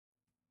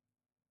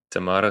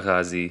Tamara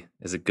Ghazi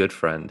is a good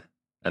friend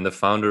and the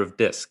founder of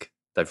DISC,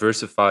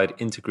 Diversified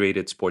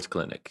Integrated Sports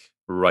Clinic,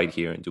 right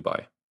here in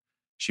Dubai.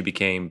 She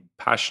became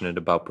passionate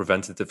about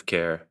preventative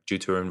care due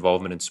to her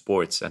involvement in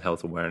sports and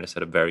health awareness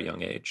at a very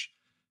young age.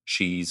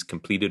 She's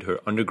completed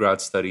her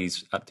undergrad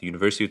studies at the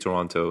University of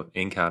Toronto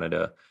in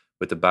Canada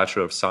with a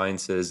Bachelor of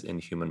Sciences in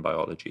Human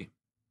Biology.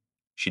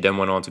 She then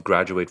went on to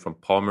graduate from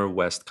Palmer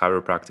West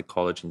Chiropractic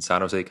College in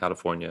San Jose,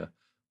 California,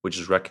 which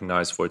is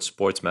recognized for its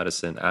sports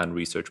medicine and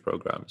research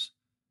programs.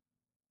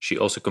 She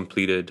also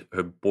completed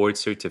her board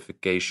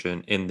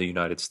certification in the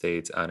United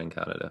States and in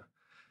Canada.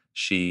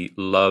 She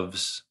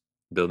loves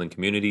building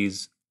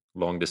communities,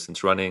 long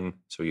distance running.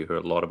 So you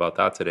heard a lot about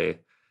that today,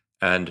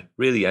 and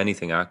really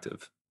anything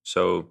active.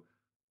 So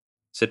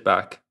sit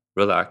back,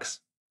 relax,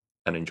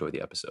 and enjoy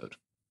the episode.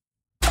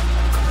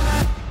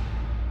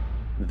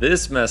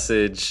 This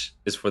message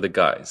is for the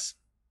guys.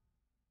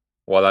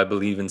 While I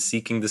believe in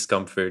seeking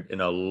discomfort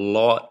in a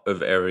lot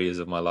of areas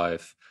of my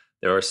life,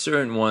 there are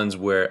certain ones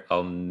where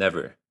I'll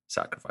never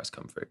sacrifice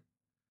comfort.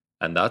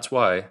 And that's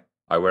why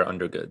I wear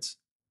Undergoods.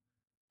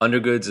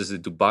 Undergoods is a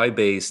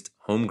Dubai-based,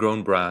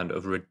 homegrown brand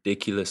of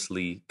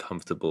ridiculously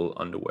comfortable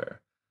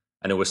underwear.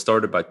 And it was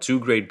started by two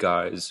great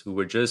guys who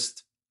were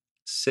just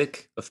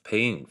sick of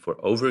paying for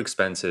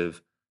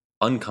overexpensive,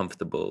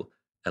 uncomfortable,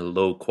 and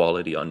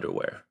low-quality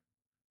underwear.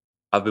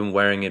 I've been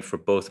wearing it for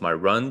both my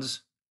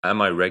runs and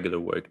my regular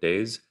work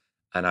days,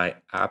 and I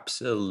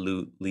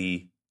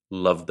absolutely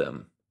love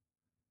them.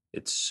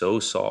 It's so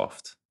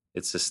soft,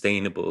 it's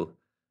sustainable,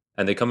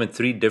 and they come in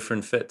 3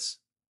 different fits: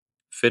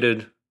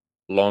 fitted,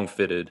 long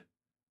fitted,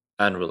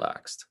 and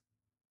relaxed.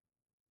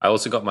 I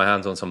also got my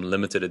hands on some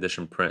limited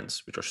edition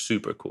prints, which are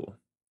super cool.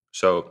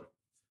 So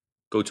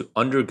go to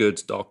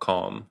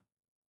undergoods.com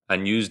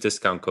and use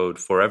discount code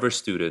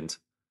FOREVERSTUDENT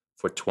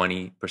for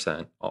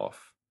 20%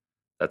 off.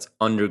 That's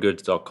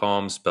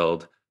undergoods.com,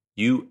 spelled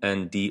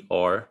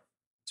UNDR.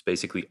 It's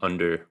basically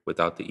under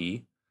without the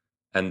E,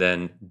 and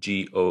then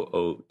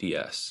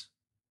GOODS.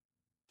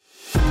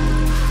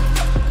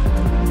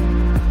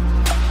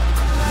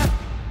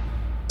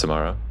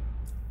 Tamara,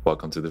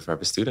 welcome to the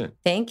Forever Student.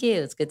 Thank you.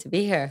 It's good to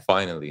be here.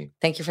 Finally.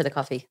 Thank you for the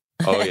coffee.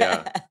 Oh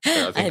yeah,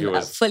 I think I'm it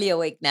was fully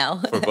awake now.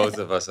 for both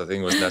of us. I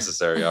think it was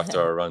necessary after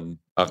our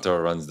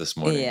runs this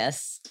morning.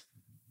 Yes.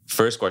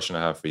 First question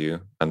I have for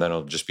you, and then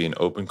it'll just be an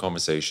open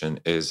conversation,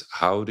 is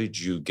how did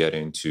you get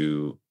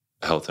into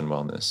health and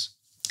wellness?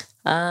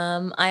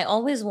 I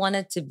always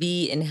wanted to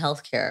be in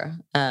healthcare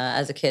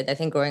as a kid. I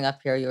think growing up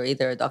here, you're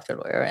either a doctor,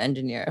 lawyer, or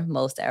engineer.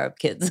 Most Arab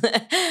kids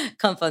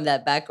come from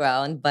that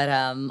background. But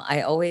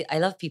I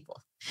love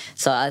people.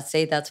 So I'd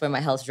say that's where my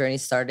health journey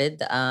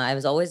started. I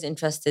was always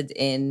interested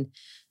in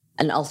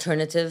an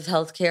alternative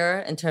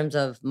healthcare in terms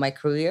of my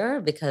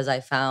career because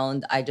I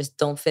found I just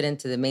don't fit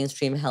into the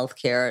mainstream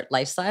healthcare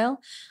lifestyle.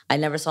 I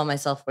never saw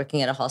myself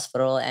working at a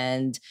hospital.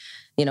 And,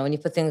 you know, when you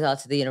put things out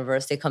to the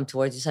universe, they come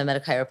towards you. So I met a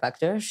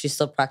chiropractor. She's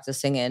still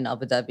practicing in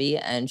Abu Dhabi.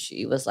 And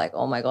she was like,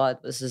 oh my God,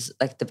 this is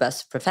like the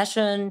best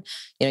profession.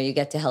 You know, you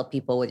get to help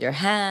people with your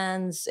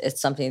hands.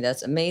 It's something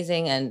that's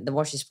amazing. And the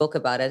more she spoke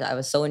about it, I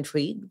was so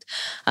intrigued.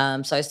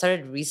 So I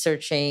started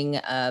researching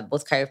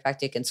both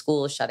chiropractic in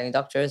school, shadowing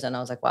doctors. And I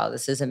was like, wow,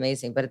 this is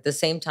amazing. But at the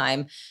same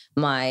time,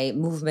 my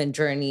movement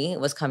journey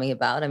was coming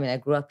about. I mean, I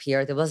grew up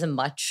here. There wasn't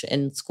much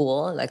in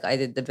school. Like I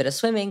did a bit of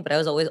swimming, but I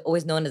was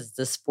always known as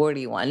the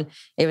sporty one,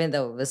 even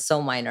though it was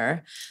so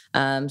minor.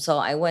 So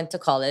I went to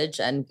college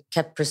and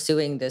kept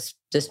pursuing this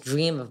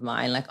dream of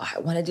mine. Like, oh, I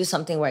want to do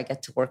something where I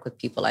get to work with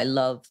people. I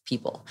love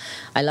people.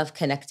 I love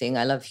connecting.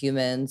 I love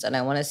humans. And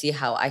I want to see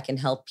how I can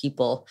help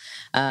people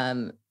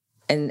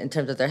in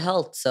terms of their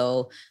health.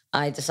 So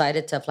I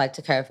decided to apply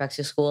to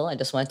chiropractic school. I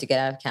just wanted to get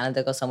out of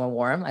Canada, go somewhere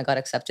warm. I got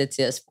accepted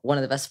to one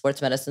of the best sports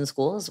medicine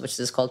schools, which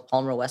is called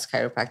Palmer West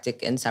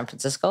Chiropractic in San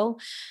Francisco.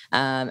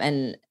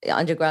 And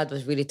undergrad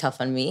was really tough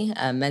on me,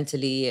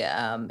 mentally,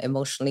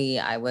 emotionally.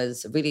 I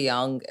was really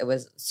young. It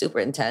was super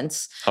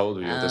intense. How old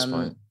were you at this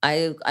point?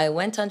 I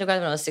went to undergrad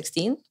when I was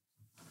 16.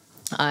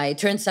 I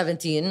turned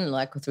 17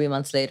 like 3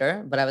 months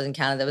later, but I was in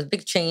Canada. It was a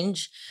big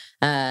change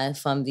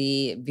from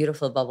the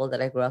beautiful bubble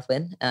that I grew up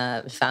in.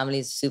 Family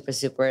is super,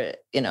 super,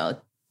 you know,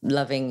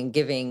 loving and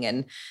giving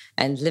and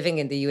living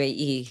in the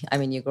UAE. I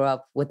mean, you grow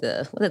up with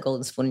a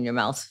golden spoon in your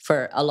mouth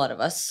for a lot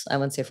of us. I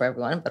wouldn't say for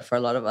everyone, but for a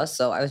lot of us.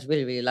 So I was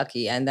really, really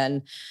lucky. And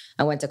then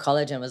I went to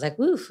college and was like,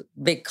 woo,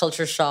 big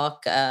culture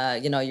shock.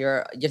 You know,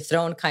 you're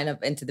thrown kind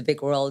of into the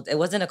big world. It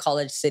wasn't a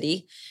college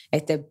city,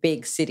 it's a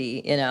big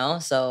city, you know.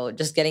 So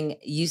just getting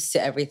used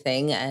to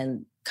everything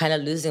and kind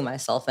of losing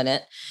myself in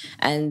it.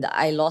 And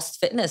I lost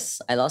fitness.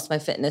 I lost my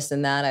fitness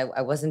in that.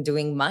 I wasn't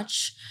doing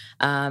much.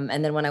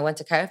 And then when I went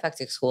to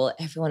chiropractic school,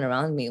 everyone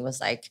around me was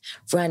like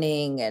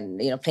running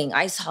and, you know, playing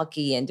ice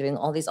hockey and doing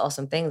all these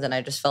awesome things. And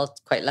I just felt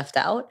quite left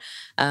out.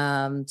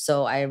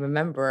 So I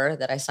remember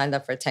that I signed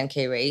up for a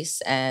 10K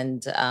race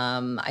and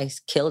I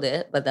killed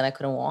it, but then I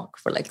couldn't walk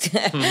for like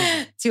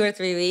 2 or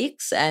 3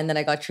 weeks. And then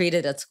I got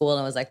treated at school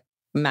and was like,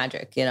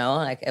 magic, you know,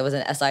 like it was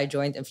an SI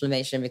joint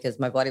inflammation because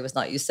my body was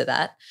not used to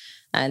that.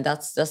 And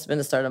that's been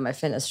the start of my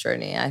fitness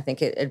journey. I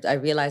think I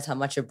realized how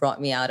much it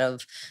brought me out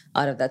of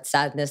that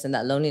sadness and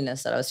that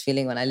loneliness that I was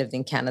feeling when I lived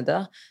in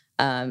Canada.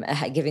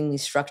 Giving me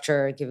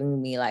structure,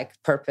 giving me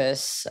like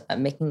purpose,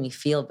 making me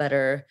feel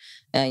better.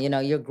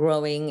 You're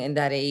growing in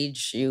that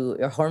age.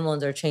 Your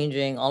hormones are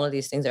changing. All of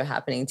these things are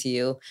happening to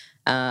you.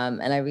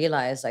 And I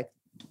realized like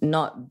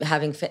not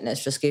having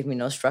fitness just gave me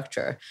no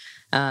structure.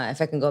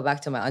 If I can go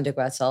back to my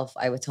undergrad self,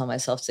 I would tell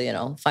myself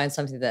to, find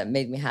something that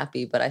made me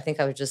happy. But I think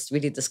I was just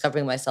really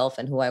discovering myself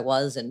and who I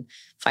was and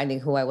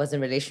finding who I was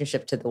in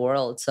relationship to the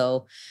world.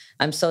 So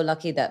I'm so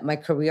lucky that my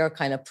career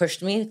kind of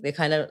pushed me. They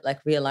kind of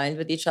like realigned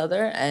with each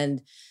other.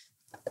 And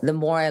the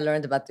more I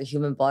learned about the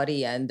human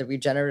body and the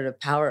regenerative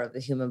power of the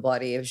human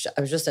body,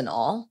 I was just in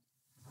awe.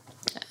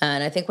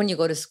 And I think when you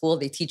go to school,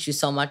 they teach you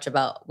so much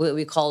about what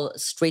we call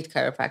straight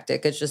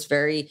chiropractic. It's just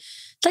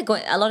it's like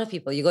going, a lot of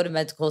people, you go to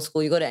medical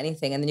school, you go to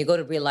anything, and then you go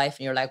to real life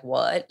and you're like,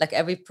 what? Like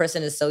every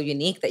person is so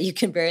unique that you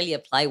can barely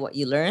apply what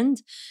you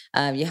learned.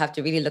 You have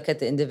to really look at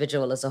the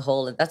individual as a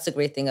whole. And that's the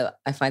great thing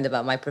I find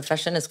about my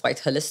profession. It's quite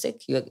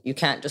holistic. You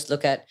can't just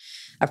look at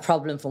a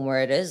problem from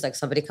where it is. Like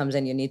somebody comes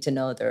in, you need to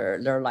know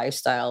their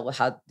lifestyle,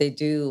 how they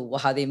do,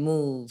 how they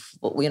move.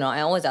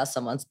 I always ask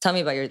someone, tell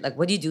me about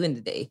what do you do in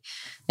the day?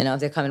 If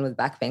they come in with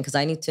back pain, because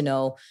I need to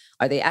know,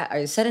 are they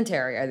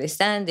sedentary? Are they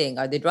standing?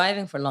 Are they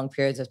driving for long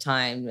periods of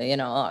time?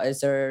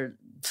 Is their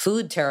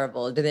food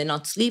terrible? Do they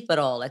not sleep at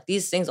all? Like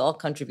these things all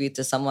contribute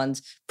to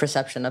someone's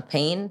perception of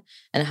pain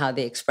and how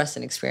they express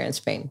and experience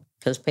pain,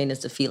 because pain is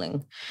the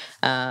feeling.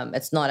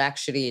 It's not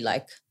actually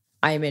like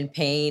I'm in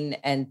pain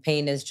and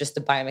pain is just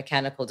a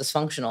biomechanical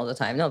dysfunction all the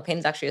time. No, pain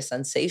is actually a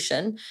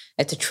sensation.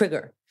 It's a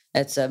trigger.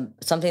 It's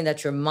something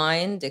that your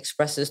mind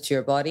expresses to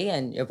your body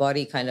and your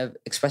body kind of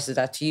expresses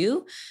that to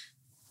you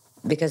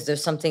because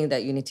there's something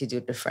that you need to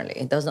do differently.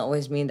 It doesn't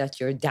always mean that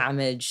you're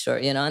damaged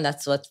and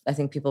that's what I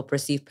think people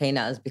perceive pain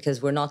as,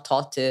 because we're not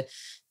taught to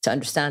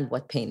understand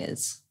what pain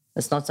is.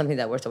 It's not something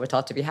that we're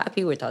taught to be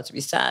happy. We're taught to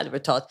be sad. We're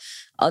taught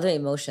other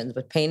emotions,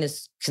 but pain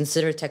is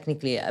considered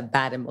technically a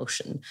bad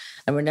emotion.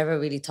 And we're never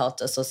really taught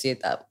to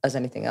associate that as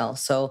anything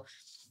else. So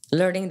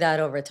learning that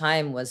over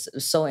time was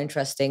so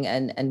interesting,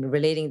 and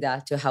relating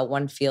that to how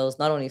one feels,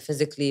 not only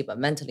physically, but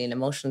mentally and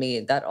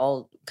emotionally, that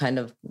all kind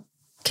of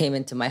came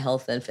into my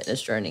health and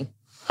fitness journey.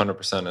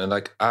 100%. And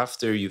like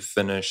after you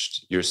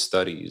finished your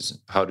studies,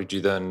 how did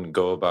you then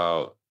go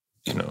about,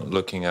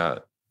 looking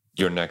at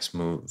your next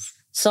move?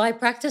 So I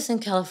practiced in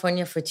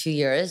California for 2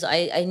 years.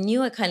 I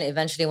knew I kind of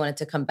eventually wanted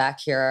to come back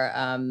here.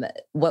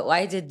 What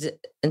I did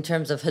in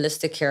terms of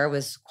holistic care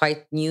was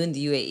quite new in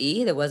the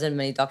UAE. There wasn't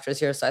many doctors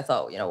here. So I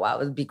thought, wow,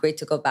 it would be great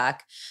to go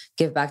back,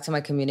 give back to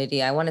my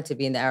community. I wanted to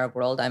be in the Arab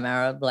world. I'm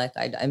Arab. Like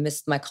I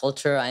missed my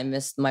culture. I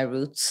missed my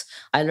roots.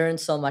 I learned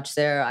so much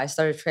there. I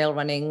started trail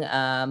running.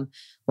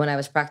 When I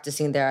was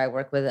practicing there, I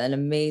worked with an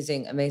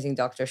amazing, amazing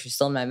doctor. She's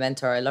still my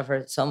mentor. I love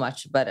her so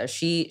much. But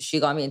she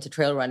got me into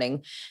trail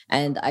running,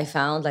 and I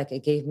found like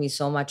it gave me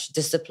so much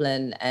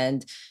discipline,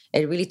 and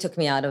it really took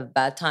me out of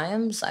bad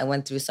times. I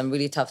went through some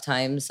really tough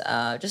times,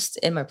 just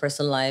in my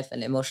personal life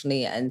and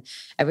emotionally. And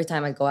every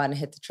time I go out and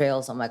hit the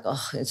trails, I'm like,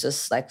 oh, it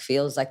just like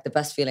feels like the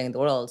best feeling in the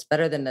world. It's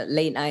better than a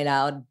late night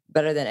out,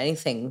 better than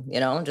anything,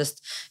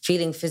 just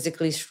feeling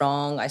physically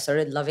strong. I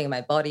started loving my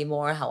body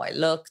more, how I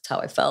looked, how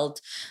I felt,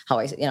 how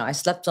I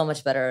slept so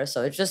much better.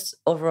 So it's just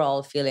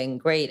overall feeling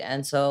great.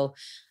 And so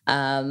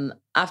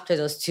after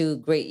those 2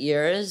 great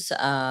years,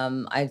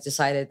 I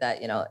decided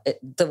that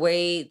the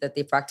way that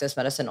they practice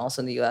medicine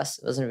also in the U.S.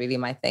 wasn't really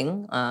my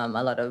thing. A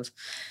lot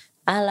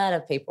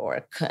of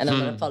paperwork and a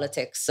lot of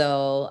politics.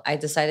 So I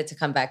decided to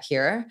come back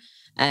here,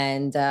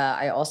 and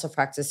I also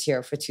practiced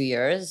here for 2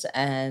 years,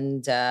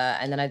 and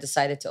then I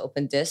decided to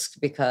open Disc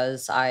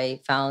because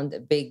I found a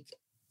big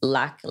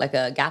lack, like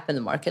a gap in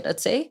the market.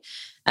 Let's say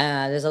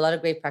there's a lot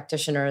of great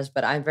practitioners,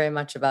 but I'm very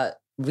much about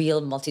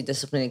real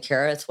multidisciplinary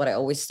care. It's what I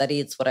always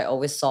studied. It's what I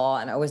always saw.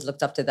 And I always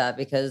looked up to that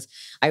because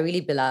I really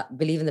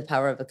believe in the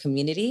power of a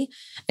community.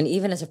 And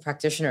even as a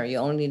practitioner, you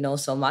only know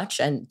so much.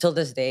 And till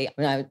this day,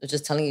 I was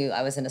just telling you,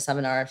 I was in a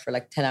seminar for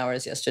like 10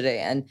 hours yesterday,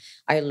 and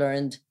I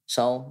learned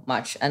so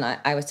much. And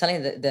I was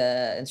telling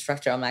the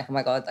instructor, I'm like, oh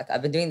my God, like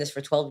I've been doing this for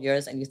 12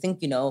 years and you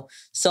think you know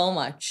so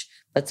much.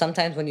 But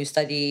sometimes when you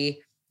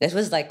study, this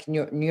was like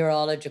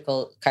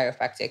neurological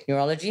chiropractic,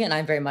 neurology, and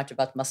I'm very much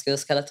about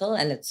musculoskeletal,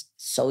 and it's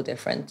so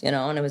different,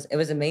 and it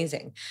was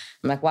amazing.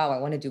 I'm like, wow, I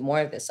want to do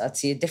more of this. I'd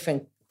see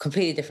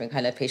completely different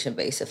kind of patient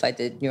base if I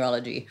did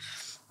neurology.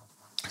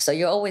 So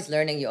you're always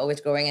learning, you're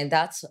always growing. And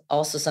that's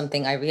also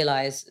something I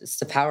realize is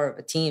the power of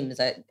a team, is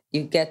that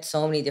you get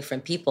so many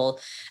different people,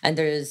 and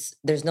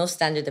there's no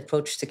standard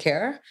approach to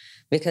care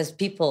because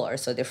people are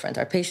so different.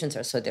 Our patients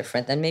are so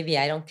different. And maybe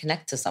I don't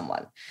connect to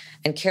someone.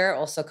 And care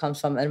also comes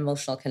from an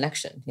emotional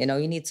connection. You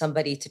need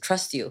somebody to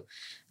trust you.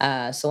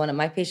 So when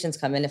my patients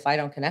come in, if I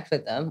don't connect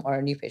with them, or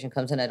a new patient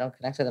comes in, I don't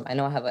connect with them, I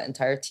know I have an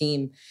entire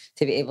team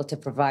to be able to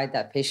provide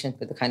that patient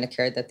with the kind of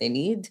care that they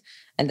need.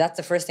 And that's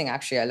the first thing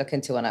actually I look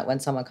into when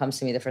someone comes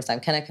to me the first time.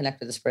 Can I connect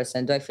with this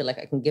person? Do I feel like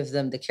I can give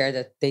them the care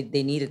that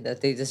they need and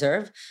that they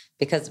deserve?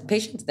 Because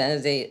patients, at the end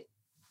of the day,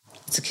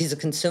 he's a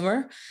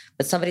consumer,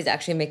 but somebody's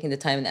actually making the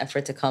time and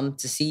effort to come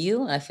to see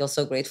you. And I feel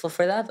so grateful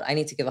for that. But I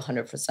need to give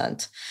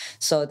 100%.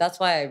 So that's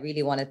why I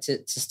really wanted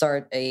to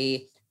start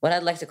what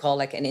I'd like to call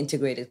like an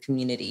integrated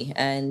community.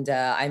 And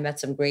I met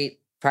some great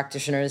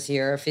practitioners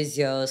here,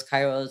 physios,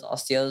 chiros,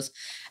 osteos,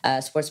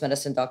 sports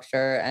medicine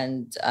doctor,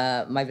 and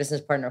my business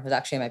partner was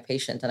actually my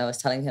patient. And I was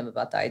telling him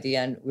about the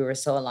idea, and we were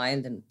so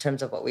aligned in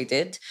terms of what we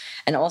did,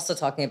 and also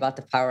talking about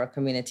the power of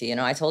community.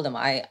 I told him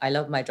I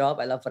love my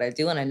job, I love what I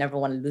do, and I never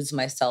want to lose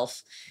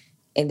myself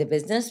in the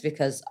business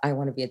because I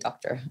want to be a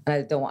doctor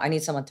and I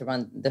need someone to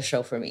run the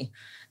show for me.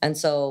 And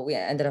so we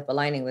ended up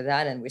aligning with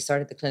that, and we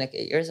started the clinic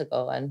 8 years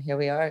ago, and here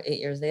we are 8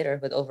 years later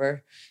with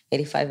over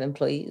 85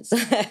 employees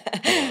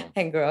Wow.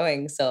 and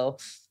growing. So,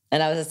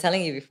 and I was just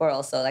telling you before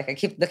also, like I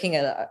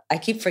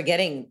keep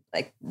forgetting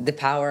like the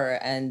power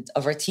and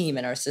of our team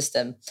and our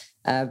system.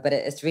 But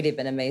it's really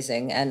been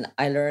amazing. And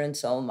I learn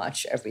so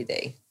much every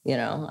day.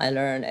 I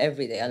learn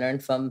every day. I learn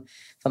from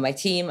my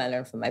team. I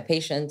learn from my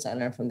patients. I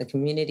learn from the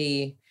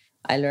community.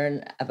 I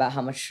learned about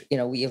how much,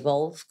 we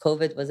evolve.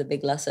 COVID was a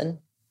big lesson.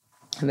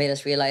 It made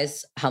us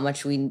realize how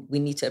much we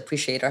need to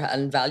appreciate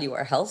and value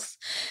our health.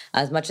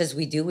 As much as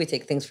we do, we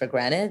take things for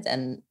granted.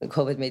 And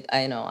COVID made,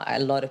 I know a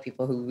lot of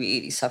people who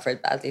really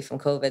suffered badly from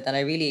COVID.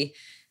 And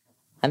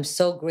I'm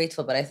so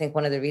grateful. But I think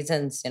one of the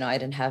reasons, I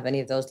didn't have any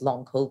of those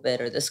long COVID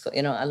or this,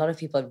 a lot of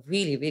people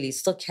really, really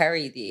still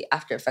carry the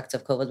after effects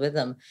of COVID with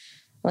them.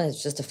 Well,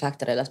 it's just the fact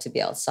that I love to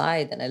be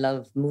outside and I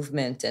love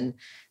movement and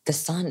the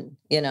sun,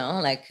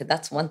 like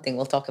that's one thing.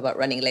 We'll talk about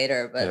running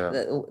later. But Yeah.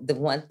 the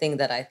one thing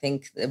that I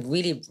think that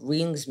really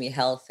brings me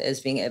health is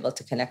being able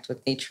to connect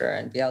with nature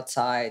and be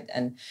outside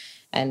and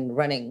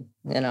running,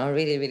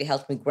 really, really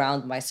helped me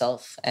ground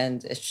myself.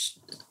 And it's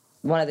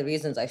one of the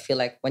reasons I feel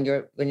like when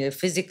you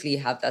physically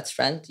have that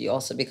strength, you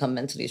also become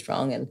mentally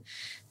strong and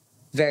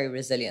very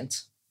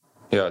resilient.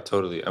 Yeah,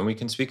 totally. And we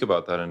can speak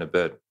about that in a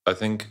bit. I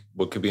think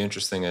what could be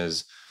interesting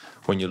is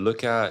when you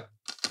look at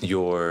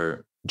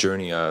your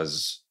journey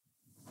as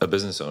a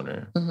business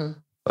owner, Mhm.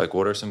 like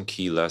what are some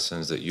key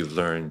lessons that you've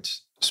learned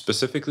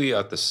specifically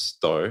at the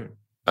start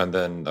and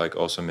then like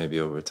also maybe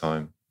over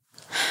time?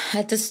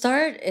 At the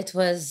start, it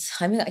was,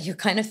 I mean, you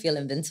kind of feel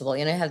invincible.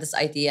 You have this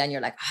idea and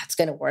you're like, it's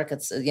going to work.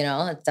 It's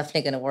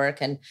definitely going to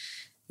work. And,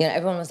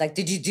 everyone was like,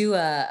 did you do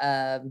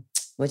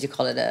what do you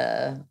call it?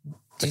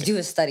 Did you Like, do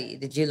a study?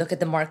 Did you look at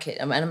the market?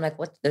 And I'm like,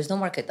 what? There's no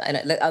market.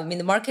 I mean,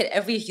 the market,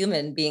 every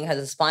human being has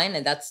a spine,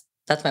 and that's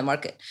my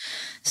market.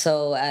 So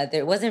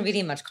there wasn't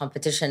really much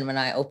competition when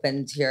I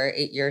opened here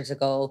 8 years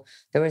ago.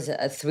 There was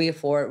a 3 or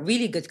 4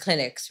 really good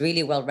clinics,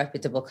 really well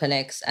reputable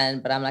clinics,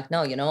 but I'm like,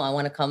 no, I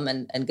want to come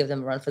and give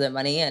them a run for their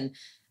money, and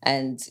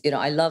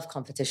I love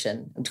competition.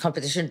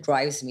 Competition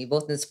drives me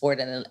both in sport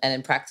and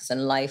in practice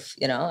and life.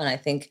 And I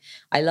think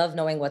I love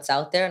knowing what's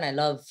out there, and I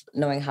love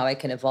knowing how I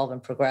can evolve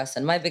and progress.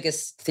 And my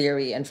biggest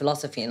theory and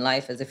philosophy in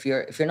life is if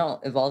you're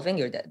not evolving,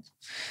 you're dead.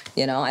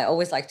 I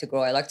always like to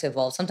grow. I like to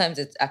evolve. Sometimes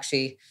it's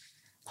actually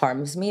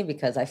harms me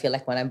because I feel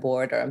like when I'm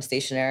bored or I'm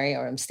stationary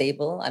or I'm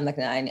stable, I'm like,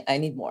 "Nah, I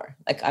need more.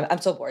 Like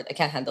I'm so bored. I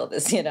can't handle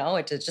this,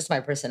 which is just my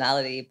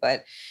personality.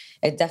 But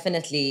it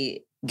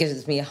definitely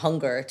gives me a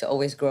hunger to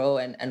always grow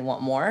and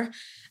want more.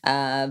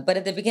 But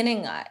at the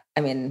beginning,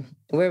 I mean,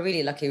 we're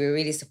really lucky. We're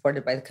really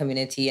supported by the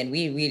community and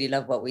we really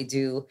love what we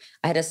do.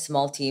 I had a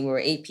small team. We were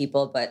 8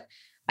 people, but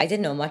I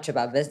didn't know much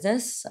about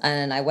business.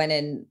 And I went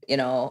in,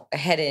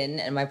 head in,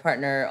 and my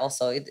partner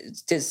also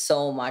did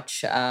so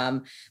much.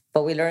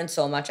 But we learned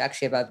so much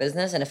actually about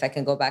business. And if I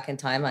can go back in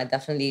time, I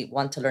definitely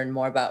want to learn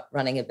more about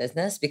running a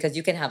business because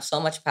you can have so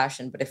much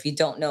passion, but if you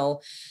don't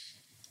know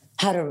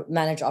how to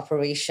manage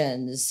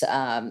operations,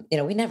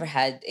 we never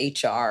had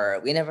HR,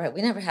 we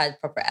never had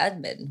proper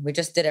admin. We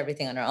just did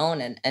everything on our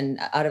own, and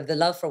out of the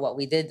love for what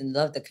we did and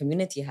love the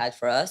community had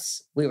for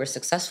us, we were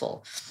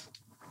successful.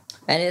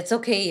 And it's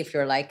okay if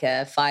you're like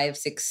a 5,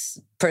 6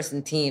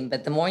 person team,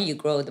 but the more you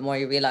grow, the more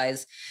you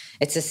realize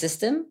it's a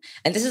system.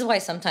 And this is why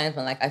sometimes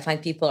when like I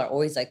find people are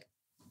always like,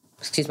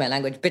 excuse my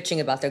language, bitching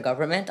about their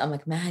government. I'm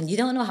like, man, you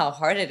don't know how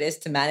hard it is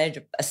to manage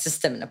a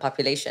system and a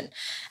population.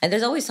 And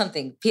there's always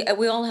something.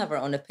 We all have our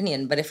own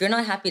opinion, but if you're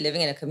not happy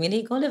living in a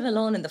community, go live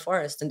alone in the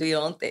forest and do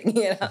your own thing.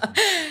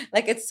 mhm.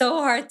 Like it's so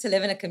hard to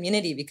live in a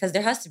community because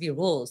there has to be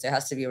rules, there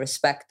has to be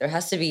respect, there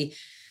has to be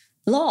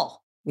law.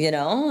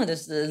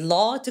 There's the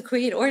law to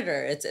create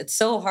order. It's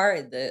so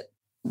hard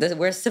that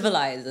we're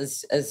civilized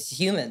as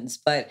humans,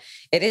 but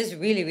it is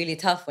really really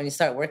tough when you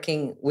start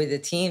working with a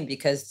team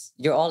because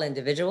you're all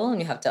individual and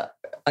you have to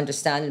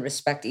understand and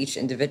respect each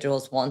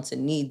individual's wants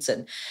and needs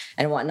and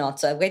whatnot.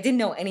 So I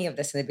didn't know any of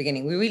this in the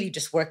beginning. We really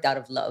just worked out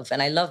of love,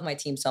 and I love my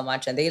team so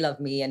much, and they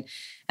love me, and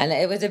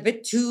it was a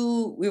bit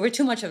too. We were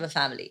too much of a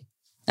family.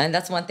 And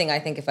that's one thing I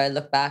think if I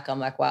look back, I'm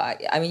like, wow,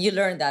 I mean, you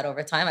learn that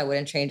over time. I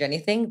wouldn't change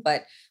anything,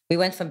 but we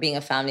went from being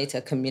a family to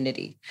a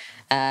community.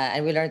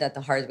 And we learned that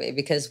the hard way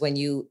because when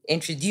you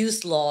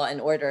introduce law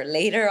and order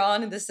later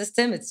on in the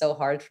system, it's so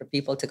hard for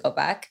people to go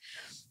back.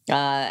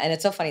 And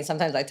it's so funny.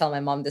 Sometimes I tell my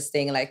mom this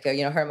thing, like, her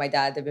and my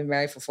dad, they've been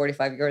married for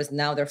 45 years. And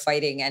now they're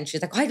fighting. And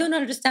she's like, I don't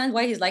understand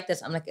why he's like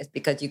this. I'm like, it's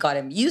because you got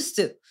him used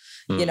to.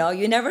 Mm.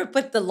 You never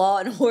put the law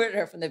in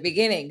order from the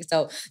beginning.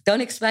 So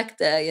don't expect,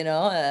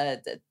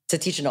 to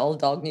teach an old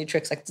dog new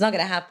tricks. Like, it's not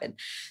going to happen.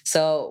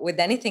 So with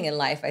anything in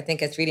life, I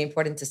think it's really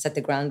important to set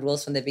the ground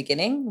rules from the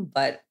beginning.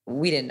 But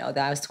we didn't know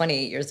that. I was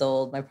 28 years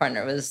old. My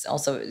partner was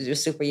also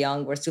just super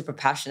young. We're super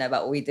passionate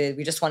about what we did.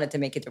 We just wanted to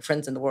make a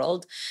difference in the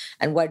world.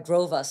 And what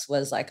drove us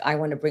was like, I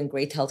want to bring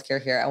great healthcare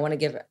here. I want to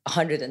give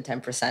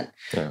 110%,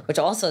 Yeah. which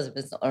also as a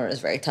business owner is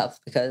very tough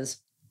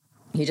because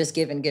you just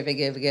give and give and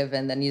give and give,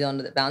 and then you don't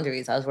know the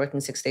boundaries. I was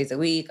working 6 days a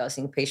week. I was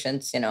seeing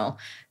patients, 9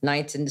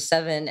 to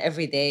 7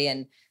 every day.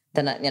 And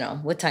then,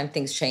 with time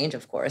things change,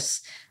 of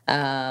course.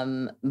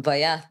 But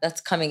yeah, that's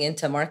coming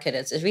into market.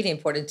 It's really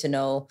important to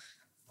know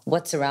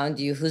what's around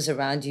you, who's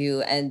around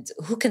you, and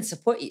who can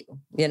support you.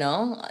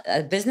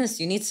 A business,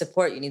 you need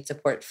support. You need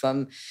support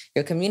from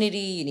your community.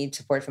 You need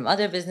support from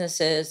other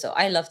businesses. So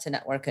I love to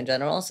network in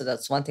general. So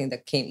that's one thing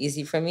that came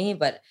easy for me.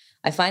 But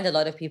I find a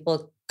lot of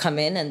people come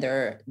in and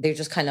they're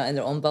just kind of in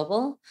their own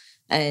bubble.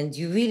 And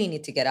you really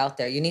need to get out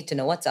there. You need to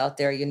know what's out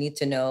there. You need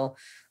to know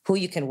who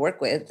you can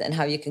work with and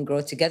how you can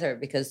grow together,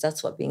 because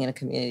that's what being in a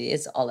community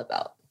is all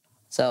about.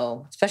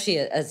 So especially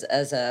as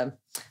a,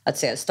 let's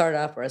say, a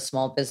startup or a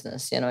small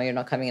business, you're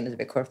not coming in as a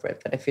big corporate,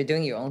 but if you're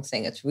doing your own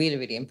thing, it's really,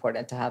 really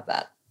important to have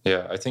that.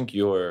 Yeah, I think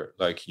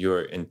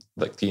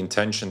the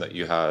intention that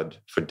you had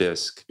for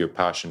Disc, your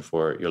passion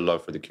for it, your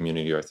love for the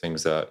community are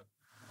things that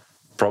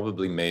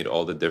probably made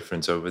all the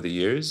difference over the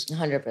years.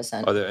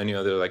 100%. Are there any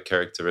other like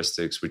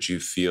characteristics which you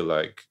feel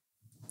like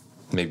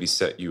maybe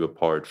set you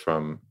apart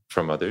from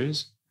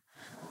others?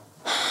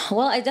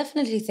 Well, I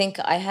definitely think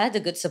I had a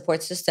good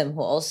support system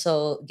who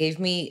also gave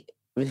me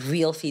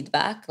real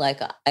feedback.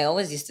 Like, I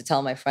always used to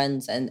tell my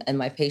friends and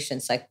my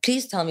patients, like,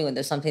 please tell me when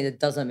there's something that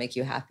doesn't make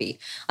you happy.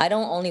 I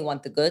don't only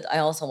want the good, I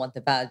also want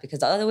the bad,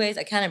 because otherwise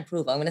I can't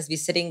improve. I'm going to be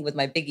sitting with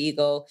my big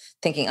ego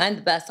thinking I'm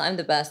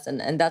the best.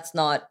 And that's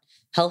not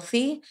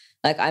healthy.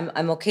 Like,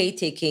 I'm okay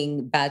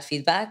taking bad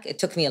feedback. It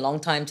took me a long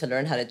time to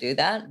learn how to do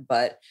that,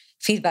 but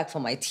feedback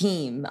from my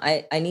team,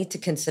 I need to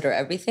consider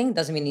everything.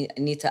 Doesn't mean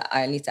I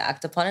need to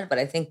act upon it, but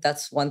I think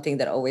that's one thing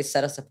that always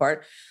set us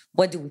apart.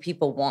 What do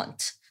people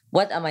want?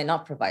 What am I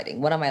not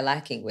providing? What am I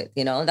lacking with?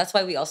 That's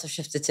why we also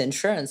shifted to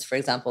insurance. For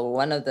example, we're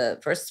one of the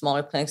first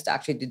smaller clinics to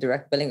actually do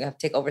direct billing. We have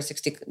to take over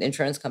 60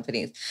 insurance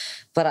companies.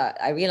 But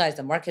I realized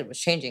the market was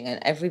changing, and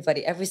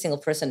every single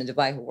person in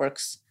Dubai who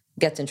works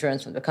gets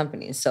insurance from the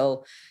companies.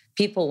 So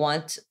people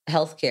want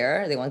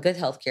healthcare, they want good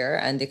healthcare,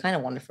 and they kind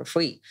of want it for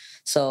free.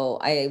 So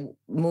I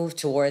moved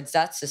towards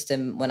that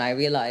system when I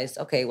realized,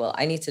 okay, well,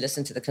 I need to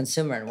listen to the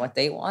consumer and what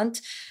they want.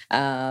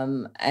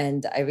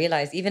 And I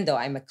realized, even though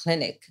I'm a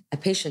clinic, a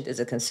patient is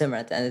a consumer.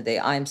 At the end of the day,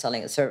 I'm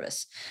selling a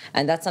service.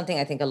 And that's something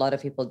I think a lot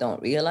of people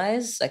don't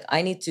realize. Like,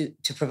 I need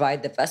to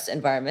provide the best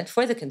environment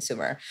for the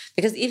consumer,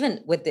 because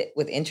even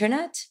with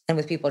internet and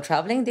with people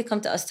traveling, they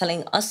come to us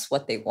telling us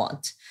what they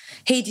want.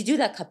 Hey, did you do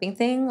that cupping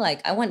thing?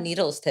 Like, I want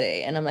needles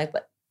today. And I'm like,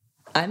 but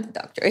I'm the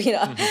doctor,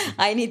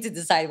 I need to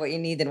decide what you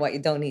need and what you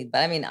don't need.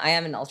 But I mean, I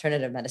am in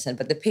alternative medicine,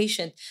 but the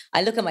patient,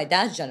 I look at my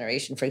dad's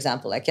generation, for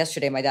example. Like,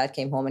 yesterday, my dad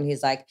came home and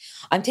he's like,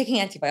 I'm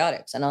taking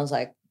antibiotics. And I was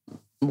like,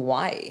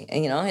 why?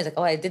 And, he's like,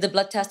 oh, I did the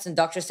blood test and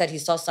the doctor said he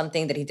saw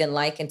something that he didn't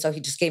like. And so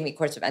he just gave me a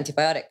course of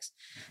antibiotics.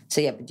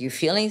 So yeah, but do you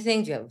feel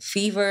anything? Do you have a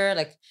fever?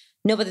 Like,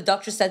 no, but the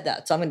doctor said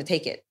that, so I'm going to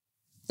take it.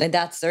 And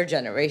that's their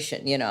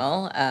generation,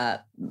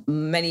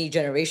 many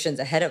generations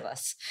ahead of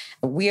us.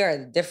 We are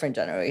the different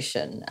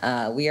generation.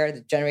 We are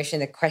the generation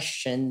that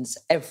questions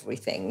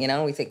everything.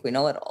 We think we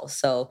know it all.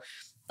 So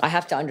I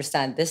have to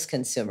understand this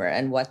consumer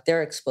and what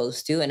they're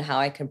exposed to and how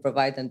I can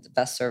provide them the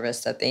best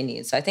service that they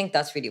need. So I think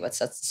that's really what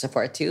sets us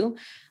apart too.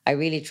 I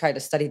really try to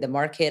study the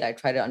market. I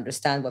try to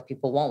understand what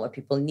people want, what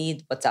people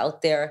need, what's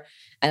out there.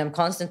 And I'm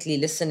constantly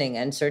listening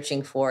and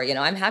searching for,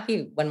 I'm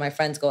happy when my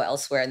friends go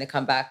elsewhere and they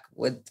come back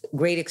with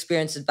great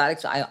experiences, bad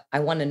experiences. I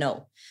want to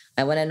know.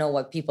 I want to know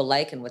what people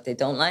like and what they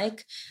don't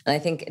like. And I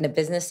think in a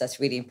business, that's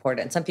really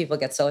important. Some people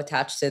get so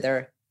attached to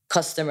their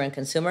customer and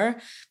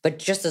consumer, but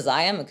just as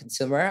I am a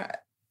consumer,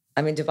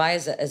 I mean, Dubai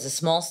is a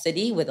small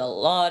city with a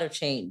lot of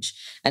change,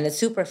 and it's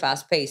super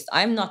fast paced.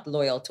 I'm not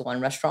loyal to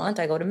one restaurant.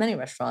 I go to many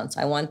restaurants.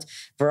 I want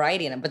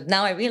variety in it. But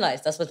now I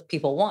realize that's what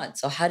people want.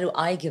 So how do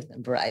I give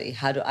them variety?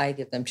 How do I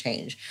give them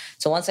change?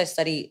 So once I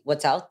study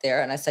what's out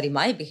there and I study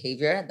my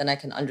behavior, then I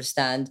can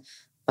understand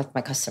what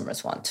my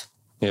customers want.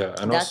 Yeah,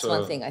 and That's one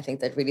also, thing I think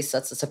that really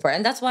sets us apart.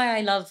 And that's why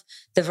I love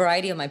the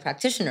variety of my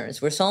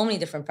practitioners. We're so many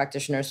different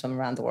practitioners from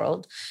around the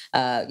world. We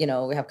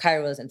have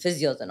chiros and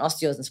physios and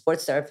osteos and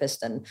sports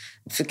therapists and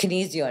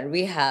kinesio and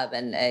rehab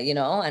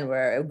and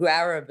we're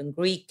Arab and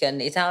Greek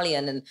and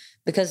Italian. And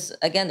because,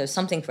 again, there's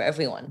something for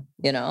everyone.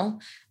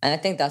 And I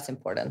think that's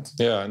important.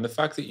 yeah, and the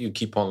fact that you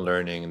keep on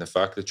learning and the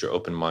fact that you're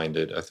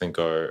open-minded, I think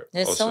are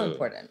It's so also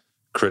important.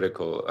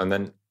 critical. And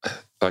then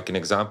like an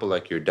example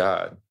like your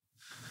dad,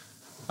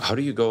 how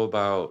do you go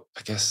about,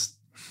 I guess,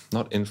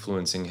 not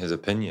influencing his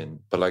opinion,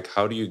 but like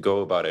how do you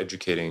go about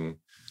educating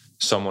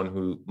someone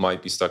who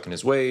might be stuck in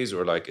his ways,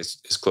 or like is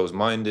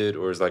closed-minded,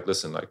 or is like,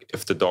 listen, like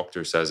if the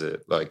doctor says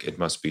it, like it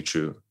must be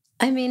true?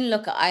 I mean,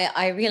 look,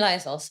 I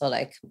realize also,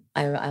 like,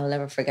 I'll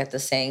never forget the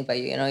saying, but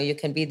you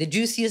can be the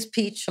juiciest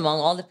peach among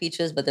all the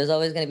peaches, but there's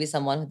always going to be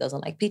someone who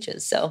doesn't like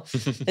peaches. So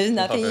there's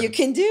Love nothing you it.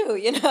 can do,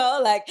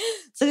 like,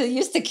 so it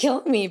used to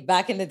kill me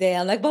back in the day.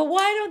 I'm like, but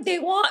why don't they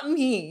want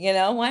me?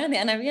 Why don't they?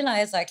 And I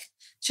realized, like,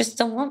 just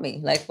don't want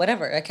me, like,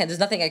 whatever. There's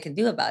nothing I can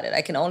do about it.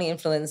 I can only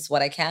influence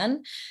what I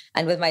can.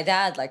 And with my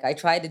dad, like, I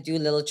try to do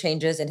little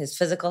changes in his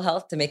physical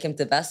health to make him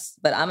the best,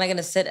 but am I going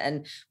to sit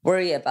and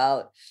worry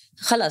about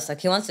خلاص, like,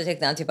 he wants to take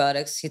the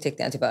antibiotics, he take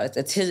the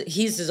antibiotics.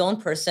 He's his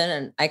own person,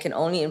 and I can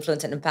only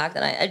influence and impact.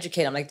 And I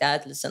educate him, like,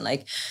 Dad, listen,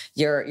 like,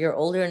 you're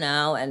older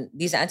now, and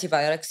these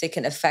antibiotics, they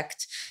can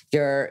affect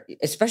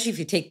especially if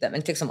you take them,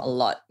 and it takes them a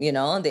lot,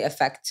 they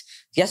affect.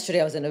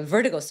 Yesterday I was in a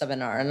vertigo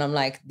seminar, and I'm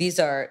like, these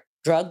are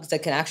drugs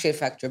that can actually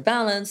affect your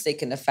balance. They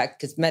can affect,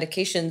 because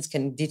medications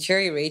can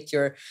deteriorate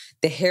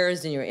the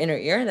hairs in your inner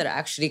ear that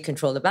actually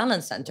control the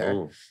balance center.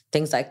 Oh,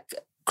 Things like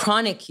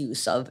chronic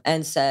use of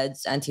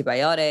NSAIDs,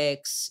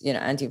 antibiotics,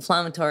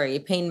 anti-inflammatory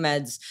pain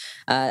meds,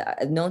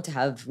 known to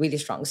have really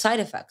strong side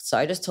effects. So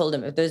I just told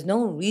him, if there's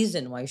no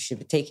reason why you should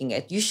be taking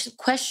it, you should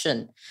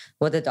question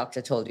what the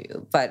doctor told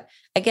you. But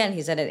again,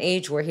 he's at an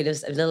age where he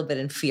lives a little bit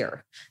in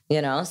fear,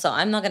 So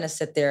I'm not going to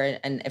sit there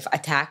and if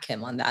attack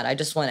him on that. I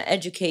just want to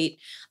educate.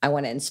 I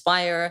want to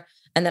inspire.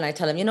 And then I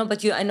tell him,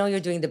 but I know you're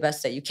doing the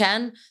best that you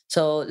can.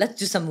 So let's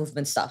do some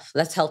movement stuff.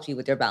 Let's help you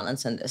with your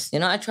balance in this.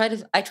 I try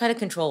to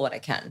control what I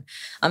can.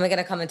 I'm not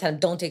gonna come and tell him,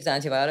 don't take the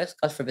antibiotics,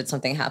 God forbid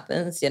something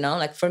happens.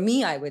 Like, for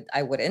me, I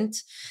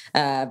wouldn't.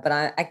 But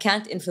I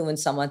can't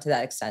influence someone to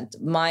that extent.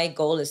 My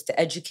goal is to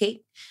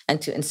educate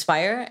and to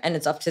inspire, and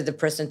it's up to the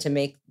person to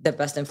make the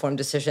best informed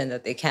decision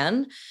that they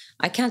can.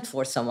 I can't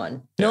force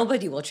someone. Yeah.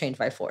 Nobody will change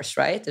by force,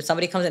 right? If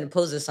somebody comes and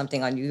imposes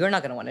something on you, you're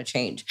not gonna want to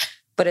change.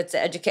 But it's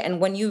educate. And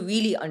when you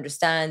really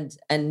understand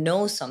and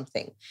know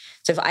something.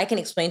 So if I can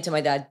explain to my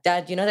dad,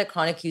 that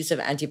chronic use of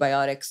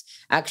antibiotics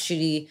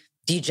actually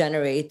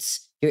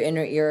degenerates your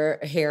inner ear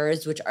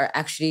hairs, which are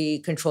actually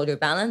control your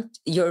balance.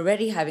 You're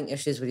already having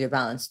issues with your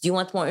balance. Do you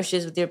want more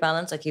issues with your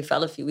balance? Like, you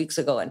fell a few weeks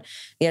ago, and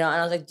and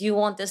I was like, do you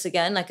want this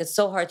again? Like, it's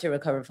so hard to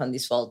recover from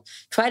these falls.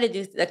 Try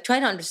to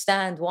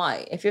understand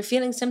why. If you're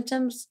feeling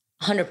symptoms,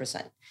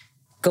 100%.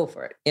 Go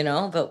for it,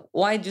 but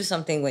why do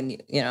something when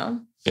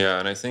Yeah,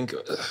 and I think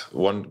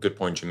one good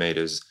point you made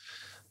is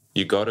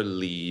you got to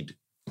lead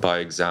by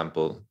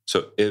example.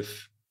 So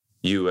if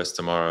you, as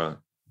Tamara,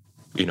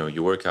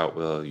 you work out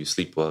well, you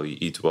sleep well, you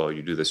eat well,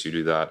 you do this, you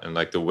do that, and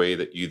like the way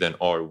that you then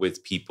are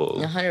with people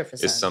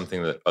 100%. is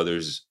something that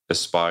others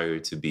aspire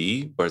to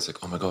be, where it's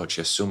like, oh my God,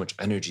 she has so much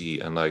energy,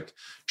 and like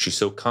she's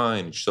so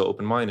kind, she's so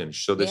open-minded,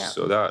 she's so this,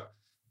 so that.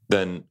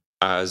 Then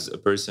as a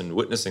person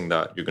witnessing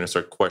that, you're going to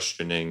start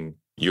questioning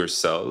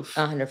yourself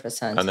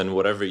 100%. And then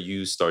whatever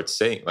you start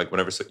saying, like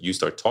whenever you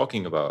start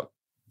talking about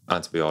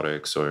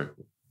antibiotics or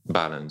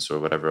balance or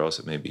whatever else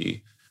it may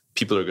be,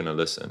 people are going to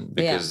listen,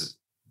 because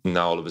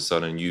now all of a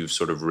sudden you've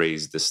sort of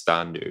raised the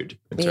standard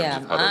in terms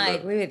of how to live. I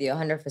agree with you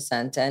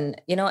 100%. And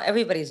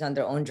everybody's on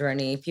their own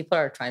journey. People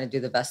are trying to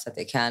do the best that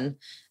they can,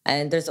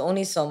 and there's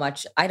only so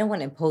much. I don't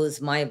want to impose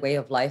my way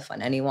of life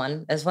on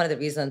anyone. That's one of the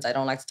reasons I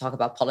don't like to talk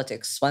about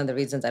politics. One of the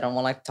reasons I don't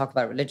want to like to talk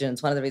about religion.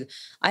 It's one of the reasons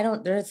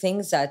there are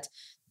things that,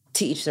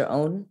 to each their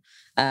own.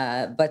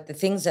 But the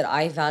things that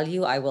I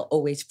value, I will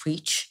always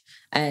preach,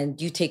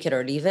 and you take it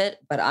or leave it.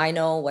 But I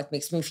know what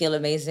makes me feel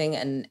amazing.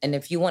 And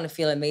if you want to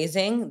feel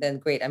amazing, then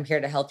great. I'm here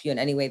to help you in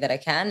any way that I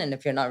can. And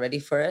if you're not ready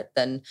for it,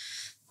 then,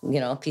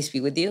 peace be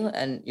with you,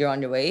 and you're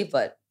on your way.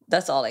 But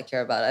that's all I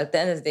care about. At the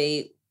end of the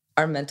day,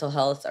 our mental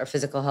health, our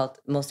physical health,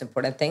 most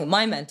important thing.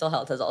 My mental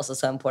health is also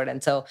so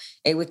important. So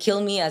it would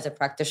kill me as a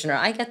practitioner.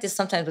 I get this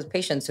sometimes with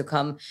patients who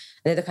come,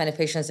 they're the kind of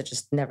patients that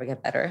just never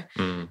get better.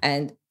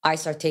 And I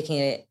start taking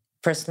it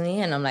personally,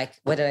 and I'm like,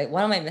 what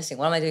am I missing?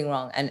 What am I doing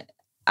wrong? And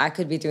I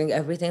could be doing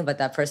everything, but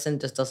that person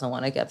just doesn't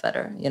want to get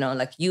better.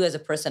 Like, you as a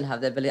person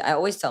have the ability. I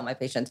always tell my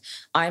patients,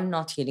 I'm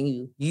not healing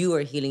you. You are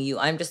healing you.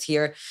 I'm just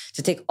here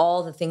to take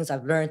all the things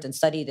I've learned and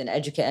studied and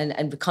educate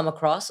and become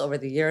across over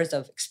the years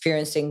of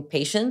experiencing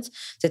patients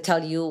to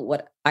tell you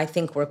what I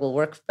think will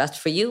work best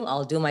for you.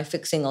 I'll do my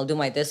fixing. I'll do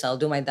my this. I'll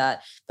do my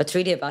that. But it's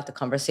really about the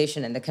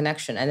conversation and the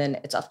connection. And then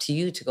it's up to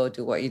you to go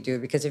do what you do.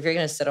 Because if you're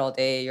going to sit all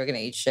day, you're going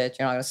to eat shit,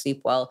 you're not going to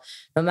sleep well.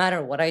 No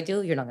matter what I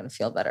do, you're not going to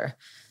feel better.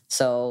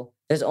 So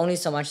there's only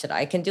so much that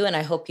I can do. And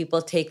I hope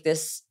people take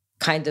this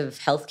kind of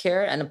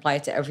healthcare and apply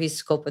it to every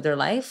scope of their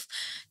life.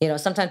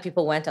 Sometimes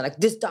people went and like,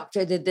 this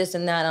doctor did this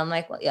and that. I'm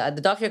like, well, yeah, the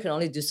doctor can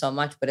only do so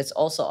much, but it's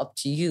also up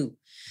to you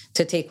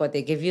to take what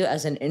they give you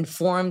as an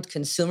informed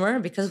consumer,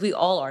 because we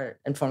all are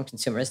informed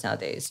consumers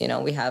nowadays.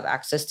 We have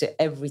access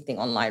to everything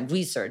online,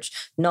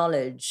 research,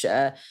 knowledge.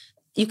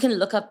 You can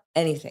look up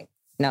anything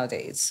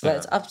nowadays, but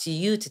it's up to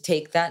you to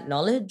take that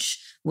knowledge.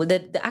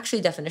 The actual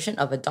definition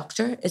of a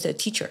doctor is a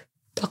teacher.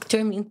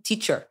 Doctor means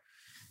teacher.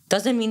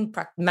 Doesn't mean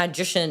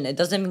magician. It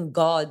doesn't mean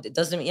God. It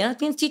doesn't mean,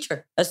 it means teacher.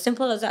 As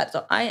simple as that.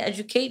 So I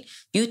educate,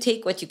 you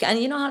take what you can.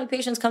 You know how many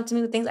patients come to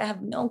me with things I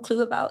have no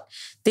clue about?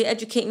 They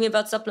educate me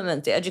about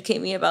supplements. They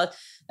educate me about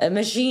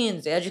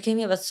machines. They educate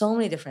me about so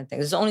many different things.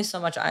 There's only so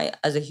much I,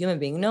 as a human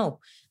being, know.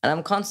 And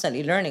I'm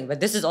constantly learning. But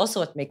this is also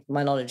what makes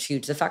my knowledge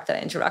huge. The fact that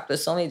I interact with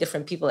so many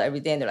different people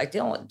every day and they're like,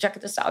 check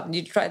this out. And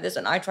you try this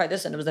and I tried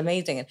this and it was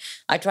amazing. And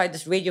I tried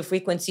this radio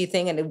frequency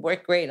thing and it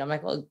worked great. And I'm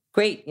like, well,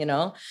 great,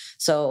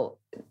 So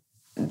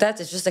that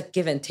is just a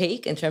give and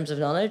take in terms of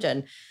knowledge.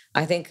 And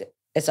I think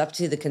it's up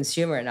to the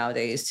consumer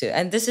nowadays too.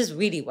 And this is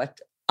really what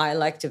I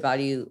like to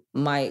value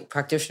my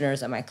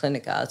practitioners and my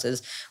clinic as,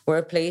 is we're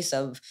a place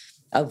of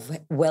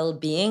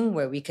well-being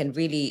where we can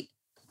really,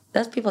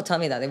 that's people tell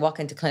me that they walk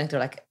into clinic, they're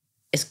like,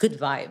 it's good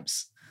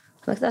vibes.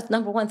 I'm like, that's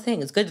number one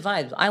thing. It's good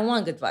vibes. I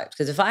want good vibes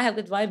because if I have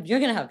good vibes, you're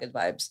going to have good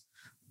vibes.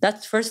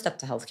 That's first step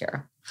to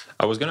healthcare.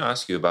 I was going to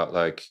ask you about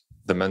like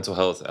the mental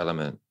health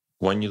element.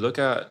 When you look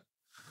at,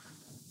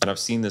 and I've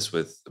seen this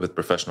with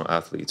professional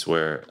athletes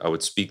where I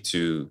would speak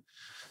to,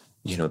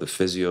 the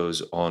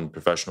physios on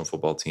professional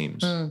football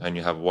teams. And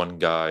you have one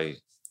guy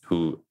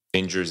who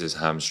injures his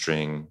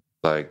hamstring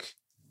like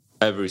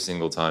every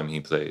single time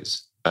he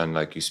plays. And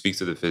like you speak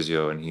to the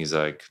physio and he's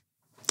like,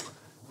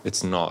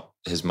 it's not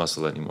his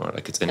muscle anymore.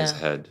 Like it's in his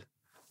head.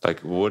 Like,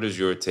 what is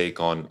your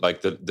take on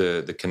like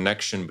the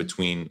connection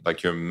between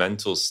like your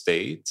mental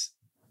state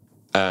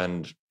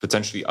and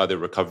potentially either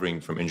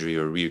recovering from injury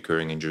or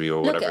reoccurring injury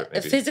or whatever it may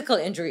a be? physical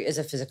injury is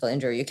a physical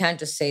injury. You can't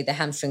just say the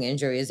hamstring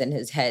injury is in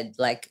his head.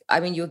 Like, I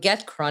mean, you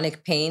get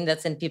chronic pain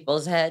that's in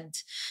people's head.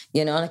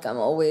 Like I'm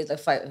always like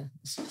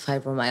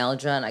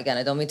fibromyalgia. And again,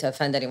 I don't mean to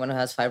offend anyone who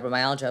has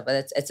fibromyalgia,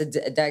 but it's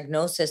a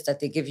diagnosis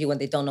that they give you when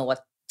they don't know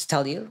what to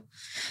tell you.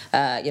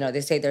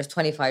 They say there's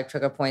 25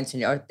 trigger points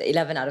and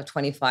 11 out of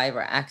 25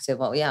 are active.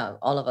 Well, yeah,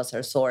 all of us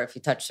are sore if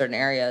you touch certain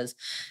areas.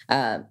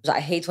 So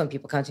I hate when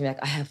people come to me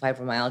like, I have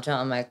fibromyalgia.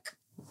 I'm like,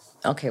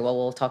 okay, well,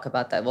 we'll talk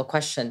about that. We'll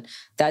question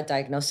that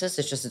diagnosis.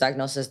 It's just a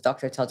diagnosis.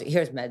 Doctor tells you,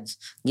 here's meds.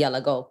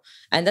 Yalla, go.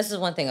 And this is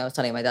one thing I was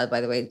telling my dad,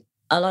 by the way.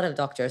 A lot of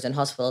doctors in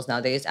hospitals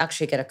nowadays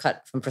actually get a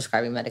cut from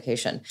prescribing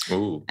medication.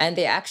 Ooh. And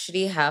they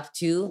actually have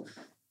to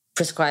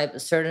prescribe a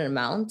certain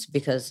amount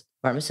because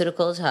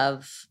pharmaceuticals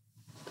have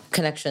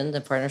connections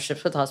and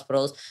partnerships with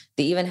hospitals.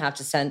 They even have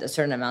to send a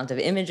certain amount of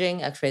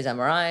imaging, x-rays,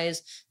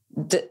 MRIs.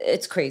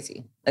 It's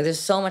crazy. Like there's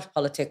so much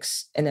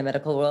politics in the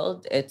medical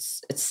world.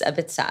 It's a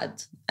bit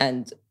sad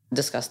and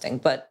disgusting,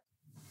 but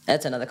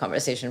that's another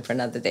conversation for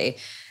another day.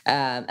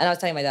 And I was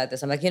telling my dad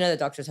this. I'm like, the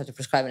doctors have to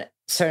prescribe a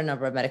certain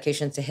number of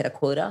medications to hit a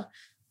quota.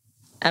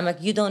 I'm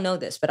like, you don't know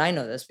this, but I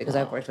know this because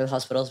I've worked with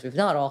hospitals. We've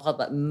not all,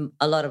 but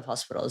a lot of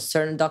hospitals.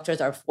 Certain doctors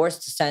are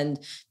forced to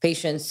send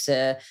patients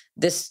to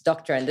this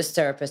doctor and this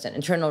therapist and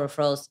internal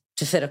referrals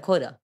to fit a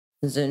quota.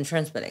 It's an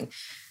insurance billing.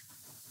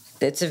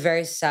 It's a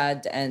very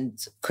sad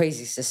and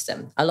crazy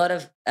system. A lot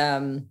of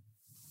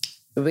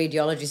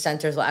radiology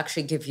centers will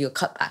actually give you a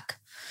cutback.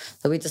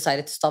 So we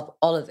decided to stop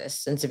all of this.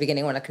 Since the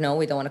beginning, we're like, no,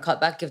 we don't want to cut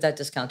back. Give that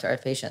discount to our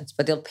patients,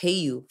 but they'll pay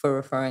you for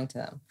referring to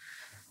them.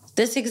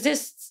 This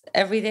exists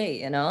every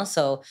day,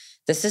 So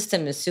the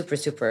system is super,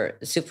 super,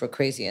 super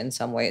crazy in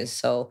some ways.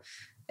 So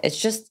it's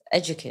just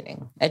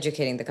educating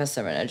the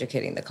customer and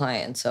educating the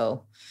client.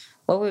 So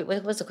what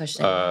was the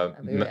question?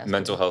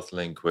 Mental health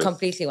link with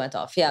completely went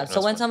off. Yeah.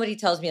 So when somebody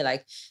tells me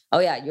like, oh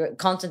yeah, you're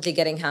constantly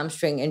getting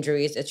hamstring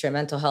injuries, it's your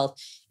mental health.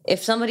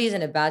 If somebody is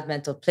in a bad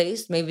mental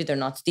place, maybe they're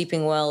not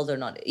sleeping well, they're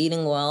not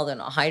eating well, they're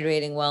not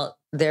hydrating well,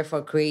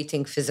 therefore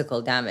creating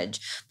physical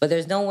damage. But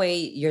there's no way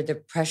your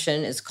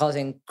depression is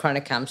causing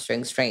chronic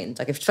hamstring strains.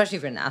 Like especially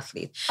if you're an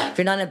athlete, if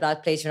you're not in a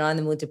bad place, you're not in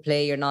the mood to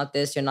play, you're not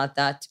this, you're not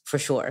that, for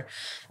sure.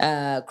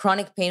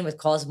 Chronic pain would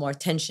cause more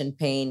tension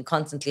pain,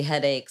 constantly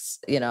headaches,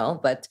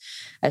 But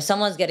if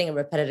someone's getting a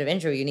repetitive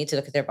injury, you need to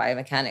look at their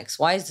biomechanics.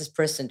 Why is this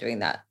person doing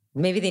that?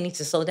 Maybe they need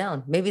to slow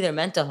down. Maybe their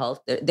mental health,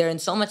 they're in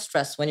so much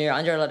stress. When you're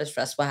under a lot of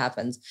stress, what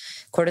happens?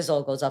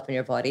 Cortisol goes up in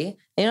your body.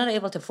 And you're not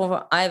able to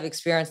perform. I've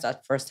experienced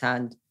that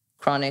firsthand,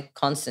 chronic,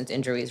 constant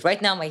injuries.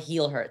 Right now, my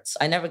heel hurts.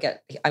 I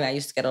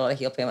used to get a lot of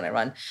heel pain when I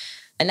run.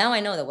 And now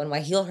I know that when my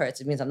heel hurts,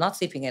 it means I'm not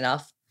sleeping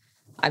enough.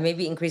 I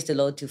maybe increased the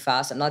load too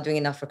fast. I'm not doing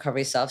enough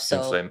recovery stuff.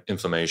 So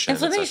inflammation.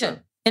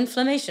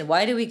 Inflammation.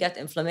 Why do we get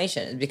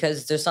inflammation?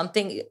 Because there's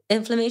something,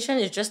 inflammation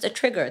is just a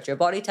trigger. It's your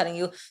body telling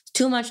you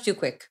too much, too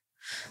quick.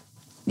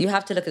 You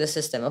have to look at the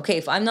system. Okay,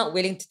 if I'm not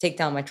willing to take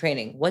down my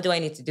training, what do I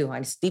need to do? I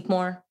need to sleep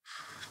more,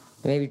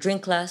 maybe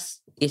drink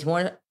less, eat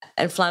more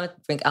inflammatory,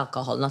 drink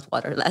alcohol, not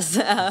water, less.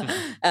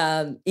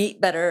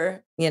 Eat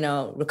better,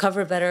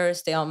 recover better,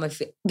 stay on my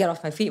feet, get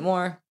off my feet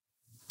more.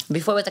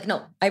 Before it was like,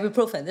 no,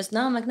 ibuprofen.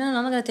 Now I'm like, no,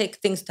 I'm not going to take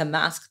things to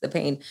mask the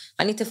pain.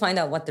 I need to find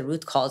out what the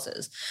root cause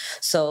is.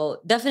 So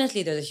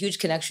definitely there's a huge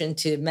connection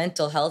to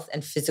mental health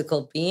and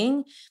physical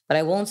being, but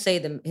I won't say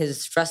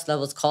his stress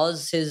levels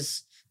cause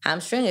his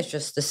hamstring. It's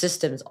just the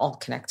system is all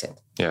connected.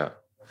 Yeah.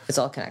 It's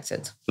all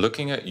connected.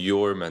 Looking at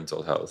your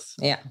mental health,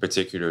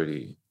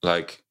 particularly,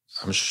 like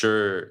I'm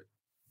sure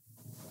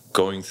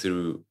going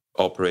through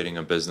operating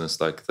a business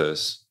like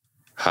this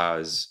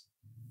has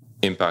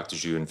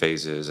impacted you in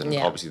phases, and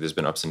Yeah. obviously there's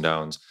been ups and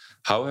downs.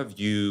 How have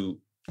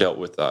you dealt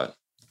with that?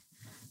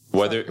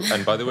 Whether,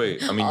 and by the way,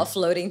 I mean,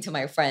 Offloading to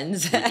my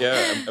friends.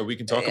 we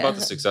can talk about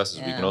the Yeah. successes.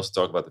 We can Yeah. also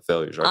talk about the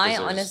failures, right? I Because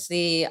there's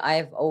honestly,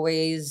 I've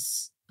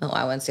always, oh,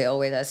 I wouldn't say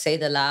always, I'd say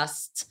the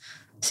last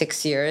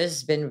 6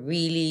 years been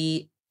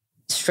really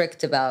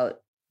strict about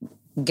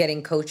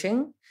getting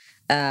coaching.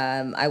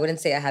 I wouldn't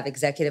say I have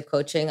executive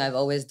coaching. I've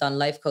always done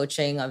life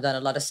coaching. I've done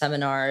a lot of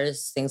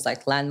seminars, things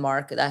like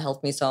Landmark that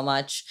helped me so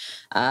much.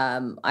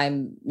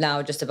 I'm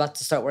now just about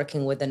to start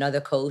working with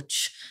another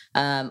coach.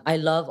 I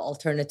love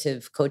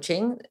alternative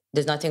coaching.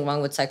 There's nothing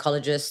wrong with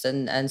psychologists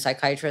and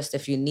psychiatrists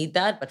if you need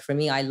that. But for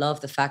me, I love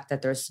the fact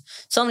that there's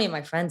so many of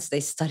my friends, they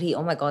study,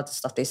 oh my God, the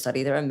stuff they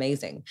study, they're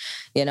amazing.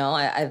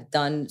 I've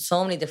done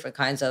so many different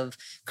kinds of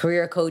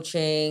career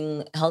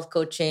coaching, health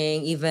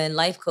coaching, even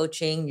life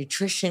coaching,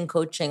 nutrition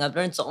coaching. I've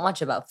learned so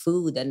much about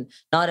food and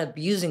not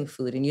abusing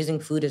food and using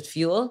food as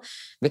fuel,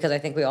 because I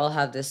think we all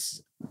have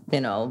this,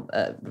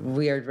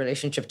 weird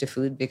relationship to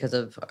food because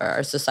of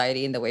our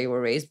society and the way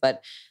we're raised.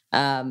 But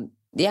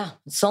yeah,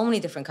 so many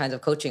different kinds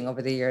of coaching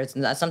over the years.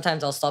 And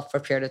sometimes I'll stop for a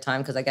period of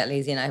time because I get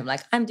lazy and I'm like,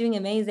 I'm doing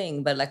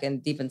amazing. But like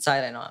deep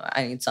inside, I know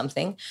I need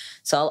something.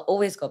 So I'll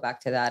always go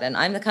back to that. And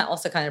I'm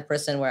also kind of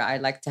person where I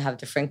like to have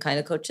different kind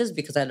of coaches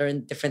because I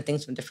learn different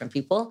things from different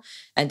people,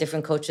 and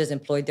different coaches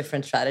employ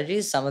different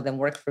strategies. Some of them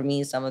work for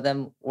me, some of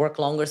them work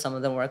longer, some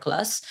of them work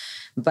less.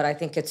 But I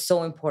think it's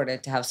so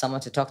important to have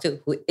someone to talk to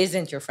who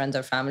isn't your friends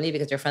or family,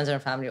 because your friends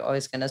and family are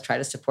always going to try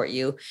to support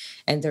you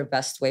in their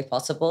best way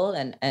possible.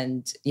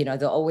 And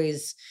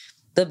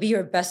they'll be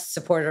your best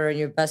supporter and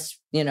your best,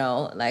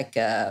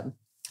 I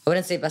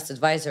wouldn't say best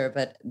advisor,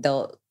 but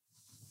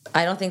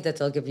I don't think that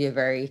they'll give you a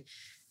very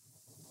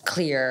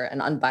clear and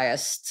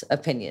unbiased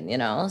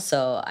opinion.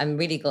 So I'm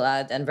really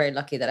glad and very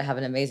lucky that I have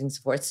an amazing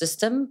support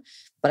system.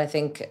 But I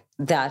think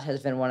that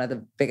has been one of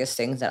the biggest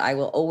things that I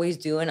will always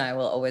do and I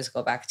will always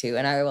go back to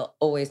and I will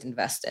always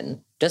invest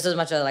in. Just as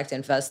much as I like to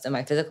invest in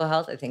my physical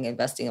health, I think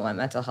investing in my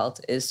mental health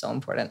is so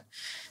important.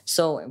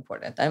 So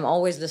important. I'm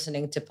always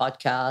listening to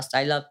podcasts.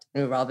 I love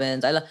Tony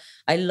Robbins.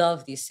 I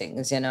love these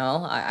things,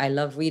 I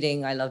love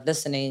reading, I love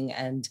listening.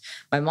 And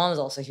my mom is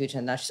also huge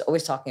in that. She's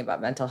always talking about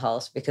mental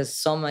health because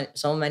so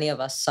many of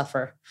us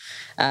suffer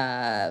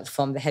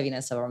from the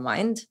heaviness of our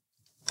mind.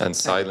 and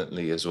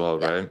silently as well,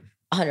 right?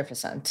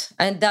 100%.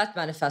 And that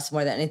manifests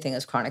more than anything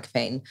as chronic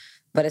pain.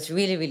 But it's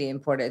really, really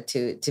important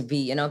to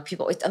be,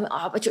 people always tell me,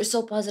 oh, but you're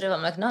so positive.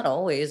 I'm like, not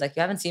always. Like,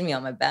 you haven't seen me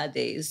on my bad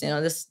days.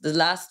 The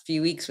last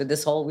few weeks with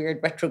this whole weird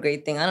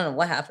retrograde thing, I don't know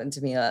what happened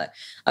to me. I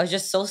was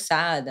just so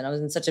sad and I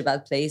was in such a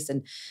bad place.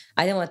 And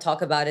I didn't want to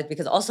talk about it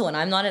because also when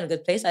I'm not in a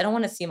good place, I don't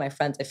want to see my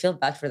friends. I feel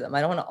bad for them.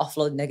 I don't want to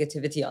offload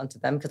negativity onto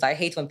them because I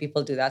hate when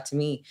people do that to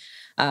me.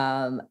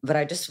 But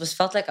I just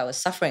felt like I was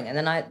suffering. And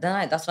then I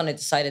that's when I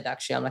decided,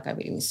 actually, I'm like, I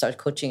really need to start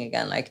coaching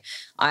again. Like,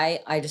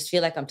 I just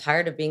feel like I'm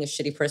tired of being a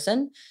shitty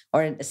person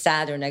or a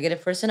sad or negative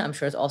person. I'm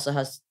sure it also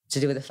has to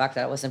do with the fact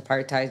that I wasn't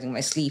prioritizing my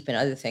sleep and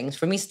other things.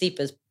 For me, sleep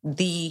is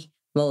the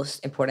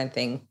most important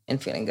thing in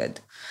feeling good.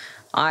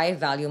 I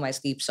value my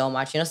sleep so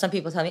much. Some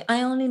people tell me,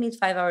 I only need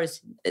 5 hours.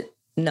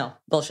 No,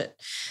 bullshit.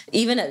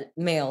 Even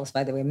males,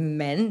 by the way,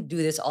 men do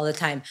this all the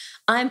time.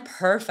 I'm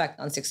perfect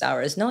on 6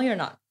 hours. No, you're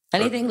not.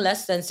 Anything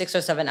less than 6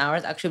 or 7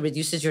 hours actually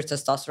reduces your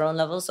testosterone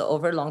levels. So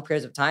over long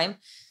periods of time,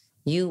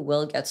 you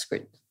will get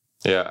screwed.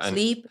 Yeah.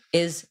 Sleep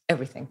is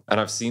everything. And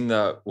I've seen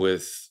that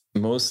with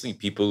mostly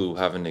people who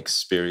haven't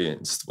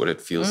experienced what it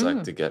feels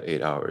like to get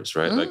 8 hours,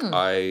 right? Like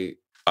I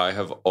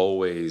have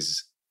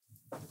always,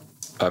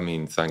 I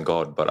mean, thank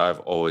God, but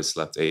I've always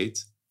slept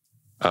 8.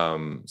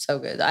 So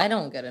good. I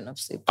don't get enough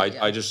sleep.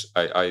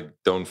 I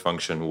don't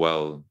function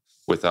well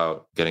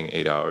without getting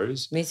 8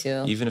 hours. Me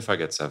too. Even if I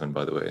get 7,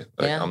 by the way.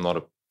 Like, I'm not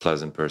a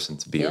pleasant person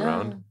to be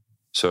around.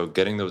 So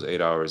getting those 8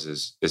 hours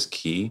is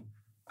key.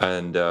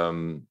 And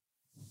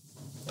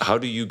how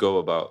do you go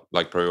about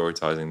like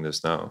prioritizing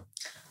this now?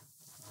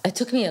 It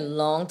took me a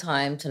long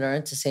time to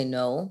learn to say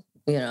no.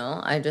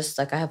 I just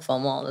I have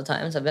FOMO all the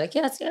time. So I'd be like,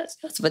 yes, yes,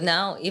 yes. But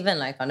now, even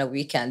like on a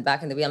weekend,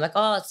 back in the week, I'm like,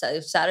 oh,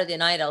 it's Saturday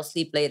night, I'll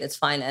sleep late, it's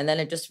fine. And then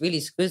it just really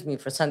screws me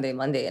for Sunday,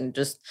 Monday, and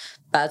just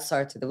bad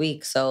start to the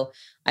week. So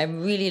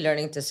I'm really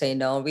learning to say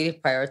no, really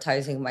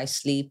prioritizing my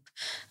sleep.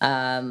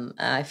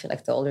 I feel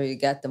like the older you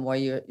get, the more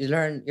you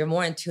learn, you're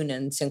more in tune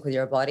and in sync with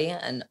your body.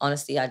 And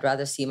honestly, I'd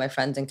rather see my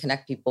friends and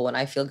connect people when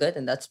I feel good,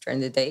 and that's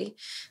during the day,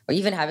 or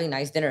even having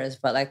nice dinners.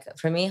 But like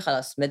for me,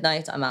 khalas,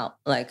 midnight, I'm out.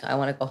 Like I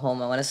want to go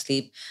home, I want to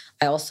sleep.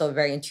 I also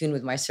very in tune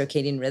with my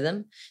circadian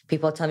rhythm.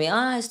 People tell me,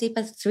 I sleep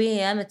at 3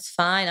 a.m. It's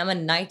fine. I'm a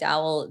night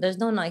owl. There's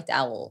no night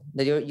owl.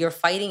 You're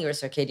fighting your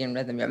circadian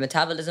rhythm. Your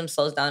metabolism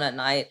slows down at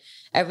night.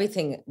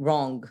 Everything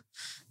wrong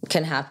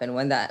can happen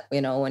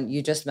when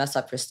you just mess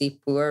up your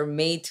sleep. We were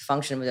made to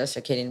function with our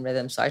circadian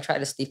rhythm. So I try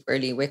to sleep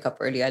early, wake up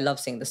early. I love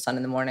seeing the sun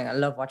in the morning. I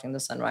love watching the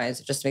sunrise.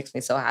 It just makes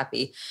me so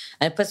happy.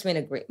 And it puts me in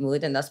a great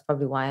mood. And that's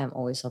probably why I'm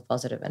always so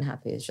positive and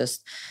happy. It's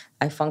just,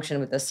 I function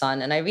with the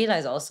sun. And I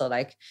realize also,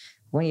 like,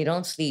 when you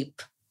don't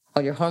sleep,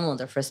 all your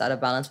hormones are first out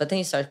of balance, but then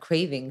you start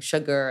craving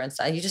sugar and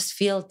stuff. You just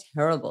feel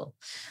terrible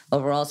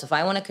overall. So if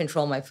I want to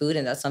control my food,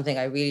 and that's something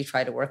I really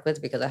try to work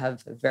with because I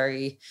have a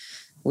very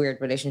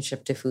weird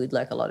relationship to food,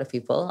 like a lot of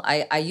people.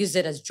 I use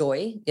it as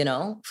joy, you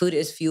know. Food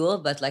is fuel,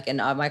 but like in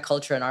my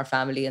culture and our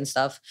family and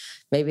stuff,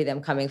 maybe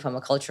them coming from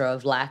a culture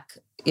of lack,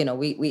 you know,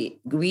 we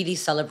really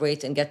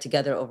celebrate and get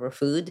together over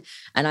food.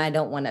 And I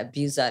don't want to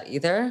abuse that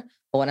either.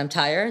 But when I'm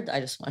tired, I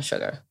just want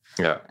sugar.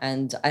 Yeah.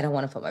 And I don't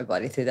want to put my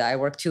body through that. I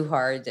work too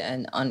hard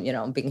and on, you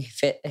know, being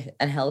fit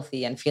and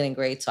healthy and feeling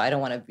great. So I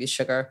don't want to abuse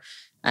sugar.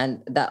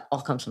 And that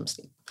all comes from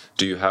sleep.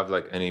 Do you have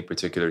like any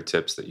particular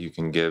tips that you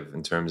can give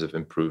in terms of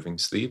improving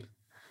sleep?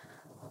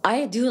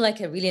 I do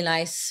like a really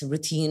nice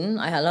routine.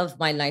 I love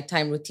my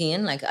nighttime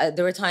routine. Like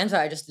there were times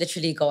where I just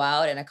literally go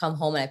out and I come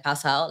home and I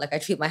pass out. Like I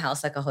treat my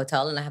house like a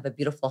hotel and I have a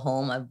beautiful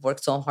home. I've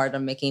worked so hard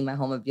on making my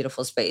home a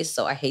beautiful space.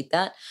 So I hate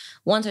that.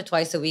 Once or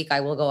twice a week, I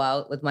will go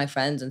out with my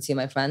friends and see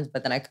my friends,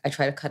 but then I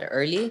try to cut it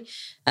early.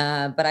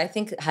 But I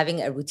think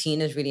having a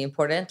routine is really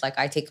important. Like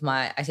I take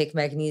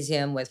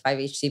magnesium with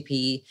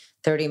 5-HTP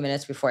 30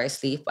 minutes before I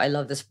sleep. I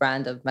love this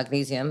brand of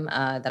magnesium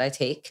that I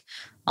take.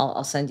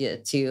 I'll send you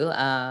it too.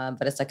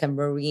 But it's like a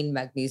marine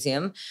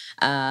magnesium.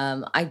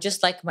 I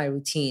just like my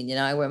routine. You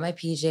know, I wear my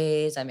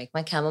PJs, I make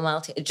my chamomile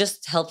tea. It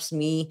just helps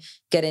me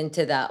get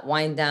into that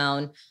wind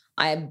down.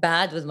 I'm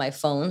bad with my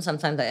phone.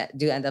 Sometimes I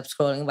do end up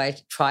scrolling, but I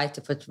try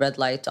to put red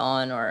light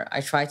on or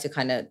I try to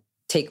kind of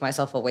take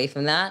myself away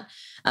from that.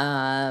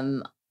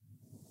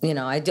 You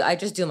know, I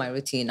just do my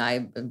routine. I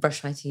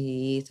brush my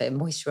teeth, I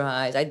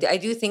moisturize. I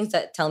do things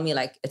that tell me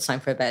like it's time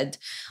for bed.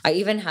 I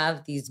even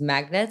have these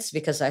magnets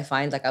because I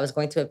find like I was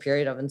going through a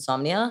period of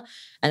insomnia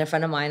and a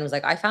friend of mine was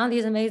like, I found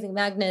these amazing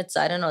magnets.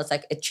 I don't know. It's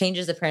like it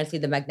changes apparently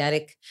the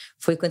magnetic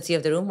frequency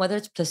of the room, whether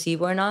it's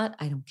placebo or not.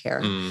 I don't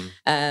care.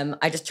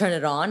 I just turn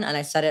it on and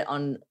I set it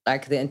on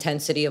like the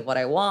intensity of what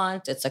I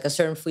want. It's like a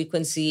certain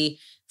frequency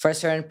for a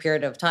certain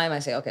period of time. I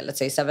say, okay, let's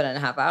say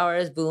 7.5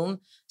 hours, boom,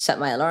 set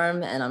my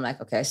alarm. And I'm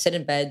like, okay, I sit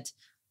in bed.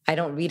 I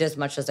don't read as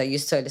much as I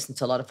used to. I listen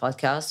to a lot of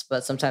podcasts,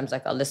 but sometimes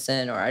like I'll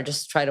listen or I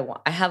just try to,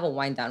 I have a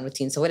wind down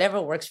routine. So whatever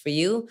works for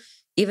you,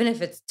 even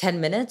if it's 10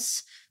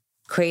 minutes,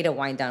 create a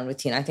wind down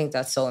routine. I think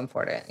that's so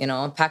important. You know,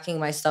 I'm packing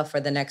my stuff for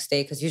the next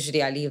day because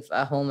usually I leave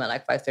home at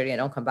like 5:30. I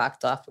don't come back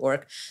till after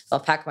work. So I'll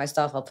pack my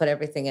stuff. I'll put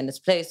everything in its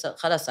place. So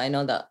khalas, I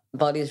know that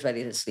body is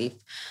ready to sleep.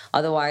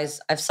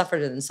 Otherwise, I've suffered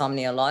with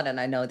insomnia a lot.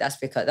 And I know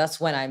that's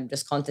when I'm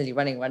just constantly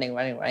running.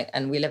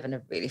 And we live in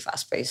a really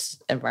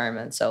fast-paced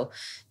environment. So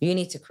you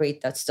need to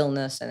create that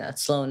stillness and that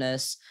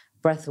slowness,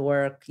 breath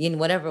work, you know,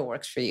 whatever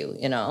works for you.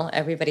 You know,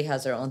 everybody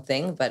has their own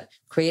thing, but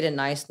create a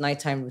nice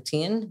nighttime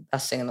routine,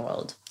 best thing in the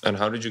world. And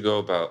how did you go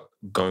about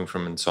going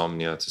from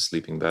insomnia to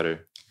sleeping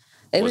better?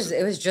 It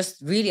was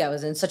just really, I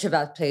was in such a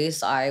bad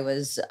place. I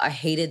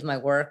hated my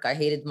work. I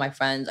hated my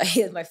friends. I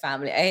hated my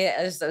family. I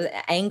was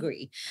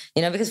angry,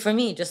 you know, because for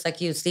me, just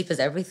like you, sleep is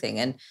everything.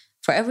 And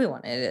for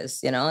everyone, it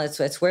is, you know,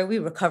 it's where we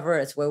recover.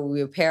 It's where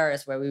we repair.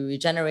 It's where we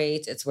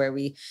regenerate. It's where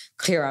we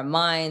clear our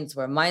minds,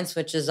 where mind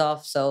switches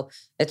off. So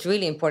it's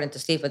really important to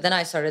sleep. But then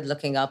I started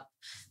looking up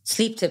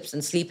sleep tips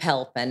and sleep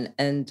help and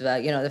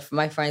you know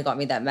my friend got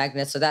me that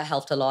magnet, so that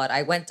helped a lot.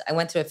 I went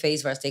through a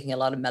phase where I was taking a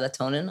lot of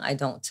melatonin. I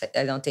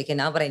don't take it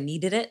now, but I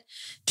needed it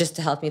just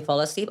to help me fall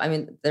asleep. I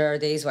mean, there are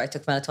days where I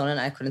took melatonin and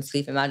I couldn't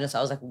sleep. Imagine, so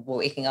I was like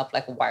waking up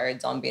like a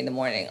wired zombie in the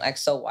morning, like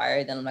so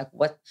wired, and I'm like,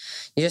 what?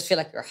 You just feel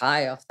like you're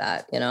high off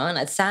that, you know. And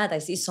it's sad, I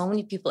see so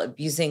many people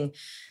abusing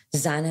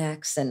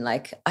Xanax, and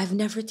like I've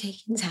never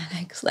taken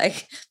Xanax,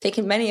 like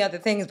taken many other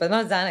things, but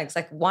not Xanax.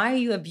 Like, why are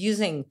you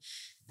abusing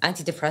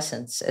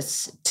antidepressants?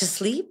 It's to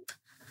sleep.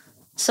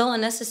 So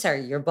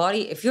unnecessary. Your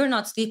body, if you're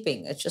not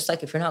sleeping, it's just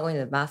like if you're not going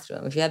to the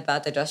bathroom, if you had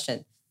bad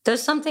digestion,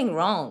 there's something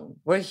wrong.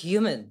 We're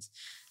humans.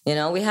 You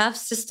know, we have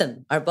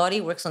system. Our body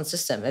works on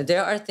system. If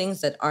there are things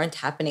that aren't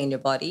happening in your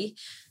body,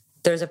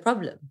 there's a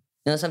problem.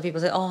 You know, some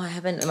people say, oh,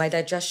 my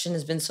digestion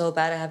has been so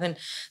bad. I haven't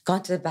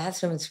gone to the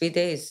bathroom in 3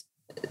 days.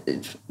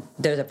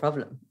 There's a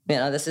problem. You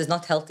know, this is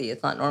not healthy.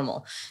 It's not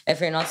normal. If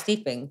you're not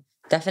sleeping,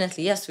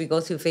 definitely, yes, we go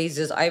through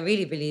phases. I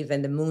really believe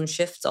in the moon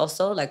shifts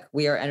also. Like,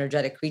 we are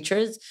energetic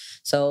creatures.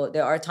 So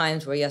there are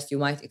times where, yes, you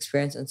might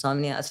experience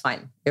insomnia. That's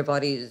fine. Your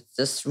body is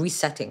just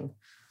resetting.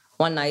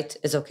 One night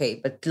is okay,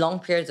 but long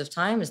periods of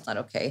time is not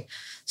okay.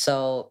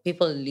 So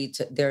people need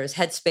to, there's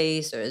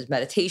Headspace, there's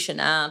meditation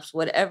apps,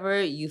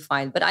 whatever you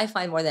find. But I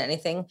find more than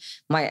anything,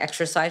 my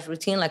exercise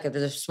routine, like if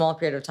there's a small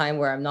period of time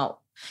where I'm not,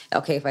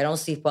 okay, if I don't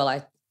sleep well,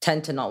 I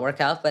tend to not work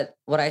out. But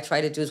what I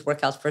try to do is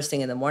work out first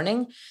thing in the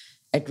morning.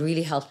 It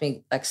really helps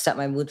me like set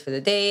my mood for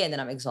the day, and then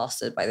I'm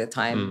exhausted by the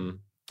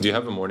time. Do you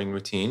have a morning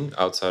routine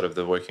outside of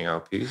the working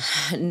out piece?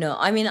 No,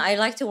 I mean, I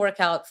like to work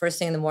out first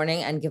thing in the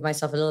morning and give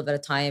myself a little bit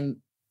of time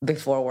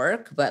before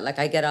work. But like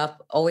I get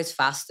up, always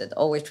fasted,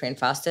 always train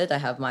fasted. I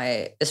have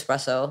my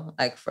espresso,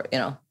 like for, you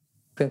know,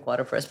 drink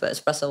water first, but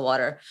espresso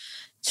water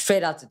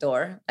straight out the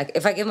door. Like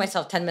if I give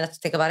myself 10 minutes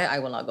to think about it, I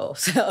will not go.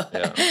 So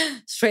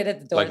straight at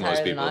the door. Like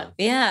most people.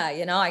 Yeah,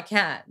 you know, I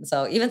can't.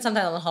 So even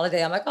sometimes on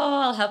holiday, I'm like,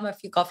 oh, I'll have my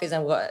few coffees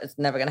and it's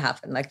never going to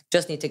happen. Like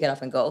just need to get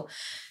up and go.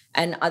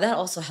 And that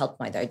also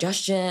helped my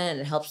digestion.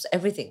 It helps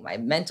everything, my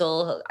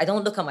mental. I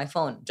don't look at my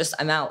phone, just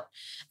I'm out.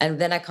 And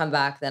then I come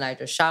back, then I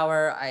just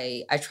shower.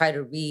 I try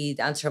to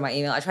read, answer my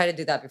email. I try to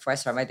do that before I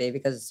start my day,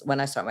 because when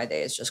I start my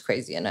day, it's just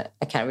crazy and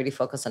I can't really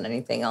focus on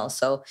anything else.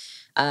 So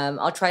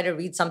I'll try to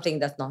read something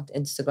that's not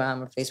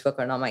Instagram or Facebook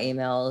or not my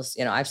emails.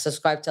 I've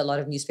subscribed to a lot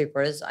of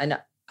newspapers.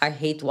 I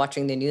hate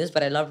watching the news,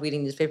 but I love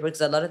reading newspapers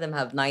because a lot of them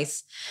have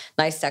nice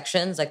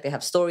sections. Like they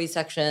have story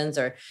sections,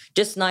 or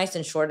just nice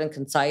and short and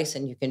concise,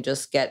 and you can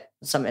just get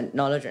some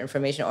knowledge or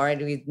information. Or I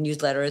read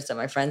newsletters that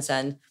my friends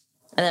send,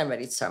 and then I'm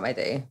ready to start my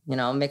day.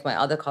 Make my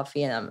other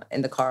coffee, and I'm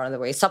in the car on the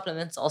way.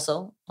 Supplements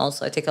also.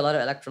 I take a lot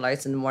of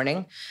electrolytes in the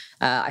morning.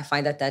 I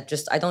find that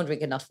just I don't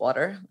drink enough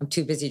water. I'm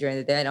too busy during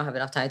the day. I don't have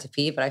enough time to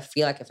pee. But I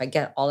feel like if I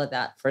get all of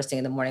that first thing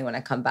in the morning when I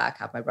come back,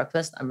 have my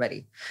breakfast, I'm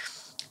ready.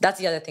 That's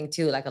the other thing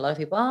too. Like a lot of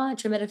people,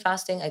 intermittent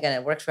fasting. Again,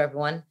 it works for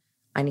everyone.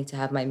 I need to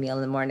have my meal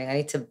in the morning. I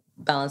need to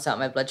balance out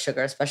my blood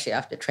sugar, especially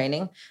after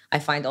training. I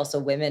find also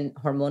women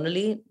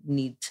hormonally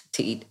need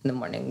to eat in the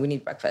morning. We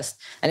need breakfast.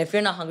 And if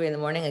you're not hungry in the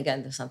morning,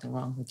 again, there's something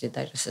wrong with your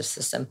digestive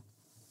system.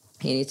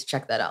 You need to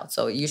check that out.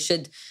 So you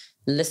should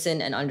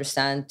listen and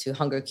understand to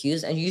hunger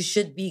cues, and you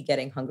should be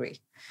getting hungry.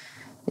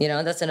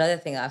 That's another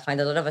thing. I find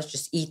a lot of us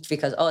just eat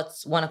because,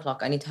 it's 1:00.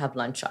 I need to have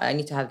lunch. I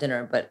need to have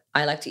dinner, but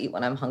I like to eat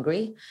when I'm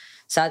hungry.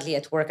 Sadly,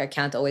 at work, I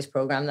can't always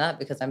program that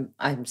because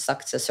I'm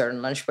stuck to a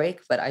certain lunch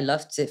break, but I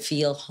love to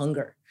feel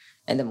hunger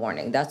in the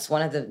morning. That's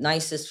one of the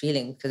nicest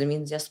feelings because it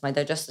means, yes, my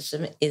digestive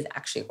system is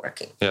actually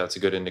working. Yeah, it's a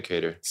good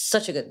indicator.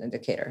 Such a good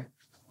indicator.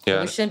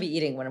 Yeah. We shouldn't be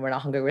eating when we're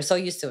not hungry. We're so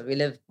used to it. We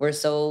live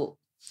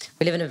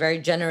in a very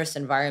generous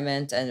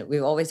environment, and we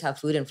always have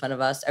food in front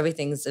of us.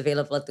 Everything's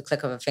available at the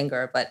click of a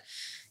finger. But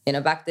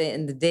back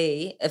in the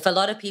day, if a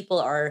lot of people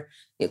are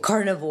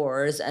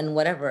carnivores and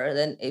whatever,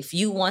 then if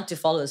you want to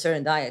follow a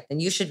certain diet, then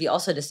you should be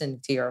also listening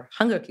to your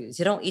hunger cues.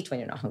 You don't eat when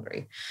you're not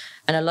hungry.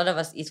 And a lot of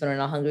us eat when we're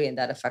not hungry, and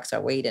that affects our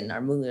weight and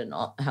our mood and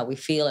how we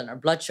feel and our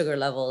blood sugar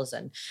levels.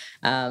 And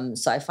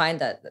so I find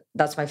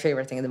that's my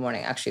favorite thing in the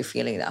morning, actually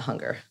feeling that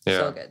hunger. Yeah.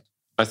 So good.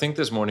 I think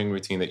this morning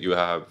routine that you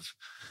have,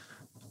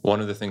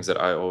 one of the things that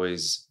I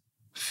always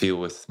feel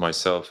with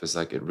myself is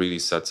like it really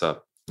sets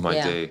up my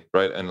day,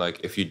 right? And like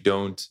if you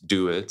don't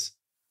do it,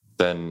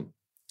 then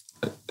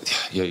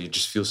you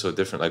just feel so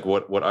different. Like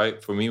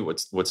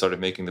what started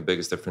making the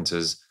biggest difference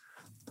is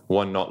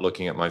one, not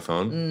looking at my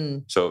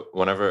phone. So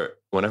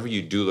whenever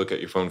you do look at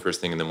your phone first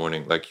thing in the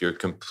morning, like you're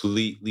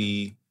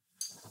completely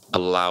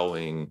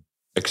allowing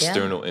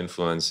external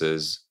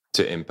influences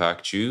to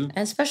impact you.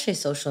 And especially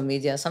social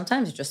media.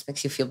 Sometimes it just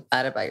makes you feel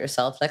bad about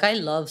yourself. Like I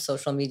love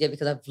social media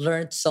because I've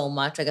learned so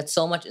much. I get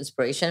so much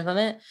inspiration from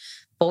it.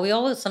 But we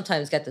always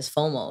sometimes get this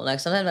FOMO. Like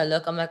sometimes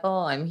I'm like,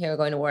 I'm here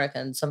going to work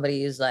and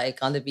somebody is like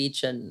on the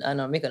beach and I don't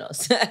know,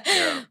 Mykonos.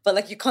 But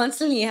like you're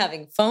constantly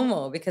having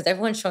FOMO because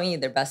everyone's showing you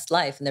their best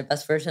life and their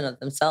best version of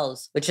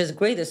themselves, which is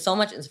great. There's so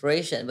much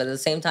inspiration. But at the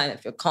same time,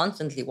 if you're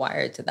constantly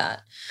wired to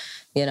that,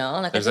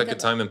 like there's like a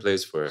time and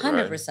place for it,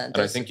 100%. Right? And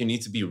I think you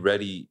need to be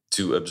ready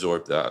to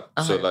absorb that.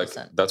 100%. So like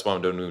that's why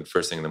I'm doing it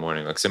first thing in the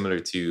morning. Like similar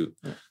to,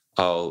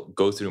 I'll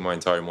go through my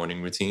entire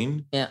morning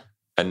routine. Yeah.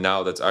 And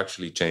now that's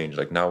actually changed.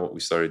 Like now what we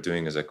started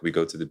doing is like we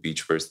go to the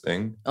beach first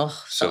thing.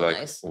 Oh, so like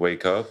nice.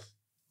 Wake up,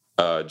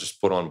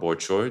 just put on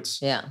board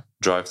shorts. Yeah.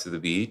 Drive to the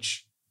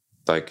beach,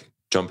 like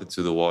jump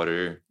into the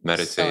water,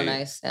 meditate. So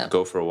nice. Yeah.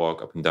 Go for a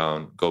walk up and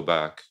down, go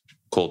back,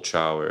 cold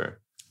shower.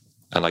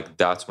 And like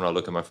that's when I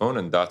look at my phone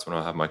and that's when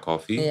I'll have my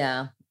coffee.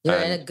 Yeah. You're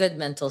in a good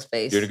mental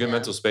space. You're in a good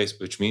mental space,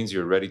 which means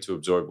you're ready to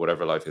absorb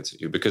whatever life hits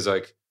at you. Because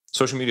like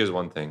social media is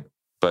one thing,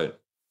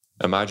 but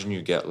imagine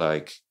you get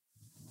like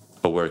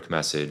a work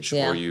message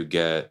or you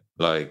get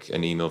like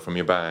an email from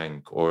your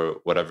bank or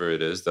whatever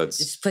it is that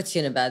just puts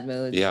you in a bad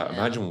mood. Yeah.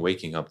 Imagine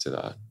waking up to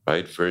that,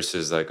 right?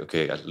 Versus like,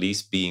 okay, at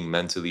least being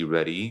mentally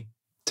ready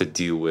to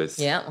deal with.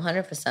 Yeah,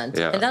 100%.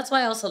 Yeah. And that's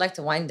why I also like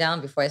to wind down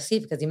before I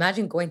sleep, because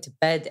imagine going to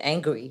bed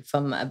angry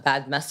from a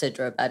bad message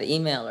or a bad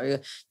email, or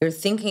you're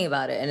thinking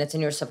about it and it's in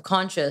your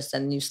subconscious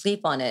and you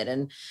sleep on it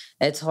and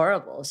it's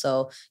horrible.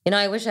 So,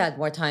 I wish I had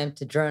more time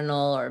to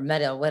journal or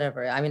meditate or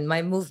whatever. I mean,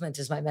 my movement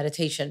is my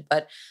meditation,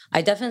 but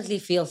I definitely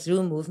feel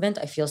through movement,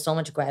 I feel so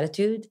much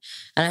gratitude.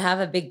 And I have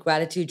a big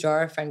gratitude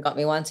jar a friend got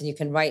me once, and you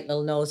can write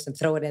little notes and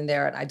throw it in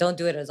there. And I don't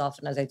do it as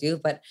often as I do,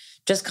 but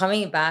just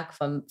coming back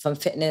from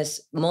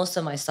fitness, most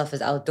of my stuff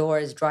is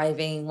outdoors,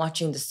 driving,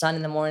 watching the sun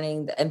in the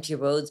morning, the empty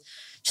roads,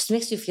 just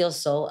makes you feel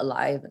so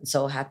alive and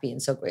so happy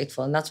and so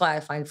grateful. And that's why I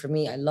find for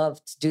me, I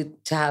love to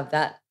have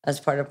that as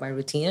part of my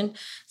routine.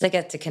 I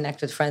get to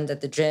connect with friends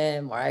at the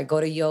gym, or I go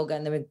to yoga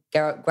and then we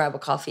grab a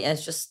coffee, and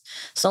it's just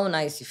so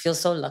nice. You feel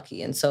so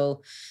lucky. And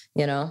so,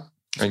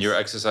 And your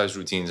exercise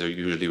routines are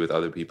usually with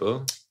other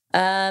people?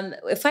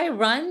 If I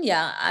run,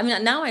 yeah. I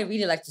mean, now I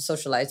really like to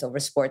socialize over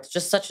sports.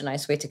 Just such a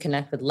nice way to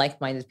connect with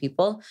like-minded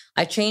people.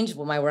 I change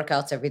my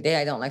workouts every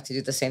day. I don't like to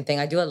do the same thing.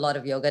 I do a lot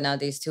of yoga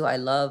nowadays too. I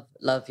love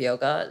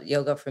yoga.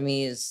 Yoga for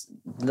me is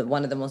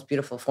one of the most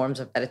beautiful forms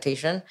of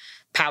meditation.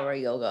 Power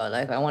yoga.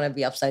 Like I want to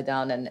be upside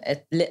down, and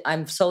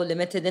I'm so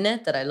limited in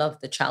it that I love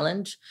the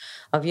challenge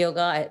of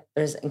yoga.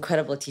 There's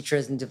incredible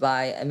teachers in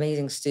Dubai,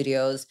 amazing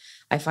studios.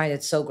 I find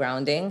it so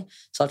grounding.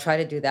 So I'll try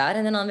to do that.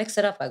 And then I'll mix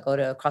it up. I go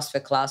to a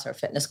CrossFit class or a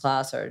fitness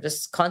class or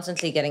just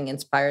constantly getting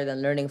inspired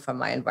and learning from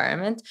my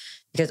environment.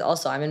 Because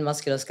also I'm in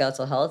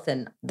musculoskeletal health.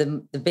 And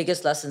the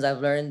biggest lessons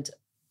I've learned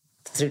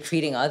through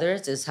treating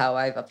others is how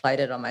I've applied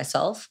it on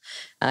myself.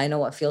 I know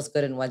what feels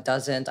good and what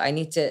doesn't. I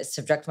need to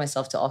subject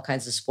myself to all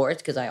kinds of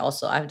sports because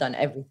I've done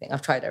everything.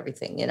 I've tried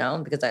everything,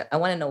 because I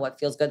want to know what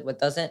feels good, what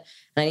doesn't.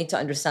 And I need to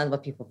understand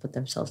what people put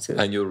themselves through.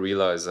 And you'll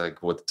realize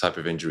like what type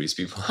of injuries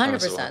people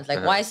have. 100%.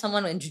 Like, why is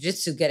someone in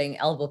jiu-jitsu getting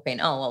elbow pain?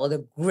 Oh, well,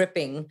 they're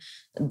gripping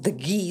the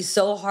gi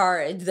so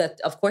hard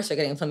that, of course, they're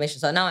getting inflammation.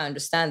 So now I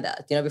understand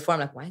that. Before I'm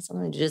like, why is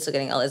someone in jiu-jitsu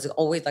getting elbow? Is it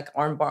always like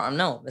arm bar?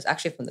 No, it's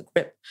actually from the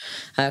grip,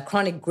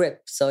 chronic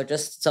grip.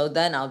 So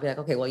then I'll be like,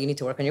 okay, well, you need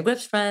to work on your grip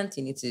strength.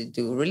 You need to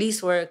do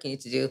release work. You need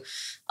to do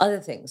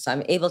other things. So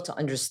I'm able to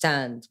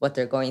understand what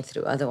they're going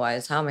through.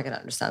 Otherwise, how am I going to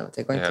understand what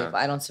they're going through if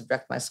I don't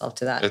subject myself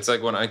to that? It's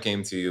like when I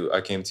came to you, I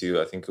think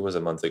it was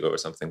a month ago or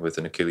something with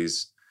an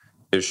Achilles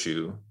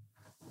issue.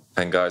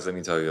 And guys, let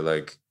me tell you,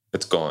 like,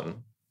 it's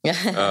gone.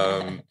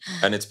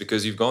 And it's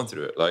because you've gone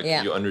through it. Like,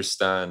 you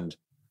understand,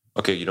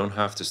 okay, you don't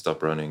have to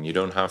stop running. You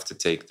don't have to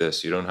take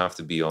this. You don't have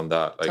to be on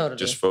that. Like,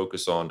 just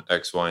focus on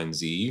X, Y, and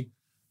Z.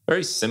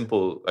 Very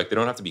simple. Like, they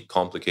don't have to be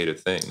complicated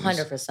things.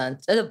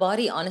 100%. The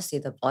body, honestly,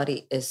 the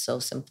body is so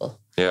simple.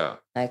 Yeah.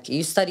 Like,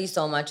 you study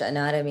so much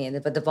anatomy,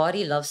 but the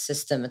body loves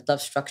system. It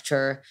loves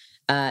structure.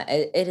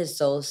 It is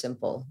so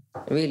simple,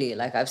 really.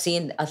 Like, I've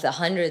seen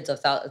hundreds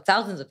of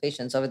thousands of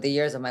patients over the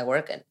years of my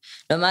work, and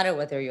no matter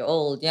whether you're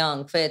old,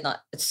 young, fit,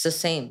 it's the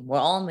same. We're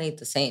all made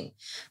the same.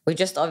 We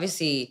just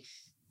obviously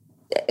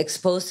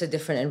exposed to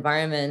different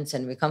environments,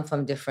 and we come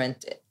from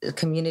different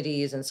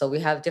communities, and so we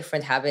have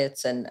different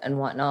habits and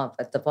whatnot,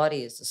 but the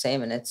body is the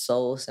same, and it's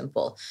so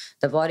simple.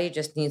 The body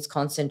just needs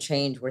constant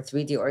change. We're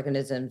 3D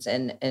organisms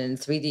in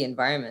 3D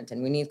environment,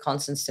 and we need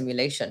constant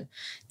stimulation,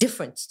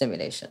 different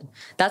stimulation.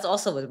 That's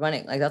also with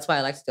running. Like, that's why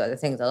I like to do other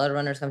things. A lot of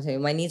runners come to me,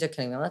 my knees are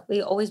killing me. I'm like,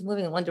 we're always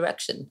moving in one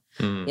direction.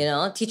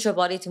 Teach your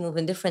body to move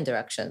in different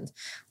directions.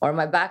 Or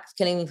my back's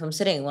killing me from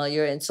sitting. Well,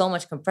 you're in so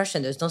much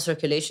compression, there's no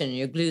circulation in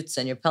your glutes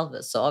and your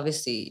pelvis, so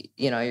obviously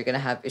you're going to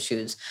have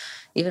issues,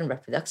 even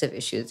reproductive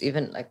issues,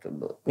 even like,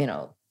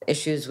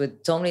 issues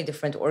with so many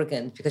different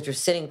organs because you're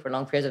sitting for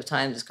long periods of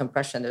time. There's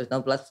compression, there's no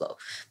blood flow.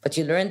 But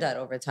you learn that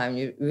over time.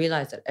 You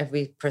realize that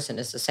every person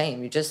is the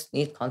same. You just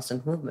need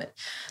constant movement.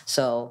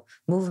 So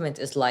movement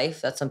is life.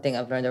 That's something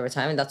I've learned over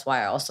time. And that's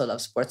why I also love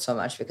sports so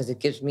much, because it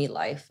gives me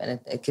life, and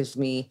it gives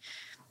me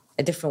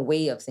a different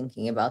way of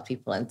thinking about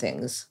people and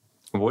things.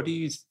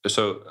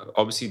 So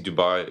obviously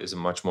Dubai is a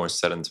much more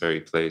sedentary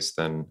place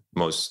than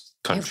most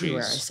countries.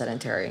 Everywhere is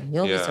sedentary.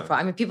 You'll be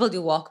surprised. I mean, people do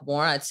walk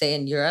more, I'd say,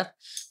 in Europe,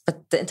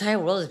 but the entire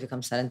world has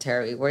become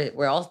sedentary.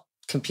 We're all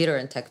computer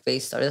and tech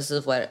based. So this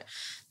is what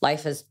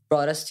life has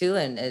brought us to,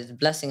 and is a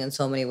blessing in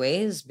so many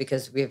ways,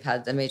 because we've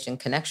had amazing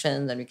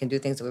connections and we can do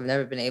things that we've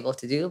never been able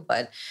to do.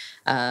 But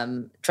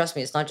trust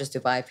me, it's not just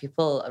Dubai.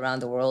 People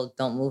around the world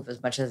don't move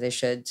as much as they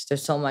should.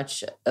 There's so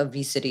much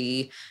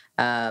obesity.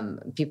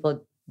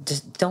 People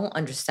just don't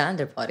understand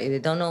their body. They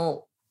don't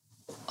know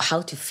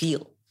how to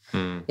feel.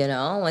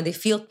 When they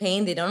feel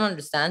pain, they don't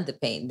understand the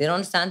pain. They don't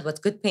understand what's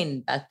good pain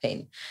and bad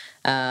pain.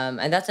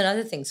 And that's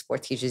another thing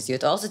sport teaches you.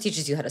 It also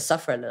teaches you how to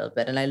suffer a little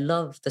bit. And I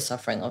love the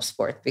suffering of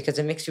sport because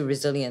it makes you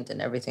resilient in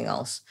everything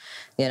else.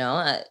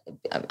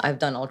 I've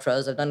done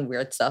ultras, I've done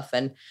weird stuff,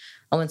 and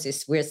I wouldn't say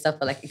weird stuff,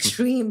 but like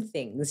extreme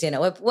things,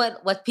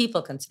 what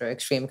people consider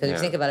extreme. Because if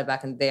you think about it,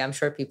 back in the day, I'm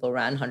sure people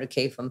ran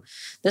 100K from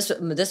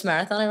this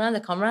marathon I ran,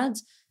 the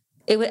Comrades.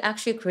 It was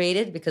actually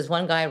created because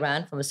one guy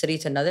ran from a city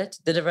to another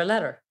to deliver a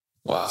letter.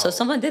 Wow. So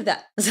someone did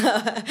that.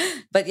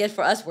 But yet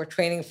for us, we're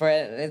training for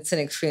it. It's an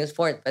extreme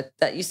sport, but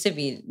that used to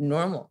be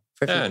normal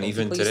for people. And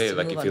even today,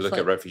 like if you look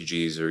at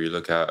refugees, or you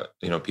look at,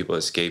 people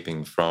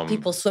escaping from...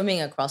 People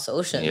swimming across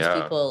oceans.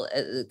 Yeah. People,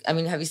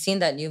 have you seen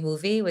that new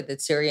movie with the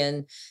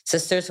Syrian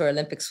sisters who are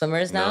Olympic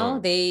swimmers now?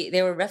 No.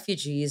 They were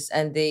refugees,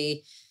 and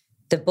the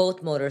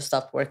boat motor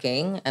stopped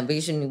working, but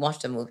you shouldn't watch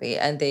the movie.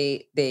 And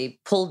they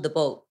pulled the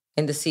boat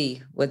in the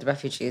sea with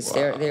refugees.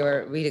 Wow. They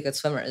were really good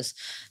swimmers.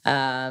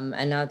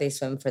 And now they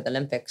swim for the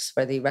Olympics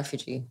for the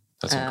refugee.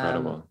 That's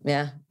incredible.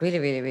 Yeah, really,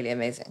 really, really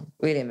amazing.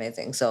 Really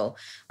amazing. So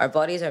our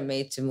bodies are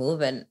made to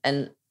move. And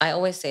I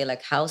always say,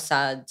 like, how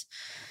sad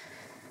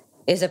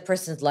is a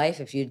person's life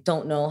if you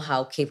don't know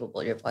how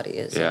capable your body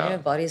is. Yeah. Your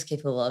body is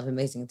capable of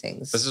amazing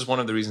things. This is one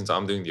of the reasons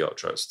I'm doing the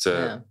ultras,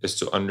 is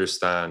to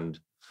understand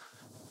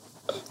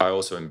I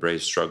also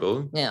embrace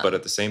struggle, Yeah. but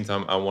at the same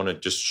time, I want to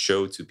just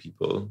show to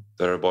people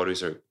that our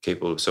bodies are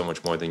capable of so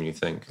much more than you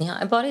think. Yeah,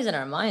 our bodies and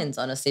our minds,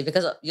 honestly,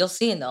 because you'll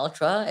see in the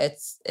ultra,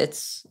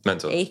 it's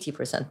Mental.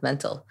 80%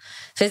 mental.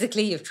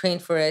 Physically, you've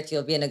trained for it,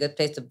 you'll be in a good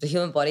place. The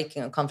human body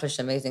can accomplish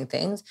amazing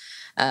things,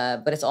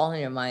 but it's all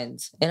in your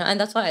mind, and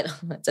that's why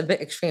it's a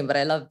bit extreme. But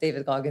I love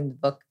David Goggins'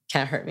 book,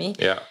 Can't Hurt Me.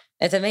 Yeah.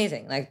 It's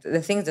amazing. Like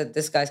the things that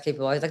this guy's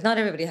capable of. Like not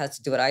everybody has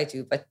to do what I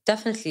do, but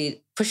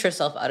definitely push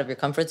yourself out of your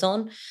comfort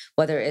zone,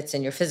 whether it's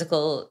in your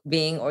physical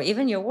being or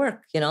even your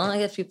work. I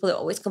get people that are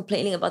always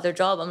complaining about their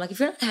job. I'm like,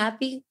 if you're not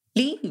happy,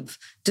 leave.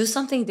 Do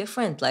something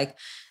different. Like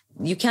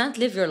you can't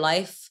live your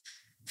life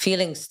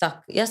feeling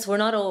stuck. Yes, we're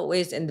not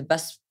always in the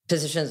best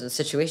positions and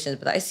situations,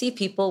 but I see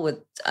people with,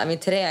 I mean,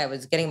 today I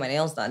was getting my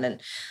nails done and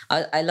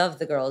I love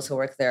the girls who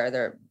work there.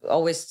 They're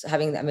always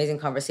having amazing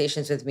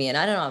conversations with me. And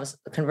I don't know, I was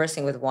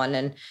conversing with one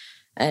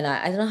and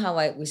I don't know how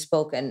we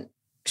spoke, and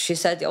she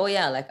said, "Oh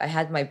yeah, like I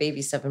had my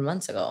baby 7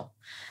 months ago,"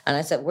 and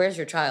I said, "Where's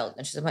your child?"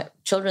 And she said, "My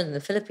children's in the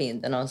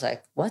Philippines." And I was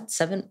like, "What?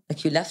 Seven?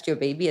 Like you left your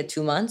baby at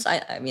 2 months?"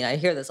 I mean, I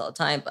hear this all the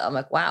time, but I'm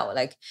like, wow,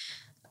 like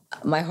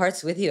my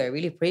heart's with you. I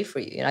really pray for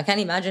you. I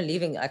can't imagine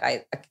leaving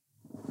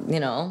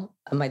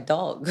my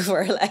dog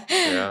for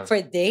Yeah. for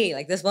a day.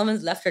 Like this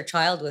woman's left her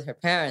child with her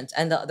parents,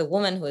 and the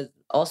woman who was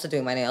also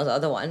doing my nails, the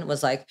other one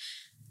was like,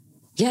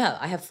 yeah,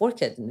 I have 4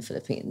 kids in the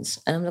Philippines.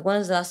 And I'm like, when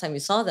was the last time you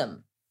saw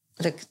them?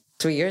 Like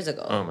 3 years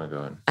ago. Oh my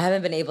God. I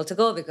haven't been able to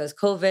go because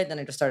COVID. Then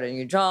I just started a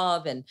new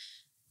job, and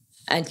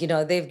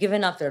they've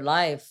given up their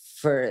life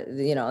for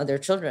their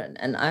children.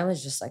 And I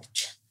was just like,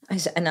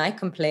 and I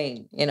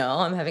complain,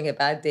 I'm having a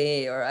bad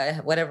day or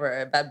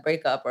whatever, a bad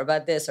breakup or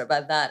about this or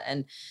about that.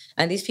 And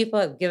these people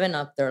have given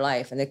up their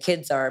life and the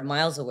kids are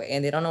miles away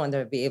and they don't know when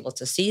they'll be able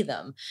to see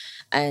them.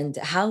 And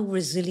how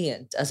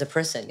resilient as a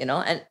person,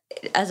 and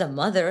as a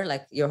mother,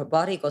 like your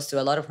body goes through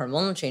a lot of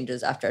hormonal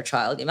changes after a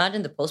child.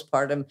 Imagine the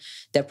postpartum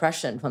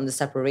depression from the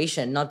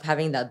separation, not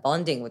having that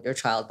bonding with your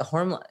child, the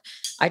hormone.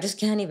 I just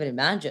can't even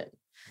imagine,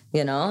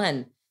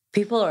 and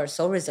people are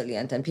so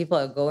resilient and people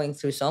are going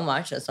through so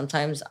much. And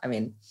sometimes, I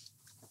mean,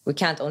 we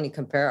can't only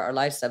compare our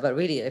lifestyle, but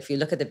really, if you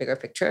look at the bigger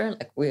picture,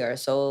 like we are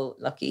so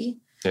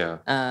lucky. Yeah.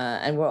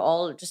 And we're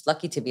all just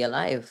lucky to be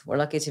alive. We're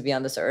lucky to be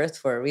on this earth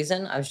for a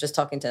reason. I was just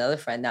talking to another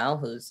friend now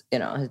who's,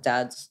 his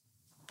dad's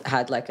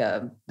had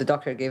the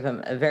doctor gave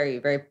him a very,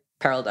 very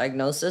peril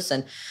diagnosis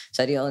and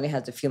said he only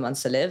has a few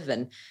months to live.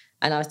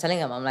 And I was telling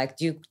him, I'm like,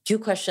 do you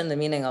question the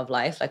meaning of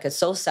life? Like, it's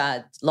so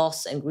sad.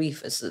 Loss and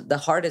grief is the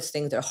hardest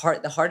thing. The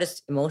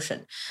hardest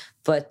emotion.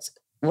 But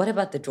what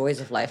about the joys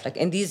of life? Like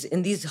in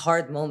these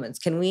hard moments,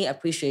 can we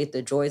appreciate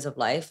the joys of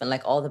life and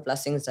like all the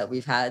blessings that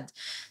we've had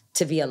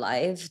to be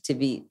alive, to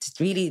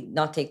really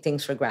not take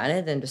things for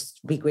granted and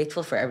just be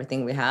grateful for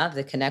everything we have,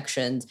 the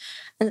connections.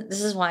 And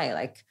this is why,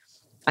 like,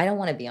 I don't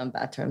want to be on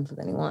bad terms with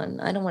anyone.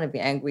 I don't want to be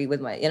angry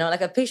with my,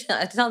 like a patient.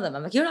 I tell them,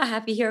 I'm like, you're not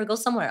happy here, go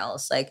somewhere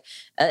else. Like,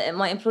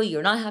 my employee,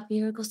 you're not happy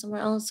here, go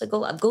somewhere else. So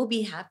go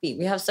be happy.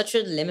 We have such a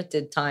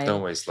limited time.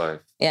 Don't waste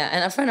life. Yeah,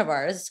 and a friend of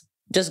ours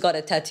just got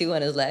a tattoo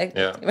on his leg.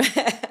 Yeah.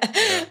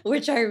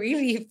 Which I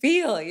really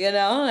feel,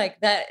 like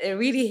that it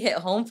really hit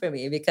home for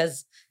me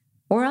because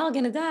we're all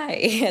going to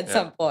die at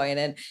some point.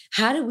 And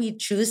how do we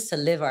choose to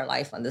live our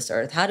life on this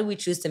earth? How do we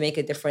choose to make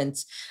a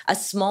difference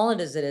as small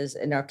as it is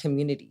in our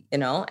community,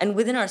 and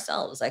within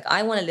ourselves? Like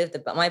I want to live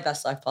my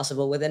best life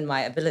possible within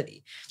my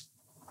ability.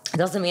 It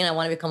doesn't mean I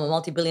want to become a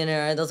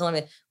multi-billionaire. It doesn't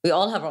mean we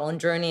all have our own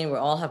journey and we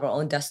all have our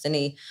own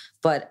destiny.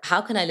 But how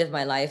can I live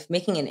my life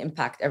making an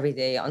impact every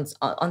day on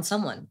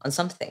someone, on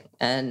something?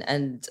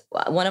 And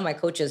one of my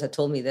coaches had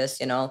told me this,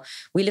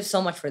 we live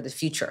so much for the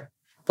future,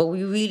 but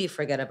we really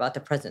forget about the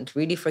present,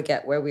 really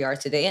forget where we are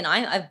today. And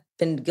I've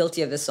been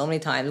guilty of this so many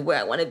times, where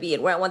I want to be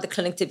and where I want the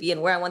clinic to be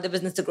and where I want the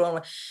business to grow.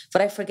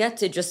 But I forget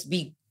to just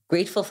be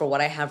grateful for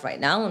what I have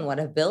right now and what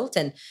I've built.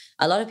 And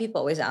a lot of people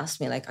always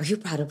ask me, like, are you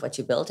proud of what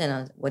you built?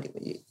 And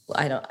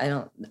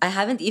I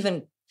haven't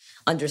even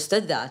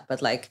understood that.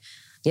 But like,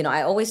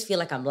 I always feel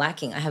like I'm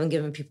lacking. I haven't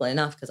given people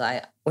enough because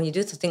when you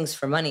do things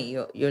for money,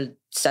 you're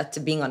set to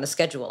being on a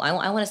schedule. I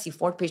want to see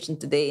 4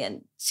 patients a day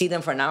and see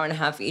them for an hour and a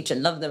half each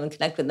and love them and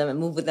connect with them and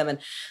move with them.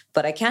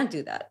 But I can't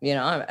do that.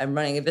 I'm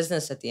running a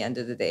business at the end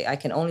of the day. I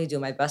can only do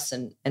my best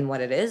in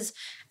what it is.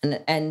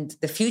 And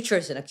the future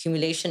is an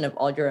accumulation of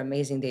all your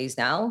amazing days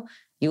now.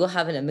 You will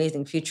have an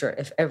amazing future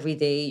if every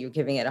day you're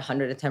giving it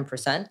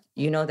 110%.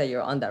 You know that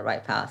you're on that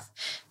right path.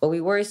 But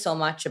we worry so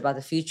much about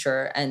the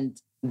future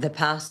and the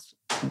past,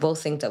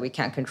 both things that we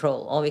can't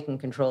control. All we can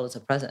control is the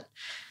present.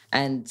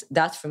 And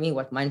that's for me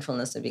what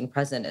mindfulness and being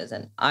present is.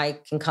 And I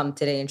can come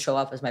today and show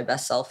up as my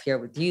best self here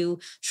with you,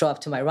 show up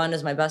to my run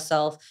as my best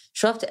self,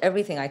 show up to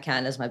everything I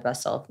can as my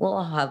best self. We'll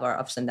all have our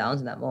ups and downs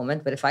in that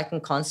moment. But if I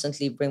can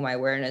constantly bring my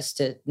awareness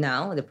to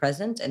now, the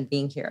present, and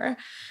being here,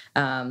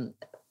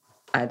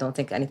 I don't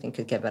think anything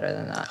could get better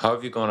than that. How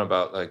have you gone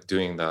about like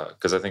doing that?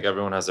 Because I think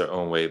everyone has their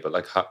own way, but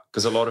like,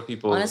 because a lot of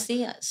people, honestly,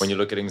 yes. When you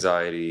look at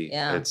anxiety,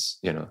 it's,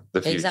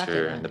 the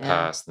future and the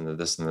past and the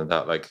this and the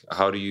that. Like,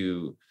 how do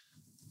you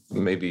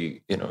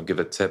maybe, give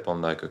a tip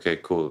on like, okay,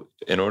 cool.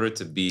 In order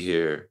to be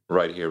here,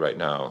 right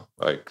now,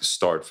 like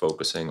start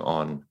focusing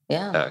on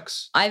Yeah.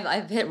 X.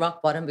 I've hit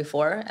rock bottom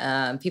before.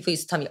 People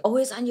used to tell me,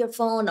 always on your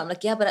phone. I'm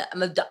like, yeah, but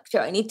I'm a doctor.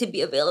 I need to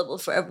be available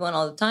for everyone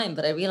all the time.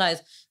 But I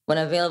realize when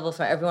I'm available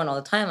for everyone all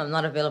the time, I'm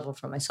not available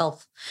for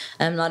myself.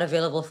 And I'm not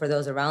available for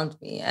those around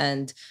me.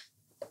 And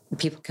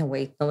people can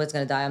wait. No one's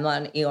going to die. I'm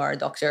not an ER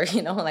doctor,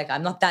 like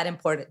I'm not that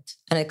important.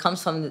 And it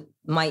comes from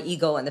my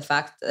ego and the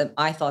fact that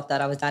I thought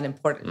that I was that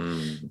important,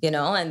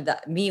 and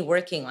me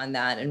working on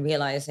that and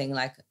realizing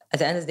like at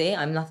the end of the day,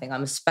 I'm nothing.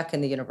 I'm a speck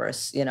in the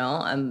universe,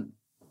 I'm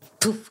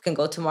poof, can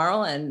go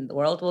tomorrow and the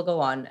world will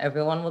go on.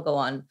 Everyone will go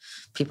on.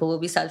 People will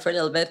be sad for a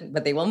little bit,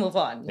 but they will move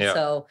on. Yeah.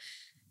 So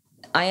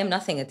I am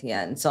nothing at the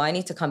end. So I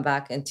need to come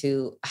back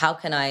into how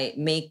can I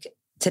make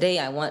today.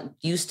 I want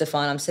you,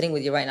 Stefan, I'm sitting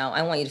with you right now.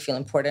 I want you to feel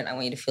important. I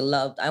want you to feel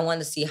loved. I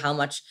want to see how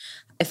much,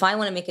 if I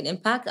want to make an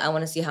impact, I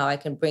want to see how I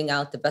can bring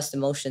out the best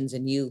emotions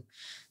in you,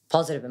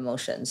 positive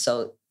emotions.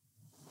 So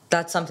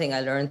that's something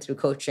I learned through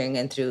coaching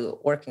and through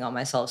working on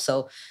myself.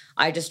 So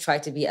I just try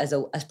to be as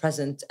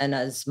present and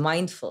as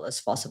mindful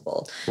as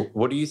possible.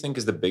 What do you think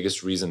is the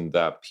biggest reason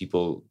that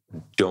people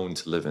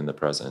don't live in the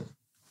present?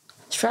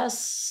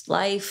 Stress,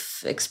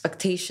 life,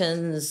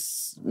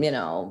 expectations,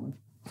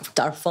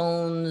 our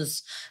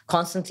phones,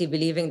 constantly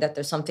believing that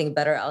there's something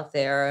better out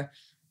there,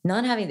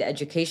 not having the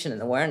education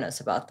and awareness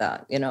about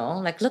that,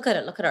 like look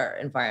at our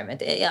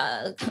environment.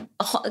 Yeah.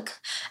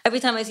 Every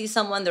time I see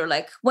someone, they're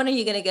like, when are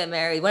you going to get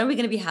married? When are we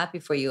going to be happy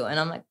for you? And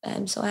I'm like,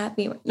 I'm so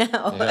happy right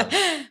now.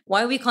 Yeah.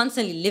 Why are we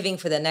constantly living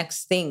for the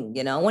next thing?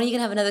 When are you going to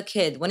have another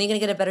kid? When are you going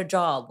to get a better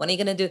job? When are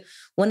you going to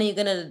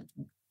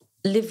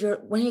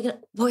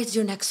where's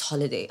your next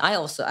holiday?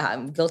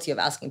 I'm guilty of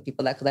asking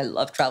people that because I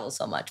love travel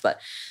so much, but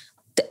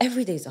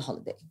every day is a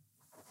holiday.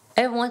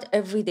 I want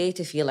every day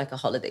to feel like a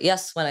holiday.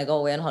 Yes, when I go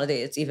away on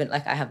holiday, it's even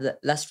like I have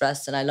less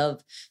stress and I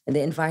love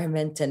the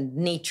environment and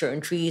nature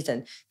and trees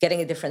and getting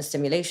a different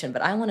stimulation.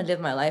 But I want to live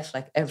my life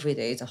like every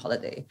day is a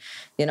holiday.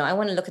 I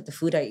want to look at the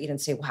food I eat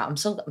and say, wow, I'm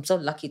so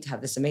lucky to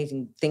have this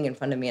amazing thing in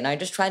front of me. And I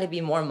just try to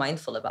be more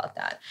mindful about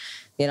that.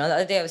 The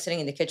other day I was sitting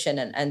in the kitchen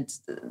and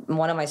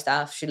one of my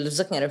staff, she was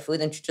looking at her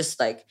food and she just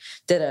like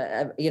did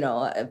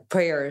a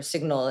prayer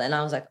signal. And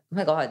I was like, oh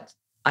my God,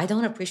 I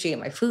don't appreciate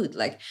my food.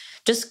 Like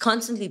just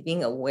constantly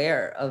being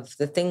aware of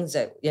the things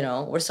that,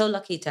 we're so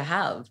lucky to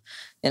have.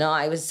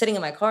 I was sitting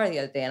in my car the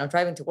other day and I'm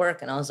driving to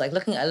work and I was like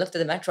I looked at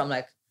the metro. I'm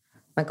like,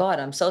 my God,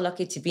 I'm so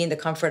lucky to be in the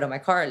comfort of my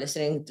car,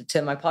 listening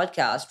to my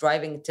podcast,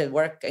 driving to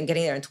work and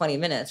getting there in 20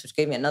 minutes, which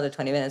gave me another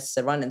 20 minutes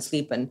to run and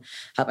sleep and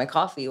have my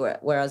coffee.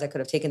 Whereas I could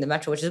have taken the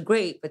metro, which is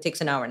great, but takes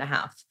an hour and a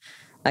half.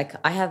 Like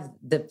I have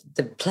the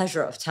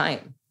pleasure of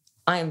time.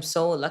 I am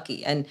so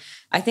lucky. And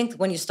I think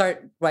when you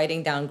start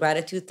writing down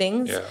gratitude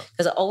things,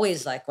 because I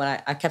always like when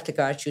I kept a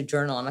gratitude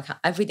journal, I'm like,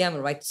 every day I'm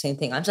going to write the same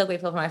thing. I'm so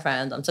grateful for my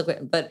friends. I'm so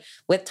grateful. But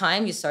with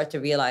time, you start to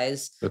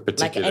realize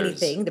like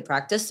anything, the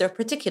practice, there are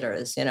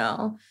particulars,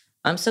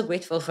 I'm so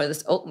grateful for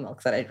this oat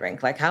milk that I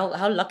drink. Like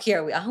how lucky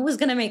are we? I was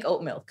going to make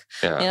oat milk.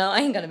 Yeah. I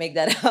ain't going to make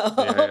that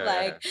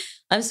out.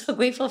 I'm so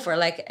grateful for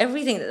like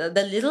everything,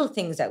 the little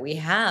things that we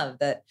have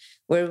that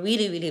we're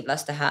really, really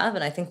blessed to have.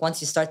 And I think once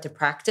you start to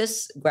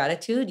practice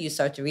gratitude, you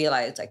start to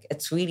realize like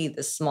it's really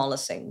the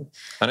smallest thing.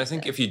 And I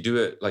think if you do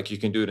it, like you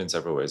can do it in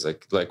several ways.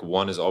 Like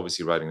one is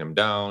obviously writing them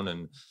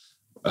down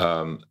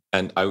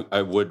and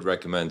I would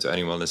recommend to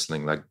anyone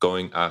listening, like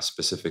going as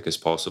specific as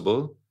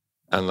possible.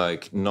 And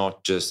like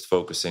not just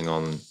focusing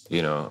on,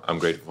 I'm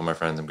grateful for my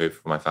friends, I'm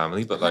grateful for my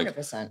family, but like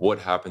 100%. what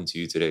happened to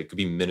you today? It could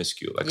be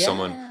minuscule. Like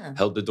someone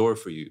held the door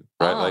for you,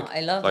 right? Oh,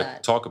 I love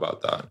that. Talk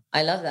about that.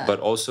 I love that. But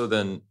also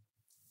then,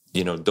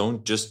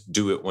 don't just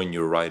do it when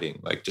you're writing.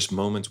 Like just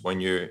moments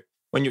when you're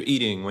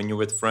eating, when you're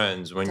with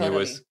friends, when you're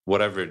with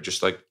whatever,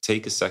 just like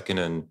take a second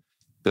and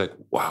be like,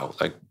 wow,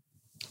 like.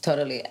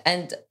 Totally.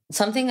 And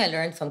something I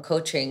learned from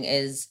coaching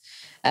is,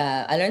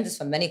 I learned this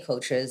from many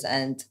coaches,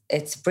 and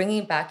it's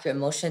bringing back your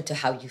emotion to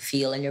how you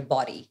feel in your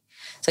body.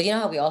 So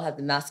how we all have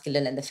the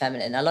masculine and the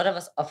feminine. A lot of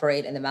us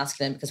operate in the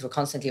masculine because we're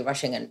constantly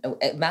rushing. And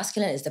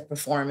masculine is the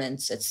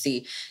performance. It's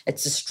the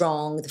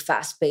strong, the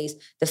fast pace.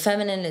 The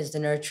feminine is the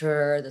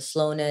nurture, the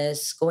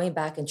slowness, going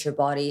back into your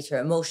body, to your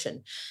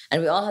emotion.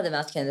 And we all have the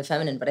masculine and the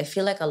feminine. But I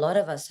feel like a lot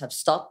of us have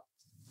stopped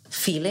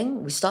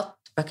feeling. We stopped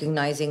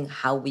recognizing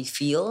how we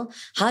feel.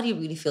 How do you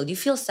really feel? Do you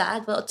feel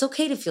sad? Well, it's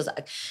okay to feel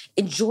sad.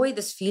 Enjoy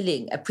this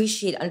feeling,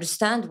 appreciate,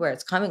 understand where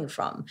it's coming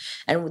from.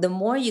 And the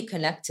more you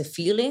connect to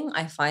feeling,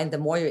 I find the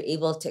more you're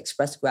able to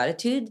express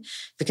gratitude.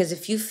 Because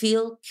if you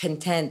feel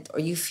content or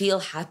you feel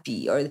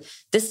happy or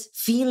this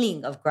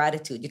feeling of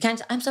gratitude, you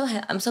can't, I'm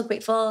so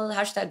grateful,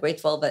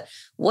 #grateful. But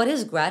what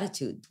is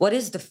gratitude? What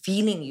is the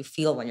feeling you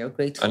feel when you're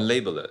grateful? And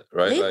label it,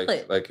 right? Label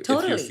it. Like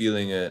Totally. if you're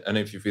feeling it, and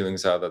if you're feeling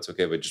sad, that's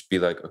okay. But just be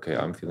like, okay,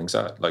 I'm feeling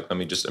sad. Like, let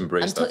me just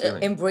embrace that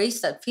feeling.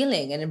 Embrace that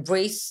feeling and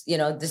embrace,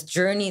 this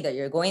journey that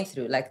you're going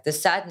through, like the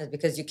sadness,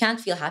 because you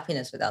can't feel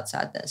happiness without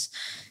sadness,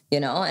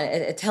 and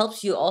it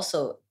helps you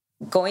also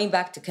going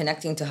back to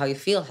connecting to how you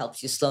feel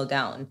helps you slow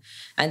down.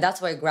 And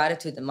that's why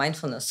gratitude and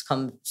mindfulness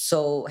come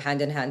so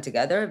hand in hand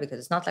together, because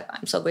it's not like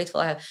I'm so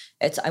grateful.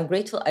 I'm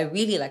grateful. I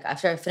really like,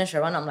 after I finish a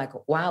run, I'm like,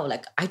 wow,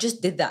 like I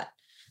just did that.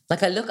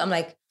 Like I'm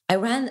like, I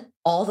ran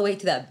all the way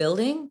to that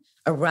building,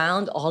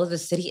 around all of the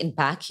city and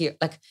back here.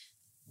 Like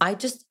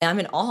I'm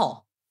in awe.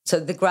 So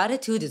the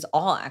gratitude is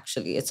awe,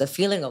 actually. It's a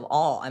feeling of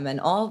awe. I'm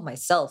in awe of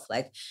myself.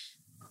 Like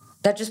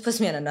that just puts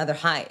me on another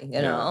high,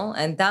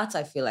 And that's,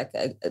 I feel like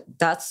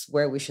that's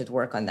where we should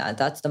work on that.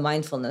 That's the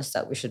mindfulness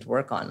that we should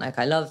work on. Like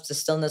I love the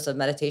stillness of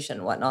meditation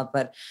and whatnot,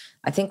 but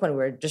I think when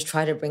we're just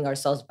trying to bring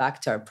ourselves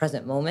back to our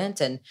present moment,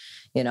 and,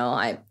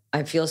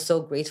 I feel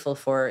so grateful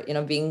for,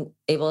 being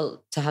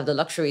able to have the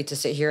luxury to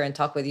sit here and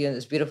talk with you in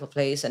this beautiful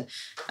place. And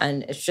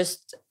it's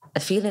just a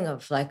feeling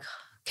of like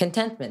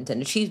contentment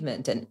and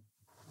achievement, and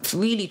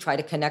really try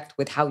to connect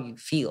with how you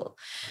feel.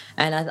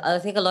 And I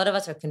think a lot of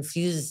us are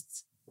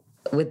confused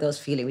with those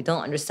feelings. We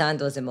don't understand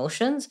those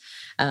emotions.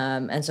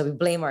 And so we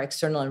blame our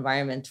external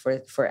environment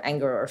for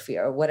anger or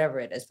fear or whatever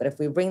it is. But if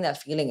we bring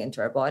that feeling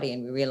into our body,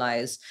 and we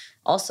realize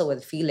also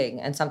with feeling,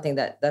 and something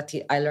that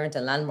I learned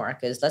in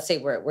Landmark is, let's say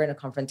we're in a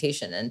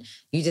confrontation and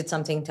you did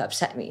something to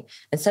upset me.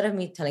 Instead of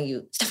me telling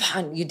you,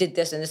 Stefan, you did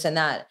this and this and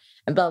that,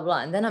 and blah, blah,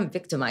 blah. And then I'm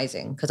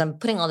victimizing because I'm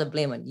putting all the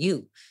blame on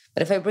you.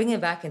 But if I bring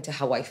it back into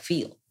how I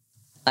feel,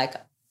 like,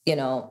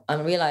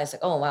 and realize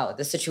like, oh, wow,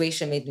 the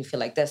situation made me feel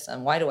like this.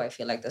 And why do I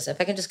feel like this? If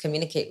I can just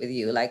communicate with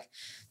you, like,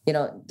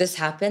 this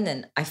happened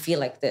and I feel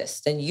like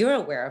this, then you're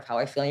aware of how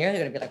I feel. And you're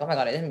going to be like, oh my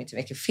God, I didn't mean to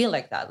make you feel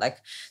like that. Like,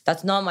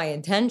 that's not my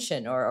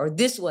intention, or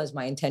this was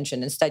my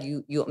intention. Instead,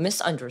 you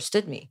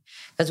misunderstood me,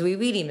 because we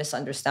really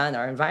misunderstand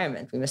our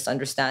environment. We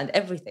misunderstand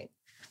everything.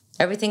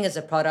 Everything is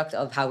a product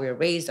of how we were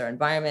raised, our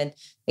environment,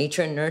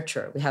 nature, and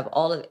nurture. We have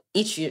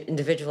each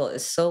individual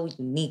is so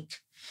unique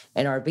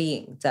in our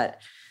being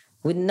that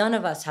none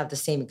of us have the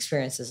same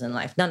experiences in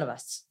life. None of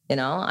us,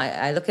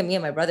 I look at me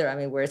and my brother. I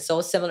mean, we're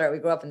so similar. We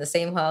grew up in the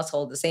same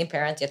household, the same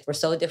parents, yet we're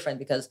so different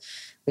because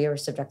we were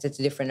subjected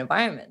to different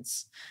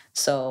environments.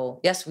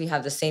 So yes, we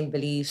have the same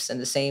beliefs and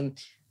the same,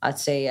 I'd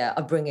say,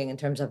 upbringing in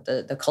terms of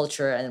the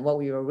culture and what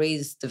we were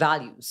raised, the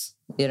values,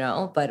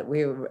 but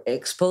we were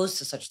exposed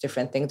to such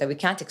different things that we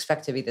can't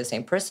expect to be the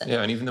same person.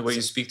 Yeah, and even the way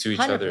you speak to each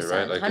other,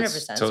 right? Like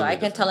 100%. Totally so I can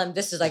different. tell him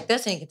this is like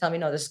this, and he can tell me,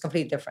 no, this is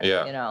completely different,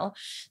 Yeah.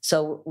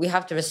 So we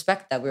have to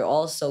respect that we're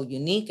all so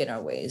unique in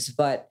our ways.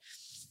 But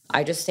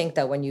I just think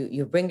that when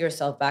you bring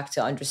yourself back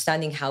to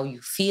understanding how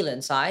you feel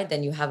inside,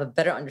 then you have a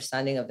better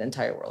understanding of the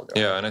entire world.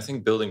 Yeah, and I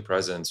think building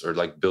presence, or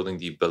like building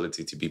the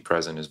ability to be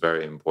present, is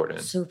very important.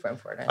 Super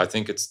important. I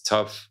think it's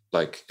tough.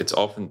 Like, it's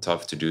often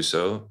tough to do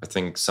so. I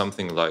think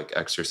something like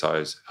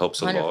exercise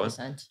helps a 100%.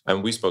 lot.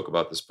 And we spoke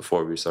about this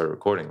before we started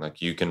recording.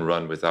 Like, you can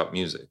run without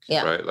music,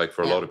 right? Like,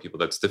 for a lot of people,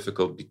 that's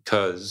difficult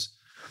because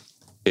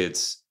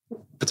it's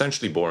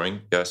potentially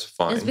boring. Yes,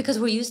 fine. It's because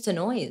we're used to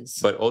noise.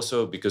 But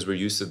also because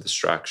we're used to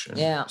distraction.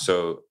 Yeah.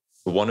 So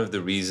one of the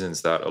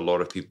reasons that a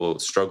lot of people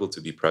struggle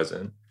to be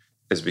present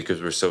is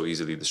because we're so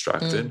easily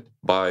distracted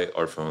by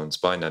our phones,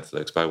 by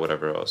Netflix, by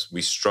whatever else.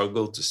 We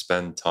struggle to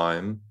spend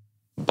time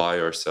by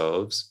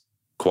ourselves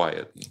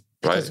quietly,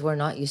 right? Because we're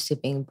not used to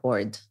being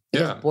bored.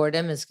 Because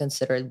boredom is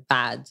considered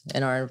bad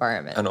in our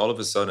environment. And all of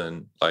a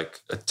sudden,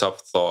 like, a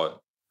tough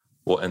thought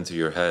will enter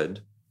your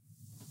head,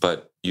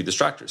 but you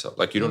distract yourself.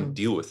 Like, you don't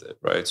deal with it,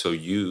 right? So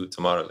you,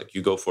 Tamara, like,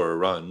 you go for a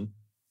run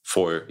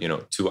for,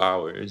 2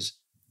 hours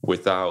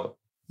without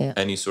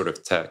any sort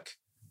of tech.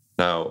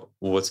 Now,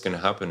 what's going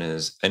to happen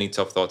is any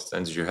tough thoughts that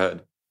enters your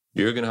head,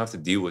 you're going to have to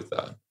deal with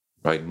that,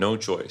 right? No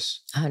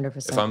choice.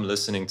 100%. If I'm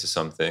listening to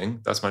something,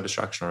 that's my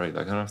distraction already.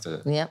 Like, I don't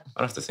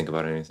have to think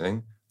about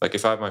anything. Like,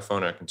 if I have my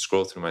phone, I can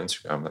scroll through my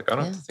Instagram. Like, I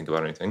don't have to think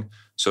about anything.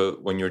 So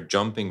when you're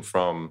jumping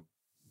from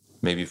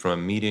a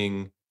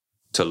meeting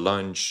to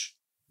lunch,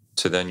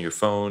 to then your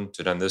phone,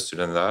 to then this, to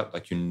then that,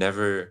 like, you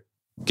never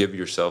give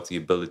yourself the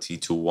ability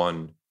to,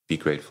 1, be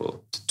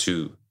grateful, to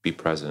 2, be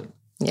present,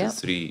 to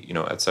 3,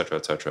 et cetera,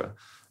 et cetera.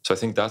 So I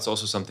think that's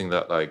also something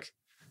that, like,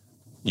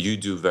 you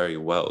do very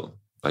well.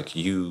 Like,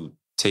 you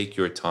take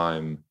your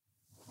time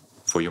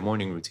for your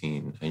morning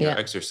routine and your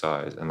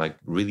exercise and, like,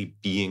 really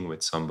being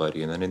with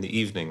somebody. And then in the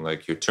evening,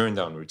 like, your turn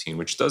down routine,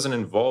 which doesn't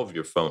involve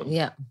your phone,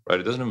 right?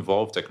 It doesn't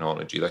involve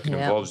technology. Like, it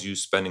involves you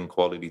spending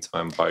quality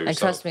time by yourself. And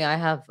trust me, I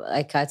have,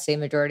 like, I'd say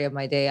majority of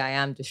my day, I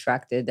am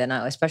distracted. And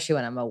especially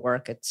when I'm at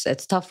work,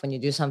 it's tough when you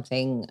do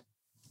something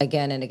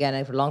again and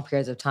again for long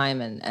periods of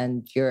time,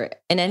 and you're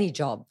in any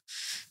job.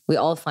 We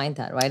all find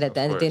that, right? At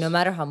the end of the day, no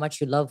matter how much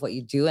you love what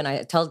you do. And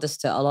I tell this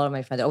to a lot of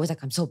my friends. They're always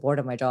like, I'm so bored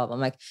of my job. I'm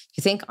like,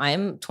 you think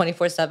I'm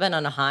 24/7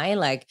 on a high?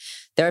 Like,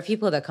 there are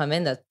people that come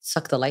in that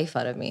suck the life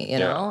out of me, you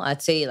know?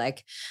 I'd say,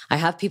 like, I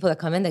have people that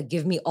come in that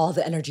give me all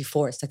the energy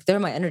force. Like, they're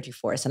my energy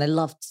force. And I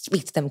love to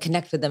speak to them,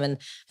 connect with them, and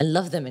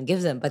love them and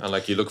give them. But, and,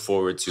 like, you look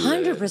forward to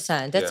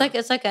 100%.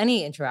 It's like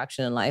any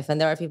interaction in life. And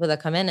there are people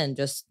that come in and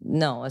just,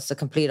 no, it's the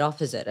complete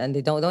opposite. And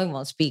they don't even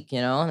want to speak,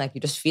 Like,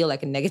 you just feel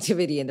like a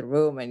negativity in the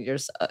room, and you're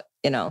just,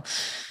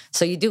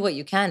 so you do what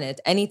you can.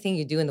 Anything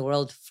you do in the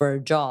world for a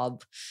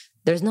job,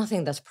 there's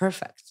nothing that's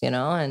perfect,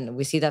 and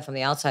we see that from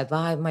the outside.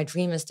 My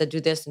dream is to do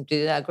this and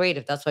do that. Great.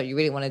 If that's what you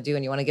really want to do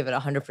and you want to give it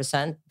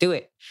 100%, do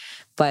it.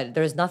 But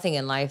there's nothing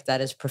in life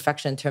that is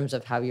perfection in terms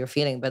of how you're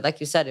feeling. But like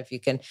you said, if you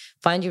can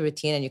find your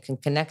routine and you can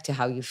connect to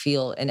how you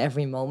feel in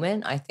every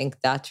moment, I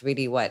think that's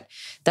really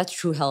that's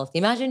true health.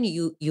 Imagine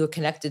you're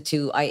connected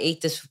to, I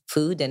ate this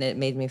food and it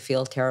made me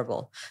feel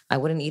terrible. I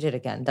wouldn't eat it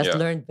again. That's Yeah.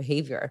 learned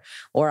behavior.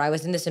 Or I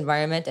was in this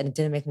environment and it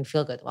didn't make me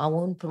feel good. Well, I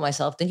won't put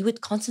myself, then you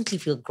would constantly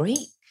feel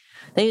great.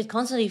 Then you'd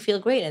constantly feel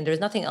great. And there's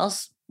nothing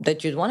else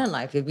that you'd want in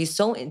life. You'd be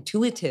so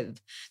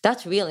intuitive.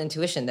 That's real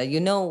intuition, that you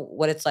know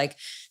what it's like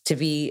to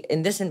be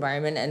in this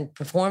environment and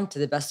perform to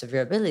the best of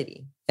your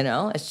ability.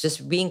 It's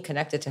just being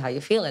connected to how you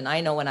feel. And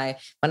I know when I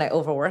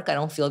overwork, I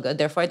don't feel good.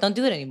 Therefore, I don't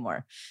do it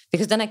anymore,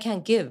 because then I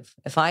can't give.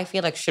 If I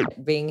feel like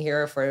shit being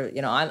here for,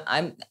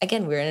 I'm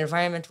again, we're in an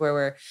environment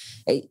where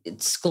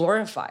it's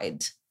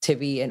glorified to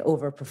be an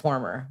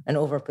overperformer, and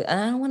I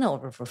don't want to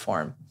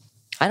overperform.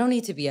 I don't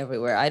need to be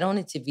everywhere. I don't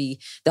need to be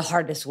the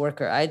hardest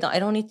worker. I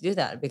don't need to do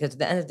that, because at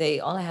the end of the day,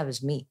 all I have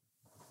is me.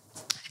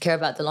 I care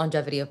about the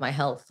longevity of my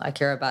health. I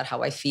care about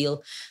how I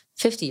feel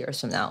 50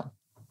 years from now.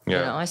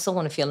 Yeah. I still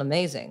want to feel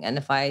amazing. And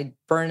if I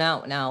burn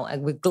out now,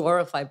 and we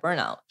glorify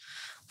burnout,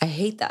 I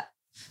hate that.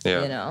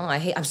 Yeah.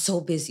 I'm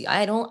so busy.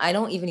 I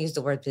don't even use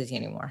the word busy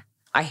anymore.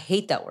 I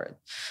hate that word.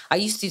 I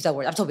used to use that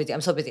word. I'm so busy.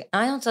 I'm so busy.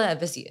 I don't say I'm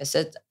busy. I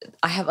said,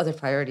 I have other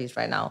priorities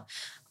right now.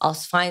 I'll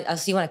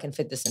see when I can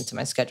fit this into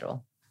my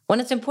schedule,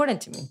 when it's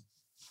important to me.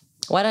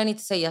 Why do I need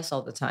to say yes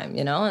all the time?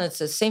 And it's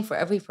the same for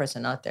every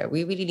person out there.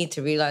 We really need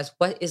to realize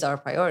what is our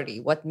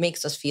priority, what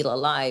makes us feel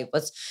alive,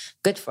 what's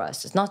good for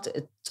us. It's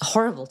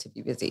horrible to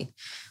be busy.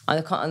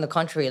 On the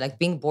contrary, like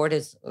being bored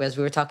is, as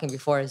we were talking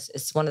before,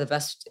 is one of the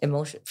best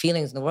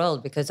feelings in the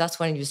world, because that's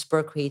when you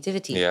spur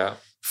creativity. Yeah.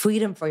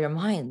 Freedom for your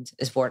mind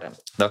is boredom.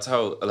 That's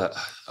how,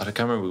 I can't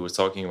remember who was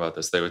talking about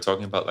this. They were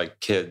talking about like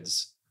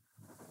kids,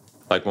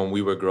 like when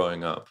we were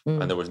growing up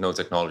and there was no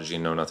technology,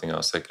 no nothing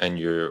else. Like, and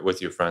you're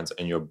with your friends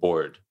and you're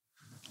bored.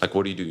 Like,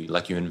 what do?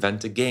 Like, you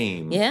invent a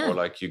game, or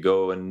like you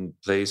go and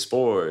play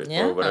sport,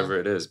 or whatever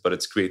it is. But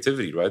it's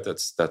creativity, right?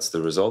 That's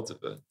the result of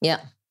it. Yeah.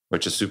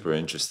 Which is super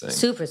interesting.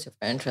 Super,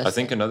 super interesting. I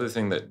think another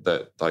thing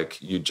that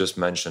like you just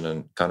mentioned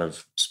and kind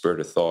of spurred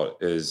a thought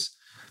is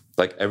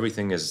like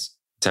everything is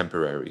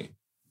temporary,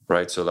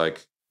 right? So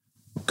like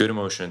good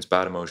emotions,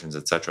 bad emotions,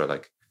 etc.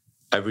 Like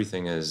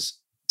everything is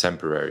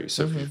temporary.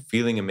 So if you're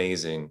feeling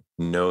amazing,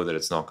 know that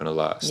it's not going to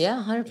last.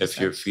 Yeah, 100%.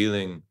 If you're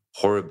feeling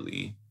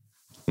horribly,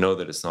 know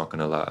that it's not going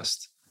to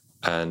last.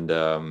 And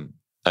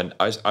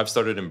I've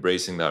started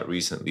embracing that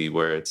recently,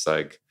 where it's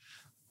like,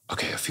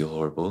 okay, I feel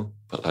horrible,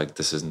 but like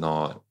this is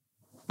not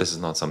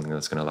something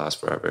that's going to last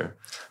forever.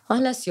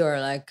 Unless you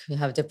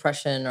have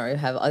depression, or you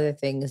have other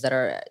things that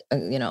are,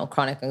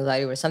 chronic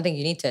anxiety or something,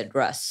 you need to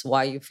address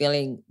why you're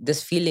feeling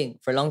this feeling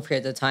for long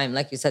periods of time.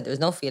 Like you said, there's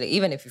no feeling.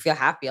 Even if you feel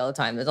happy all the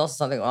time, there's also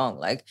something wrong.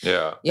 Like,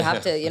 you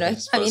have to,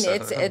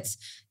 it's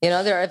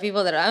there are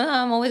people that are,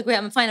 I'm always great.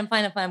 I'm fine.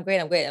 I'm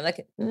great. I'm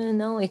like,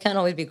 no, you can't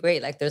always be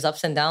great. Like, there's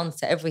ups and downs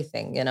to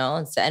everything,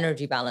 it's the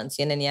energy balance,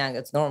 yin and yang.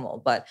 It's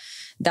normal. But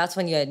that's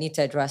when you need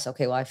to address,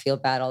 okay, well, I feel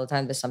bad all the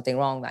time. There's something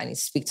wrong. I need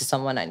to speak to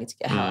someone. I need to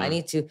get help. I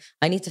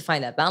need to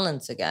find that balance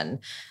again.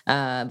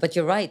 But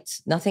you're right.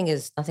 Nothing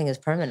is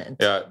permanent.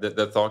 Yeah.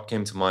 The thought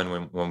came to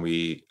mind when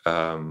we,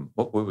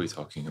 what were we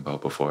talking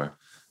about before?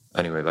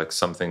 Anyway, like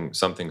something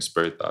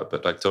spurred that,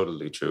 but like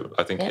totally true.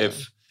 I think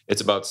if it's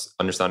about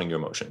understanding your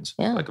emotions,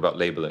 like about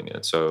labeling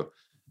it. So,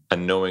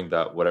 and knowing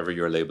that whatever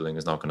you're labeling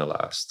is not going to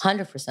last.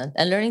 100%.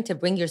 And learning to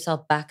bring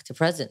yourself back to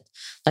present.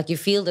 Like, you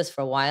feel this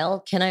for a while.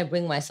 Can I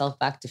bring myself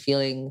back to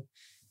feeling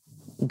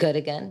good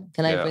again?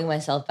 Can I bring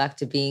myself back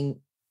to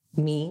being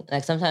me?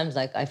 Like, sometimes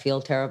like I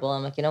feel terrible.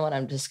 I'm like, you know what?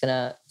 I'm just going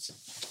to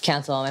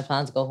cancel all my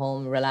plans, go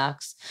home,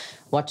 relax,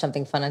 watch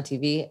something fun on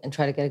TV, and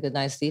try to get a good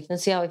night's sleep and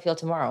see how I feel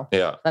tomorrow.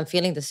 Yeah. If I'm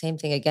feeling the same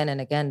thing again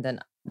and again, then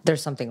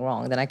there's something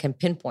wrong. Then I can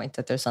pinpoint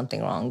that there's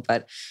something wrong.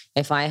 But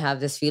if I have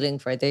this feeling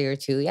for a day or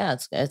two,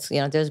 it's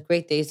there's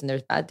great days and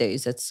there's bad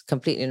days. It's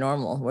completely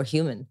normal. We're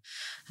human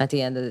at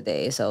the end of the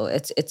day. So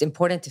it's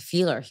important to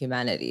feel our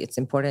humanity. It's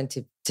important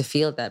to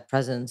feel that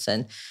presence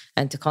and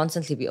to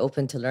constantly be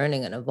open to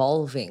learning and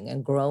evolving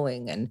and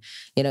growing. And,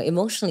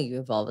 emotionally you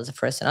evolve as a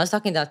person. I was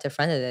talking to a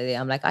friend the other day.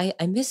 I'm like,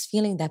 I miss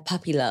feeling that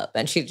puppy love.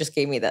 And she just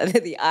gave me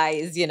the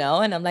eyes,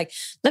 and I'm like,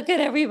 look at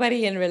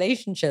everybody in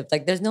relationships.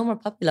 Like, there's no more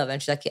puppy love.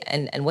 And she's like,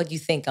 and what do you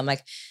think? I'm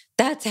like,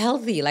 that's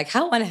healthy. Like,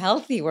 how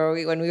unhealthy were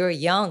we when we were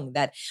young?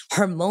 That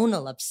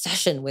hormonal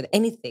obsession with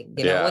anything,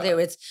 whether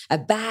it's a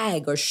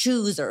bag or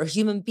shoes or a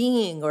human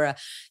being or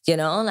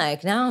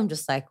like, now I'm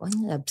just like,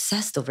 I'm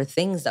obsessed over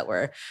things that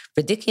were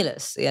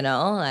ridiculous,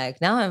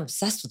 like now I'm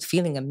obsessed with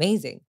feeling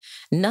amazing.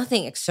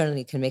 Nothing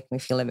externally can make me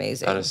feel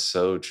amazing. That is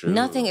so true.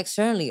 Nothing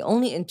externally,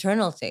 only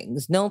internal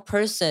things. No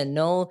person,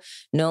 no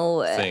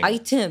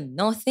item,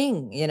 no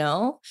thing,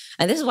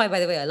 And this is why, by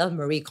the way, I love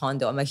Marie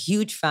Kondo. I'm a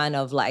huge fan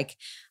of like,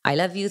 I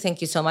love you, thank thank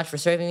you so much for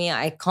serving me.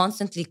 I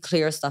constantly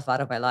clear stuff out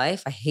of my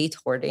life. I hate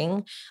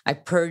hoarding. I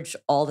purge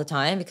all the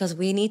time because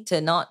we need to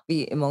not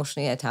be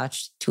emotionally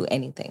attached to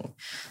anything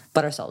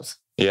but ourselves.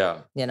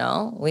 Yeah. You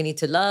know, we need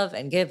to love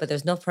and give, but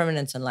there's no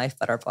permanence in life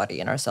but our body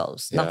and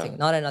ourselves. Yeah. Nothing,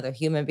 not another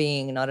human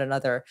being,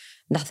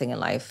 nothing in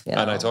life. You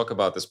know? And I talk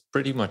about this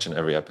pretty much in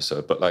every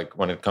episode, but like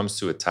when it comes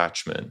to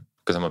attachment,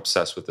 because I'm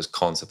obsessed with this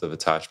concept of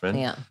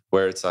attachment,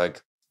 where it's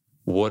like,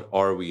 what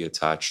are we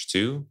attached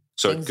to?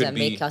 So things that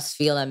make us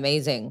feel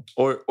amazing.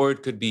 Or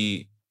it could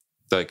be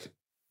like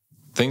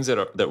things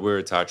that we're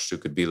attached to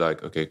could be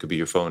like, okay, it could be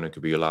your phone, it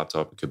could be your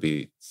laptop, it could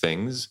be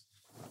things.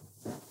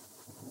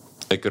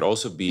 It could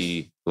also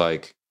be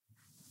like,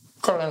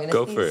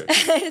 go for it.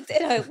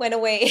 It went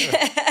away.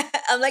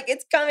 I'm like,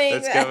 it's coming.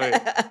 It's coming.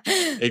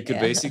 It could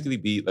basically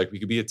be like, we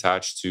could be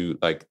attached to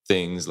like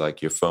things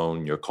like your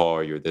phone, your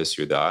car, your this,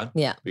 your that.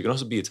 Yeah. We can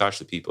also be attached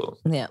to people.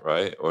 Yeah.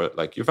 Right. Or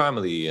like your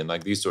family and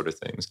like these sort of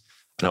things.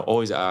 And I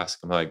always ask,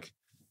 I'm like,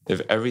 if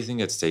everything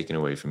gets taken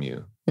away from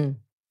you,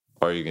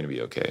 are you going to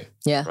be okay?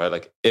 Yeah. Right.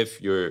 Like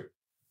if your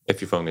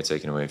phone gets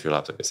taken away, if your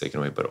laptop gets taken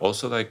away, but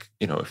also like,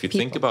 you know, if you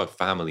think about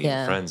family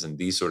and friends and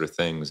these sort of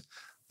things,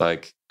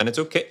 like, and it's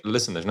okay.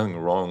 Listen, there's nothing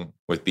wrong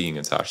with being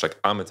attached. Like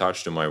I'm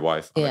attached to my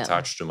wife. I'm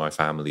attached to my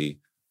family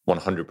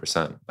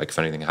 100%. Like if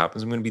anything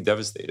happens, I'm going to be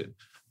devastated.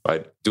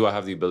 Right. Do I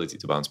have the ability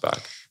to bounce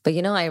back? But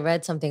you know, I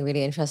read something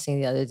really interesting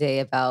the other day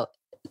about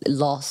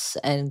loss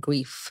and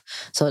grief.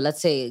 So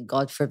let's say,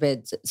 God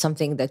forbid,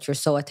 something that you're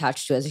so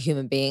attached to as a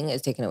human being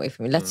is taken away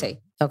from you. Let's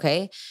say,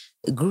 okay,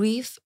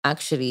 grief,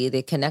 actually,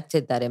 they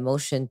connected that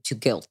emotion to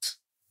guilt.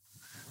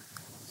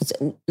 It's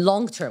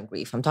long-term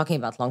grief. I'm talking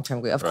about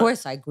long-term grief. Of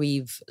course, I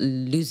grieve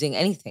losing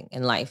anything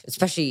in life,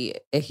 especially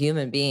a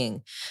human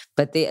being.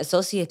 But they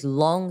associate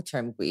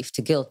long-term grief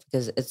to guilt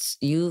because it's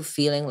you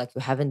feeling like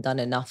you haven't done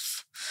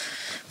enough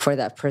for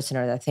that person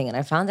or that thing. And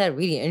I found that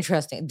really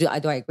interesting. Do I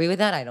agree with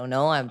that? I don't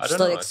know. I'm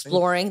still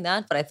exploring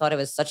that. But I thought it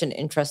was such an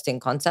interesting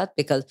concept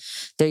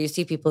because there you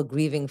see people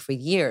grieving for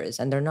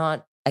years and they're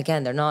not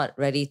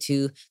ready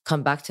to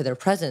come back to their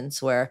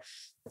presence where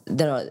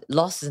there are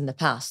losses in the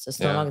past. It's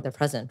no longer the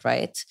present,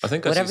 right? I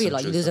think whatever you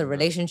like, you lose a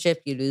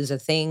relationship, you lose a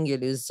thing, you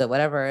lose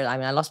whatever. I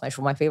mean, I lost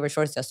my favorite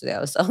shorts yesterday. I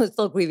was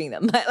still grieving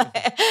them,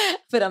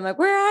 but I'm like,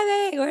 where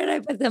are they? Where did I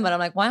put them? But I'm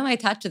like, why am I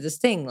attached to this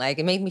thing? Like,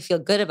 it made me feel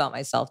good about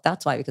myself.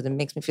 That's why, because it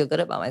makes me feel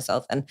good about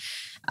myself, and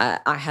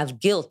I have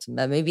guilt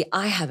that maybe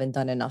I haven't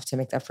done enough to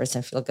make that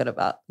person feel good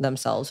about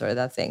themselves or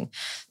that thing.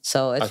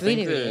 So it's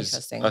really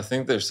interesting. I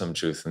think there's some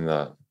truth in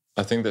that.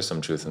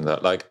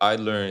 Like I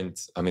learned,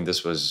 I mean,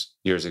 this was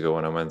years ago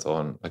when I went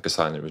on like a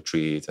silent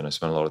retreat and I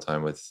spent a lot of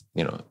time with,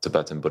 you know,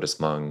 Tibetan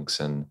Buddhist monks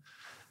and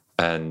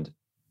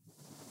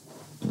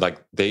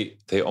like they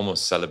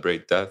almost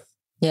celebrate death.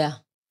 Yeah.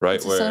 Right.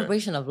 It's a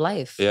celebration of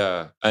life.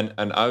 Yeah. And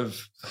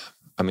I've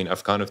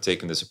kind of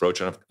taken this approach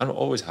and I've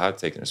always had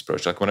taken this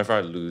approach. Like whenever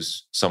I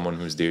lose someone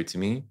who's dear to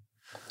me,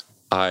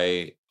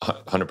 I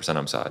 100%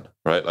 I'm sad.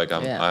 Right. Like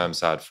I am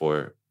sad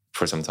for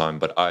some time,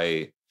 but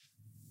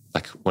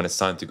like when it's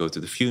time to go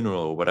to the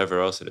funeral or whatever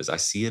else it is, I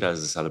see it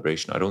as a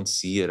celebration. I don't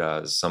see it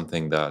as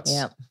something that's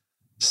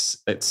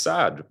it's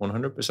sad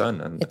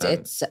 100%. And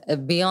it's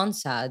beyond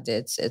sad.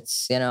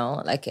 It's you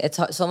know, like it's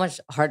so much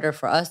harder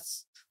for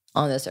us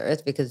on this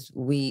earth because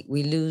we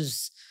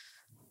lose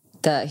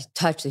the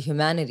touch, the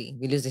humanity.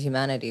 We lose the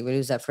humanity. We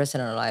lose that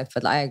person in our life.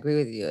 But I agree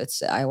with you.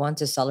 I want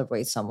to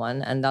celebrate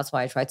someone, and that's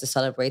why I try to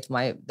celebrate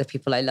the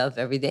people I love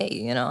every day.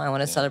 You know, I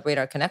want to celebrate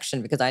our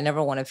connection because I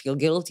never want to feel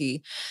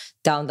guilty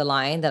down the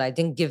line that I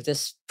didn't give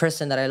this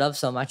person that I love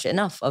so much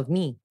enough of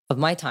me, of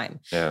my time,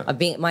 of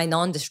being my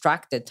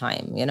non-distracted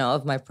time, you know,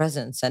 of my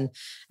presence. And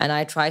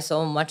I try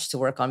so much to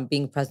work on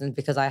being present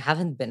because I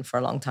haven't been for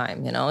a long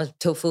time, you know,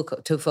 too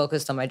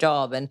focused on my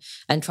job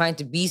and trying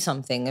to be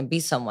something and be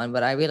someone.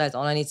 But I realize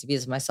all I need to be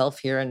is myself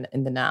here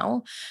in the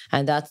now.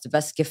 And that's the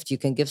best gift you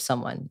can give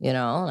someone, you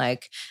know,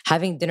 like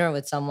having dinner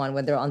with someone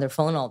when they're on their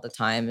phone all the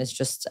time is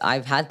just,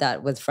 I've had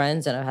that with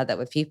friends and I've had that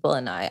with people.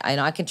 And I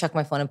know I can check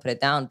my phone and put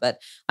it down,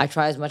 but I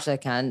try as much as I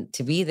can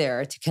to be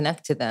there, to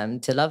connect to them,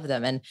 to love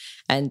them.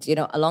 And you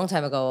know, a long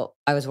time ago,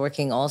 I was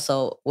working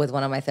also with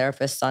one of my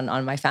therapists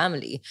on my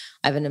family.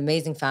 I have an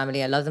amazing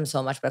family. I love them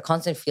so much, but I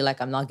constantly feel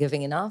like I'm not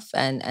giving enough.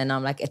 And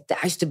I'm like,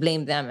 I used to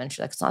blame them. And she's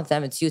like, it's not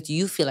them, it's you. Do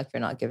you feel like you're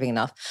not giving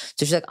enough?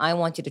 So she's like, I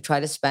want you to try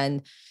to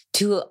spend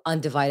 2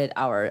 undivided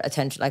hour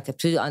attention, like the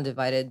 2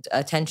 undivided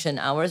attention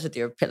hours with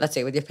your, let's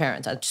say with your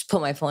parents. I just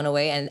put my phone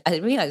away and I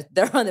realize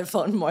they're on their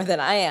phone more than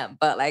I am.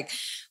 But like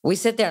we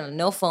sit there on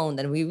no phone,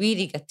 then we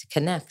really get to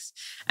connect.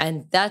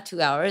 And that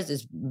 2 hours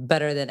is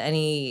better than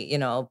any, you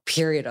know,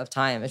 period of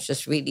time. It's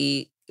just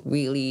really,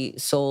 really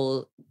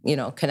soul, you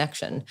know,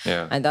 connection.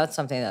 Yeah. And that's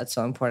something that's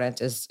so important.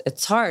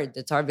 It's hard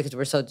because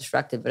we're so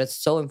distracted, but it's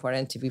so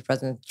important to be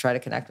present, to try to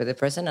connect with the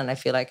person. And I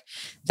feel like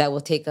that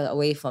will take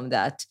away from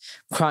that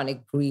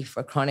chronic grief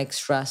or chronic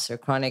stress or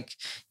chronic,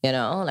 you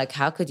know, like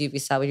how could you be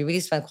sad when you really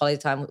spend quality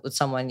time with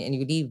someone and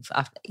you leave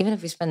after, even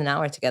if we spend an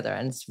hour together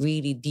and it's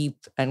really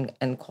deep and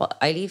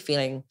I leave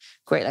feeling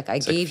great. Like I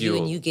gave you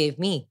and you gave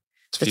me.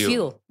 It's the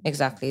fuel.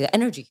 Exactly. The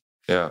energy.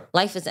 Yeah.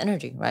 Life is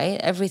energy, right?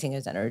 Everything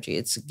is energy.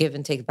 It's give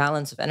and take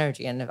balance of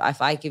energy. And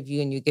if I give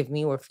you and you give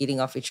me, we're feeding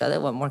off each other.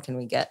 What more can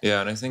we get? Yeah.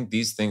 And I think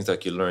these things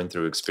like you learn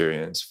through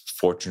experience,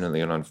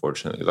 fortunately and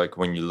unfortunately, like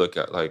when you look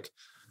at like,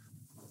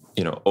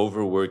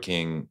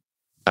 overworking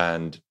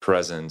and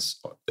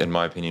presence, in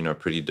my opinion, are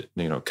pretty,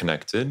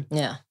 connected.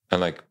 Yeah. And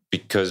like,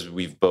 because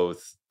we've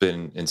both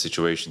been in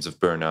situations of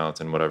burnout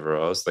and whatever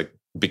else, like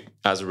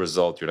as a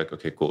result, you're like,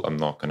 okay, cool. I'm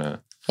not going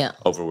to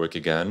overwork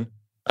again.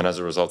 And as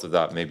a result of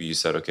that, maybe you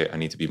said, okay, I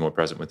need to be more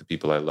present with the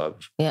people I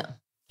love. Yeah.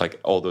 Like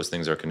all those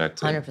things are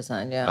connected.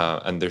 100%. Yeah.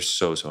 And they're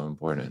so, so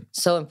important.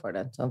 So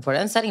important. So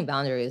important. And setting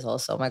boundaries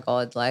also, my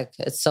God, like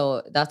that's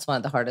one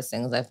of the hardest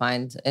things I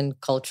find in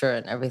culture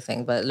and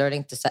everything, but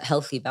learning to set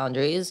healthy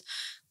boundaries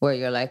where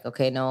you're like,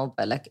 okay, no,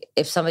 but like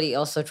if somebody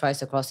also tries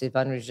to cross these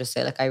boundaries, just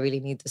say like, I really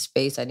need the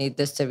space. I need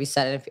this to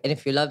reset. And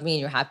if you love me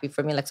and you're happy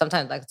for me, like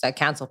sometimes like I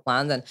cancel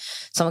plans and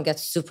someone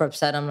gets super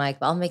upset. I'm like,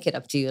 I'll make it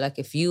up to you. Like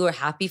if you are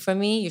happy for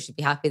me, you should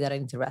be happy that I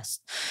need to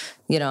rest.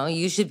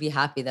 You should be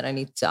happy that I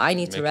need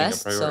to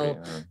rest.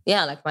 So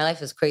yeah, like my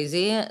life is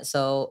crazy.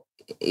 So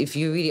if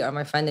you really are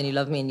my friend and you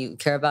love me and you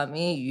care about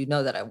me, you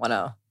know that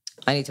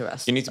I need to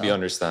rest. You need to be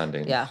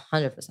understanding. Yeah,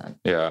 100%.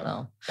 Yeah,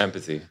 so.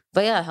 Empathy.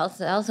 But yeah, health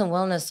and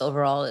wellness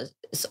overall is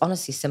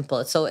honestly simple.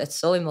 It's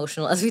so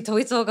emotional. As we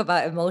talk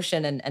about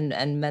emotion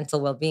and mental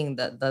well-being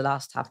the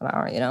last half an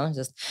hour,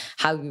 just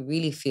how you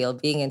really feel,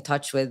 being in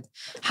touch with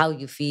how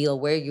you feel,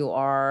 where you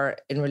are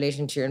in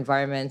relation to your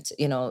environment,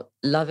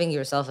 loving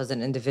yourself as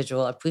an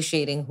individual,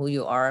 appreciating who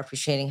you are,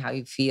 appreciating how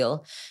you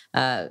feel,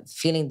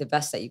 feeling the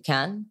best that you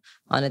can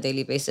on a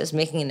daily basis,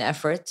 making an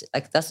effort.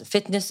 Like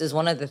fitness is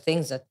one of the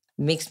things that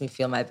makes me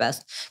feel my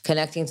best.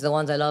 Connecting to the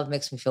ones I love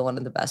makes me feel one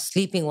of the best.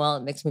 Sleeping well,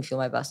 it makes me feel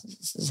my best.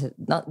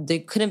 They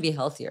couldn't be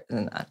healthier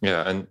than that.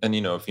 Yeah, and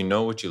if you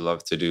know what you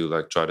love to do,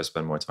 like try to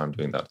spend more time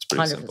doing that. It's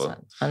pretty 100%, simple.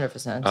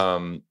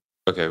 100%.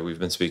 Okay, we've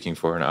been speaking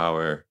for an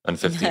hour and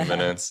 15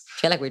 minutes. I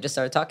feel like we just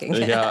started talking.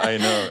 Yeah, I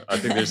know. I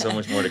think there's so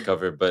much more to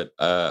cover, but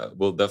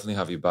we'll definitely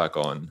have you back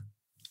on.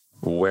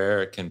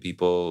 Where can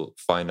people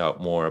find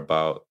out more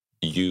about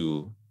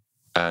you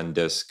and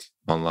DISC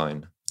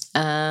online?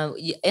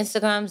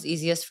 Instagram's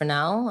easiest for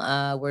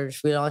now. We're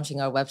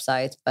relaunching our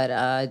website,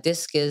 but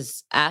DISC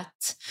is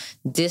at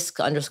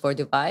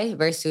DISC_Dubai.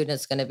 Very soon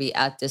it's going to be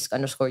at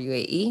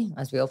DISC_UAE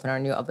as we open our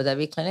new Abu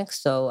Dhabi clinic.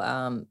 So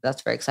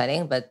that's very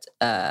exciting. But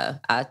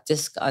at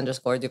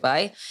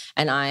DISC_Dubai,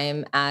 and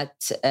I'm at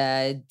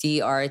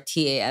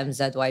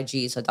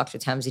DRTAMZYG. So Dr.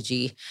 Tamzy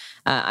G.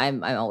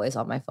 I'm always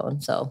on my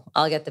phone, so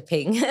I'll get the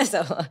ping.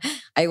 So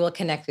I will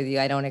connect with you.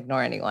 I don't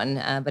ignore anyone.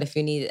 But if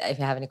you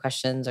have any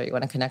questions or you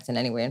want to connect in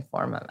any way and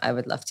form, I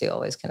would love to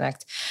always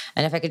connect.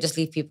 And if I could just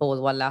leave people with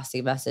one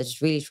lasting message,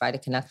 really try to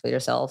connect with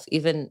yourself.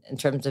 Even in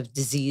terms of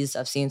disease,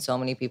 I've seen so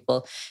many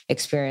people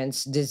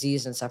experience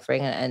disease and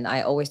suffering, and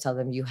I always tell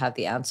them you have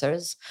the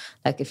answers.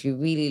 Like if you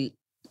really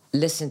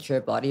listen to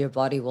your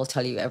body will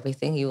tell you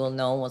everything. You will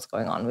know what's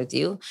going on with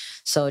you.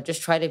 So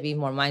just try to be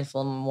more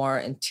mindful, more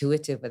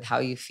intuitive with how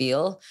you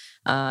feel.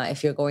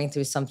 If you're going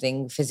through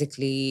something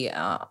physically,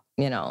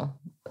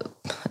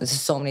 there's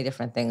so many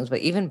different things, but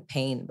even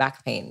pain,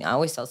 back pain. I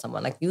always tell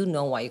someone, like,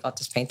 why you got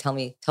this pain. Tell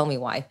me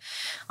why.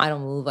 I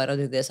don't move. I don't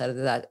do this. I don't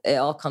do that. It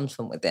all comes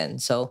from within.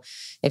 So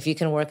if you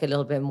can work a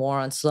little bit more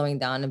on slowing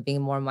down and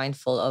being more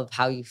mindful of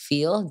how you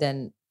feel,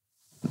 then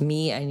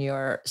me and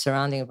your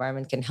surrounding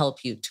environment can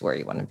help you to where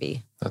you want to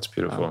be. That's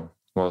beautiful.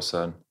 Well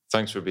said.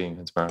 Thanks for being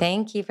here, Tamara.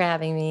 Thank you for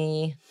having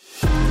me.